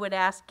 I would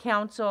ask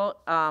council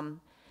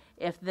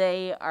if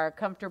they are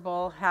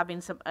comfortable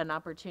having an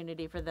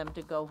opportunity for them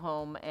to go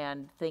home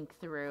and think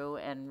through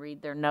and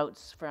read their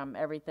notes from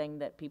everything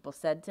that people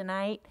said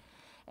tonight.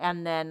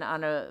 And then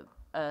on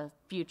a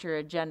future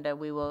agenda,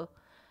 we will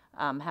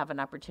have an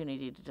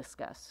opportunity to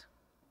discuss.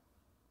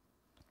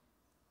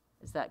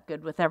 Is that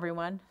good with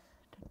everyone?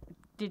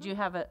 Did you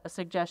have a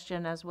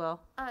suggestion as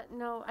well?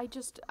 No, I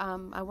just,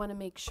 I want to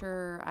make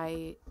sure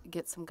I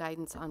get some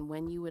guidance on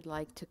when you would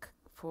like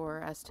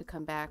for us to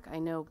come back. I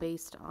know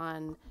based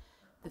on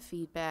the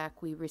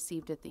feedback we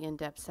received at the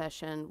in-depth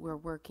session, we're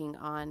working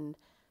on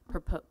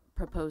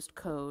proposed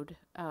code,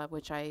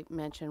 which I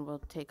mentioned will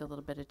take a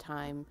little bit of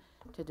time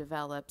to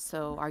develop.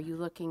 So are you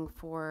looking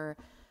for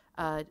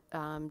a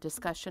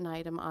discussion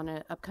item on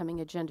an upcoming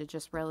agenda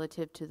just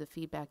relative to the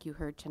feedback you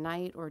heard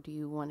tonight, or do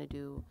you want to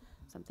do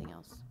something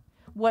else?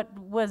 What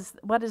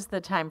is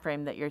the time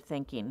frame that you're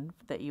thinking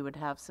that you would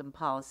have some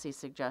policy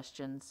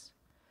suggestions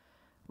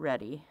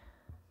ready?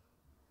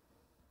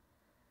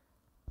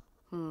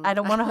 I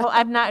don't want to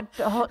I'm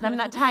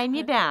not tying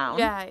you down.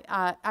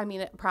 Yeah, I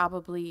mean,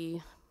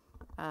 probably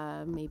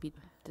maybe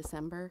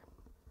December.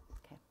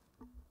 Okay.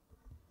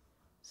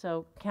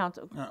 So,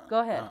 council, go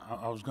ahead.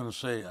 I was going to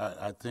say,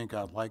 I think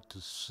I'd like to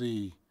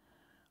see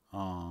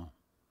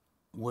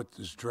what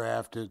is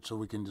drafted so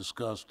we can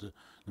discuss the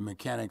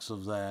mechanics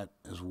of that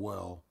as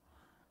well.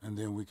 And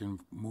then we can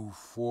move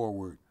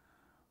forward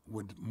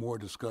with more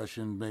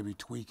discussion, maybe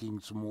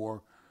tweaking some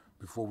more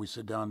before we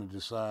sit down to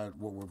decide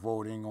what we're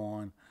voting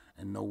on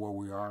and know where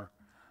we are.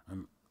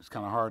 And it's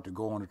kind of hard to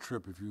go on a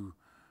trip if you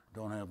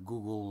don't have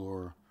Google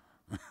or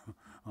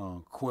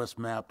Quest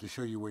map to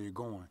show you where you're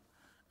going.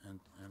 And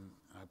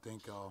I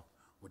think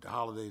with the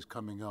holidays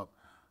coming up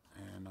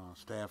and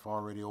staff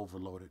already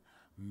overloaded,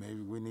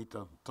 maybe we need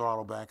to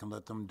throttle back and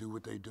let them do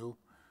what they do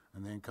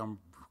and then come,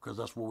 because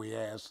that's what we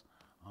asked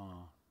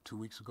 2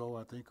 weeks ago,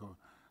 I think, or,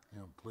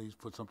 please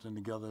put something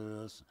together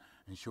to us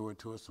and show it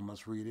to us and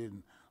let's read it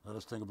and let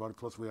us think about it.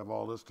 Plus, we have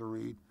all this to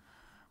read.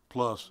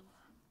 Plus,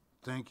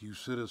 thank you,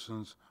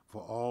 citizens,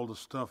 for all the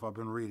stuff I've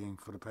been reading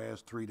for the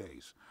past 3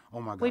 days. Oh,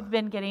 my God. We've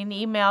been getting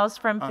emails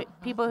from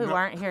people who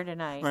aren't here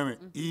tonight. Wait a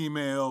minute.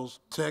 Emails,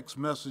 text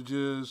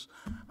messages.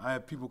 I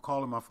had people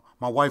calling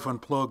my wife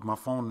unplugged my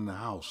phone in the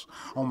house.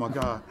 Oh, my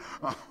God.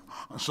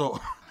 So,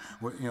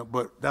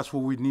 but that's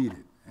what we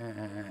needed.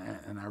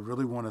 and I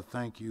really want to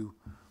thank you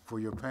for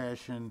your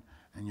passion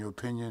and your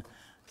opinion,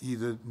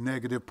 either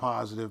negative,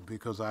 positive,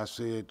 because I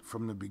said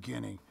from the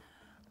beginning,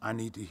 I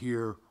need to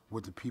hear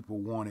what the people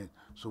wanted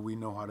so we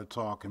know how to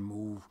talk and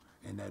move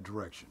in that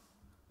direction.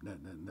 That's,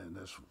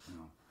 you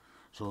know.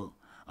 So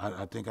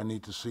I think I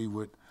need to see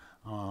what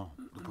the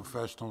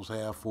professionals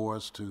have for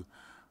us to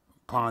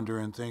ponder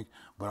and think,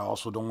 but I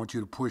also don't want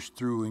you to push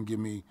through and give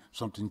me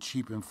something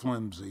cheap and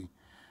flimsy.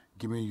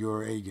 Give me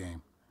your A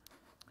game.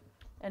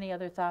 Any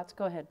other thoughts?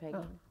 Go ahead, Peggy.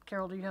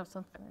 Carol, do you have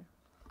something?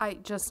 I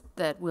just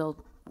that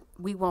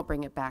we won't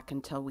bring it back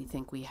until we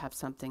think we have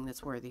something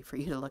that's worthy for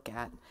you to look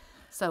at.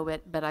 So,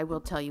 but I will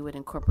tell you it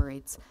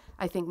incorporates,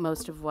 I think,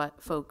 most of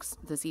what folks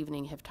this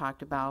evening have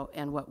talked about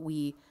and what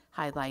we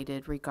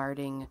highlighted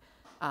regarding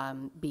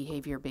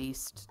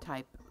behavior-based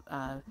type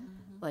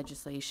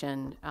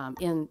legislation.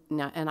 And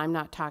I'm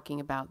not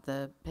talking about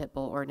the pit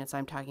bull ordinance.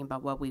 I'm talking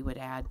about what we would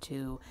add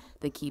to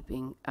the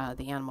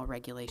the Animal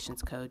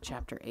Regulations Code,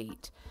 Chapter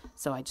 8.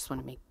 So I just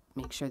want to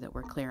make sure that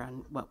we're clear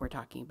on what we're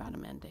talking about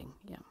amending.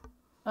 Yeah.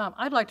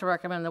 I'd like to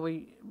recommend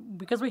that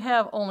because we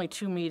have only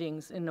 2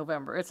 meetings in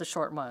November, it's a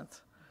short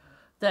month,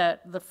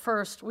 that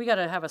we got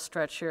to have a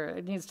stretch here.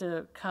 It needs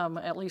to come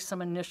at least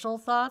some initial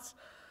thoughts.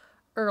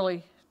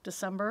 Early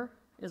December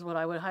is what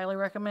I would highly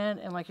recommend.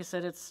 And like you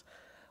said, it's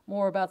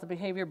more about the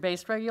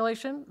behavior-based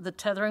regulation, the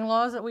tethering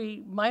laws that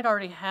we might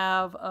already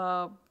have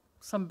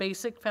some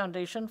basic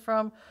foundation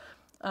from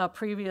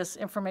previous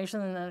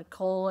information that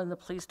Nicole and the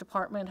police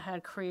department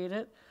had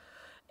created.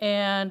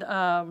 And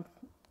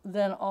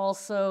then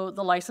also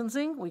the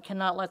licensing, we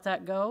cannot let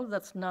that go.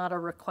 That's not a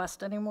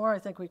request anymore. I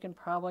think we can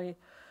probably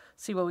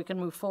see what we can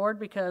move forward,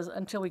 because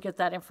until we get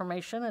that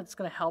information, it's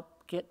going to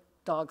help get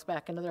dogs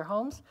back into their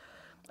homes.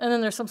 And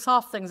then there's some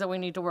soft things that we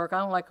need to work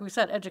on. Like we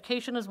said,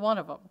 education is one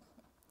of them.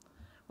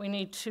 We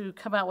need to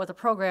come out with a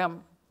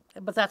program,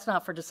 but that's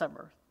not for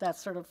December.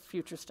 That's sort of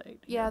future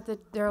state. Yeah,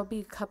 there'll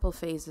be a couple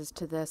phases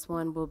to this.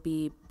 One will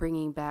be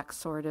bringing back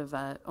sort of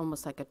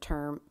almost like a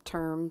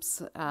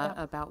terms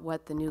about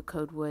what the new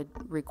code would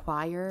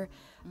require.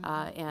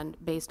 And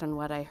based on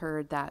what I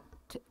heard, that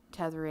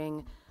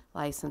tethering,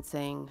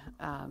 licensing,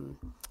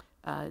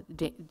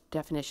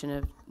 definition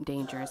of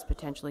dangerous,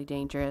 potentially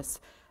dangerous.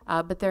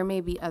 But there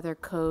may be other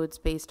codes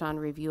based on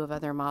review of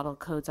other model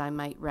codes I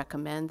might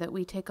recommend that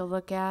we take a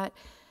look at.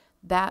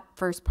 That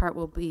first part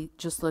will be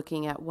just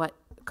looking at what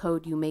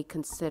code you may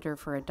consider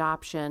for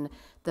adoption.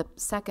 The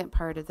second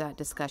part of that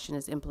discussion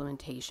is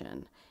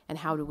implementation and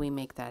how do we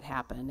make that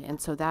happen.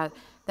 And so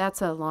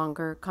that's a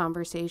longer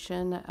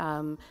conversation.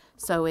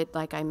 So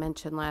like I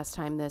mentioned last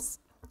time,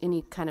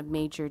 any kind of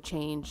major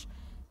change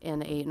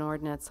in an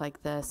ordinance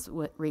like this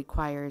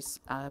requires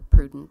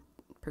prudent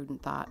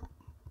thought.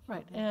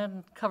 Right,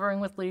 and covering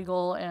with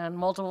legal and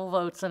multiple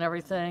votes and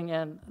everything,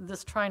 and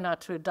try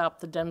not to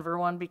adopt the Denver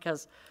one,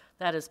 because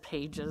that is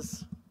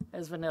pages,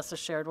 as Vanessa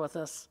shared with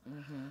us.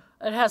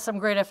 It has some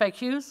great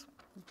FAQs,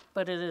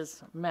 but it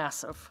is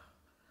massive.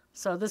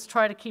 So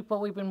try to keep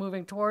what we've been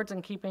moving towards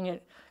and keeping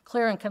it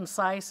clear and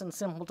concise and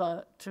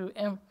simple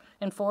to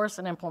enforce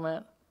and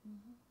implement.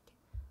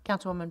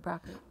 Councilwoman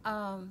Brockett.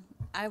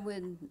 I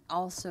would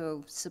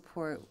also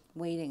support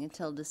waiting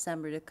until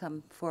December to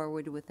come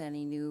forward with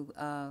any new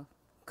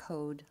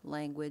code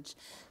language,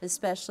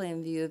 especially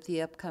in view of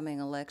the upcoming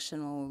election,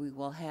 where we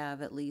will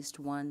have at least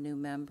one new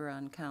member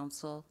on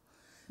council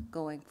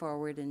going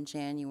forward in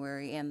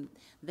January, and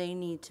they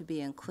need to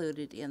be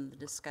included in the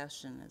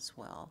discussion as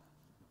well.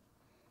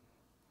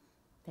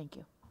 Thank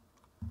you.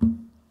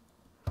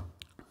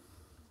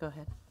 Go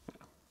ahead.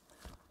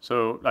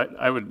 So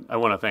I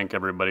want to thank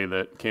everybody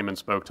that came and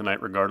spoke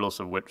tonight, regardless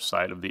of which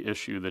side of the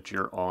issue that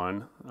you're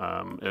on.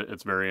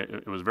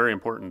 It was very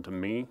important to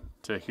me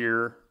to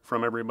hear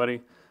from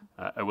everybody.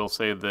 I will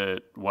say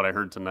that what I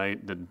heard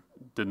tonight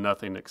did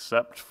nothing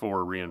except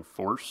for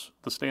reinforce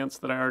the stance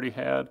that I already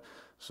had.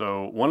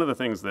 So one of the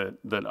things that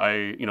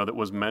that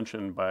was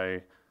mentioned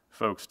by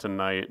folks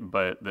tonight,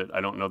 but that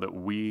I don't know that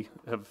we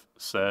have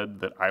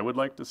said that I would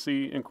like to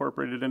see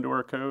incorporated into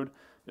our code,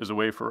 is a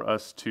way for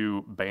us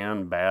to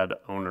ban bad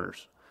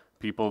owners,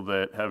 people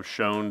that have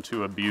shown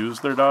to abuse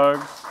their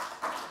dogs,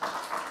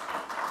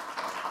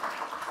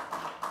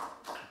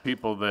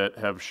 people that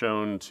have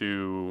shown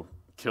to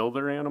kill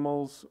their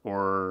animals,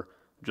 or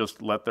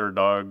just let their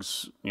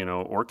dogs,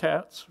 or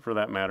cats for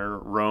that matter,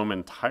 roam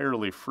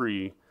entirely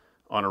free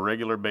on a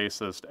regular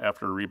basis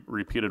after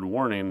repeated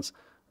warnings.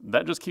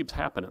 That just keeps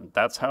happening.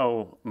 That's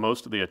how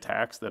most of the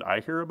attacks that I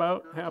hear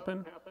about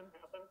happen.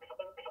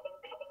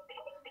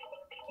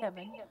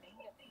 Kevin.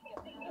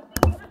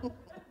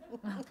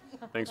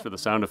 Thanks for the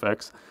sound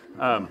effects.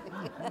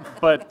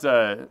 But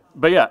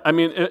yeah, I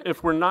mean,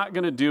 if we're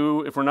gonna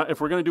do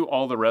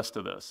all the rest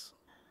of this,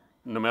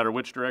 no matter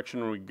which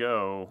direction we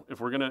go, if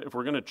we're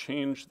gonna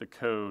change the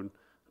code,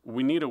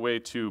 we need a way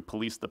to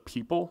police the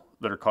people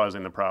that are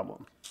causing the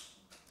problem.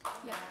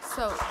 Yeah.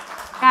 So,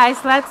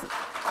 guys, let's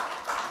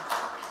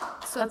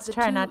the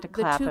try not to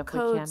clap the two if we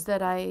codes can.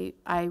 that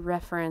I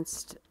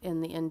referenced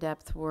in the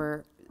in-depth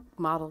were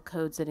model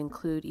codes that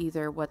include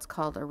either what's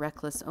called a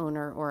reckless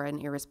owner or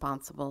an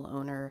irresponsible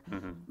owner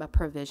a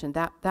provision.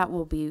 That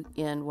will be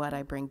in what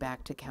I bring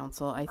back to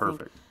council. I think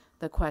Perfect.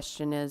 the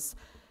question is,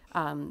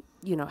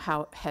 you know,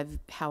 how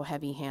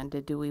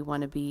heavy-handed do we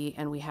want to be?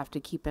 And we have to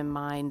keep in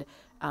mind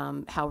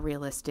how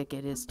realistic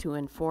it is to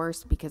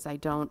enforce, because I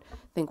don't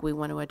think we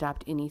want to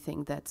adopt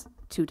anything that's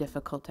too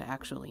difficult to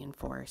actually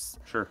enforce.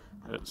 Sure.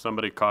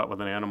 Somebody caught with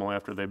an animal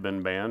after they've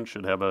been banned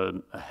should have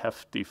a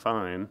hefty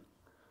fine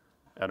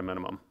at a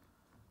minimum.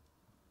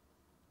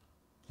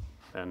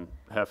 And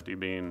hefty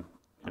being,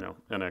 you know,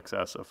 in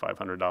excess of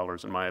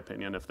 $500, in my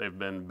opinion. If they've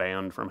been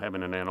banned from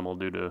having an animal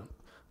due to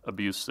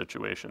abuse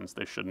situations,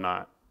 they should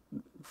not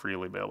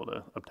freely be able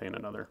to obtain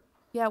another.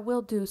 Yeah,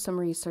 we'll do some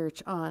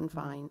research on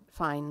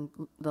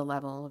the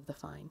level of the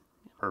fine.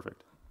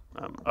 Perfect.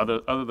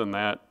 Other than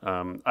that,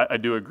 I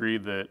do agree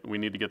that we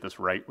need to get this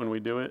right when we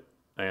do it.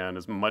 And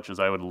as much as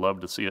I would love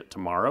to see it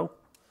tomorrow,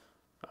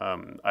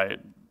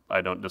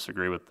 I don't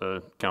disagree with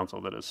the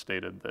council that has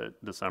stated that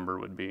December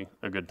would be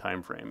a good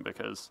time frame,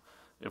 because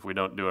if we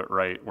don't do it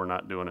right, we're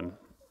not doing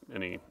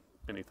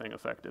anything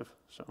effective.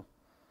 So,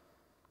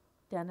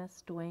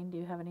 Dennis, Dwayne, do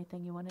you have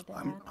anything you wanted to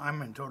add?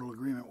 I'm in total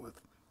agreement with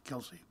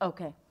Kelsey.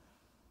 Okay.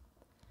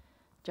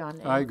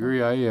 John? I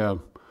agree.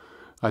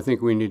 I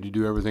think we need to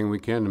do everything we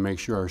can to make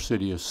sure our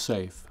city is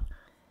safe,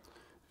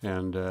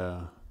 and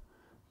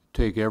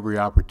take every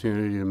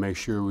opportunity to make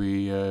sure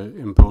we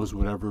impose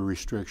whatever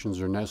restrictions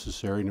are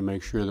necessary to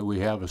make sure that we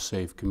have a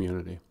safe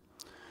community.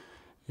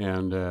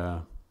 And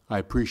I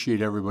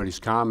appreciate everybody's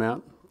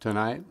comment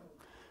tonight,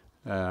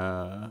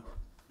 and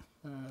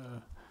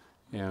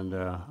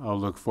I'll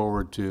look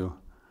forward to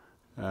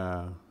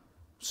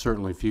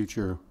certainly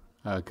future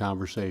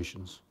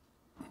conversations.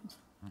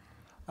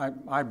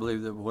 I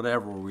believe that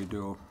whatever we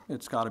do,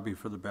 it's got to be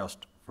for the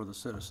best for the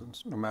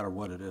citizens, no matter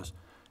what it is.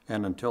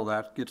 And until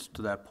that gets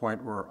to that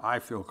point where I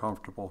feel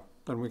comfortable,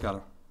 then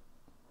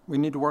we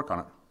need to work on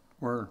it.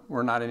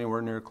 We're not anywhere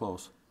near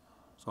close.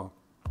 So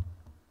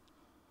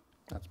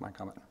that's my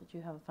comment. Did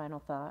you have a final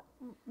thought?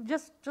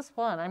 Just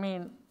one. I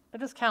mean, I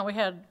just count, we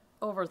had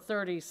over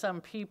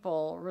 30-some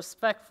people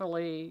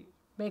respectfully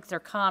make their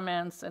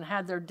comments and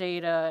had their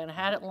data and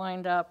had it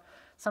lined up.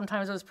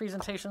 Sometimes it was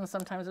presentations,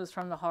 sometimes it was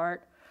from the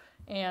heart.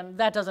 And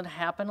that doesn't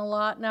happen a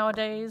lot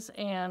nowadays.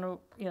 And,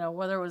 you know,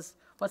 whether it was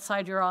what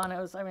side you're on, it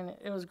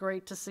was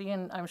great to see.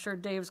 And I'm sure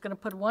Dave's going to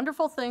put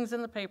wonderful things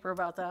in the paper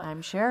about that.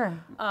 I'm sure.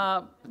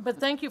 But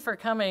thank you for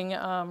coming.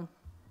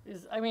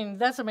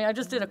 That's amazing. I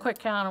just did a quick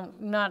count.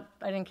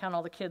 I didn't count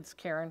all the kids,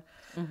 Karen.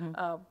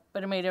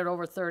 But it made it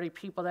over 30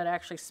 people that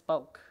actually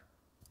spoke.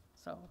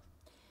 So.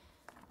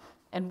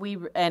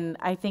 And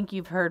I think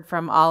you've heard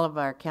from all of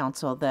our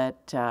council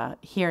that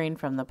hearing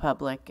from the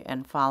public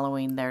and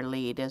following their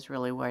lead is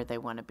really where they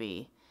want to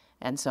be.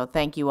 And so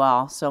thank you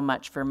all so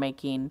much for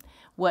making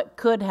what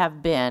could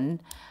have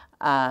been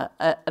an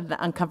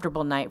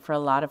uncomfortable night for a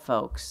lot of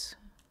folks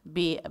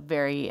be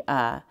very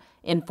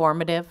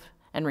informative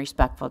and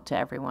respectful to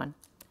everyone.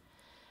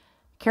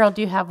 Carol,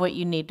 do you have what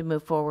you need to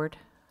move forward?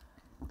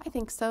 I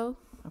think so.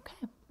 Okay.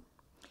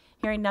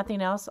 Hearing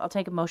nothing else, I'll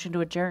take a motion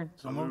to adjourn.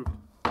 So moved.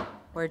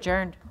 We're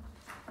adjourned.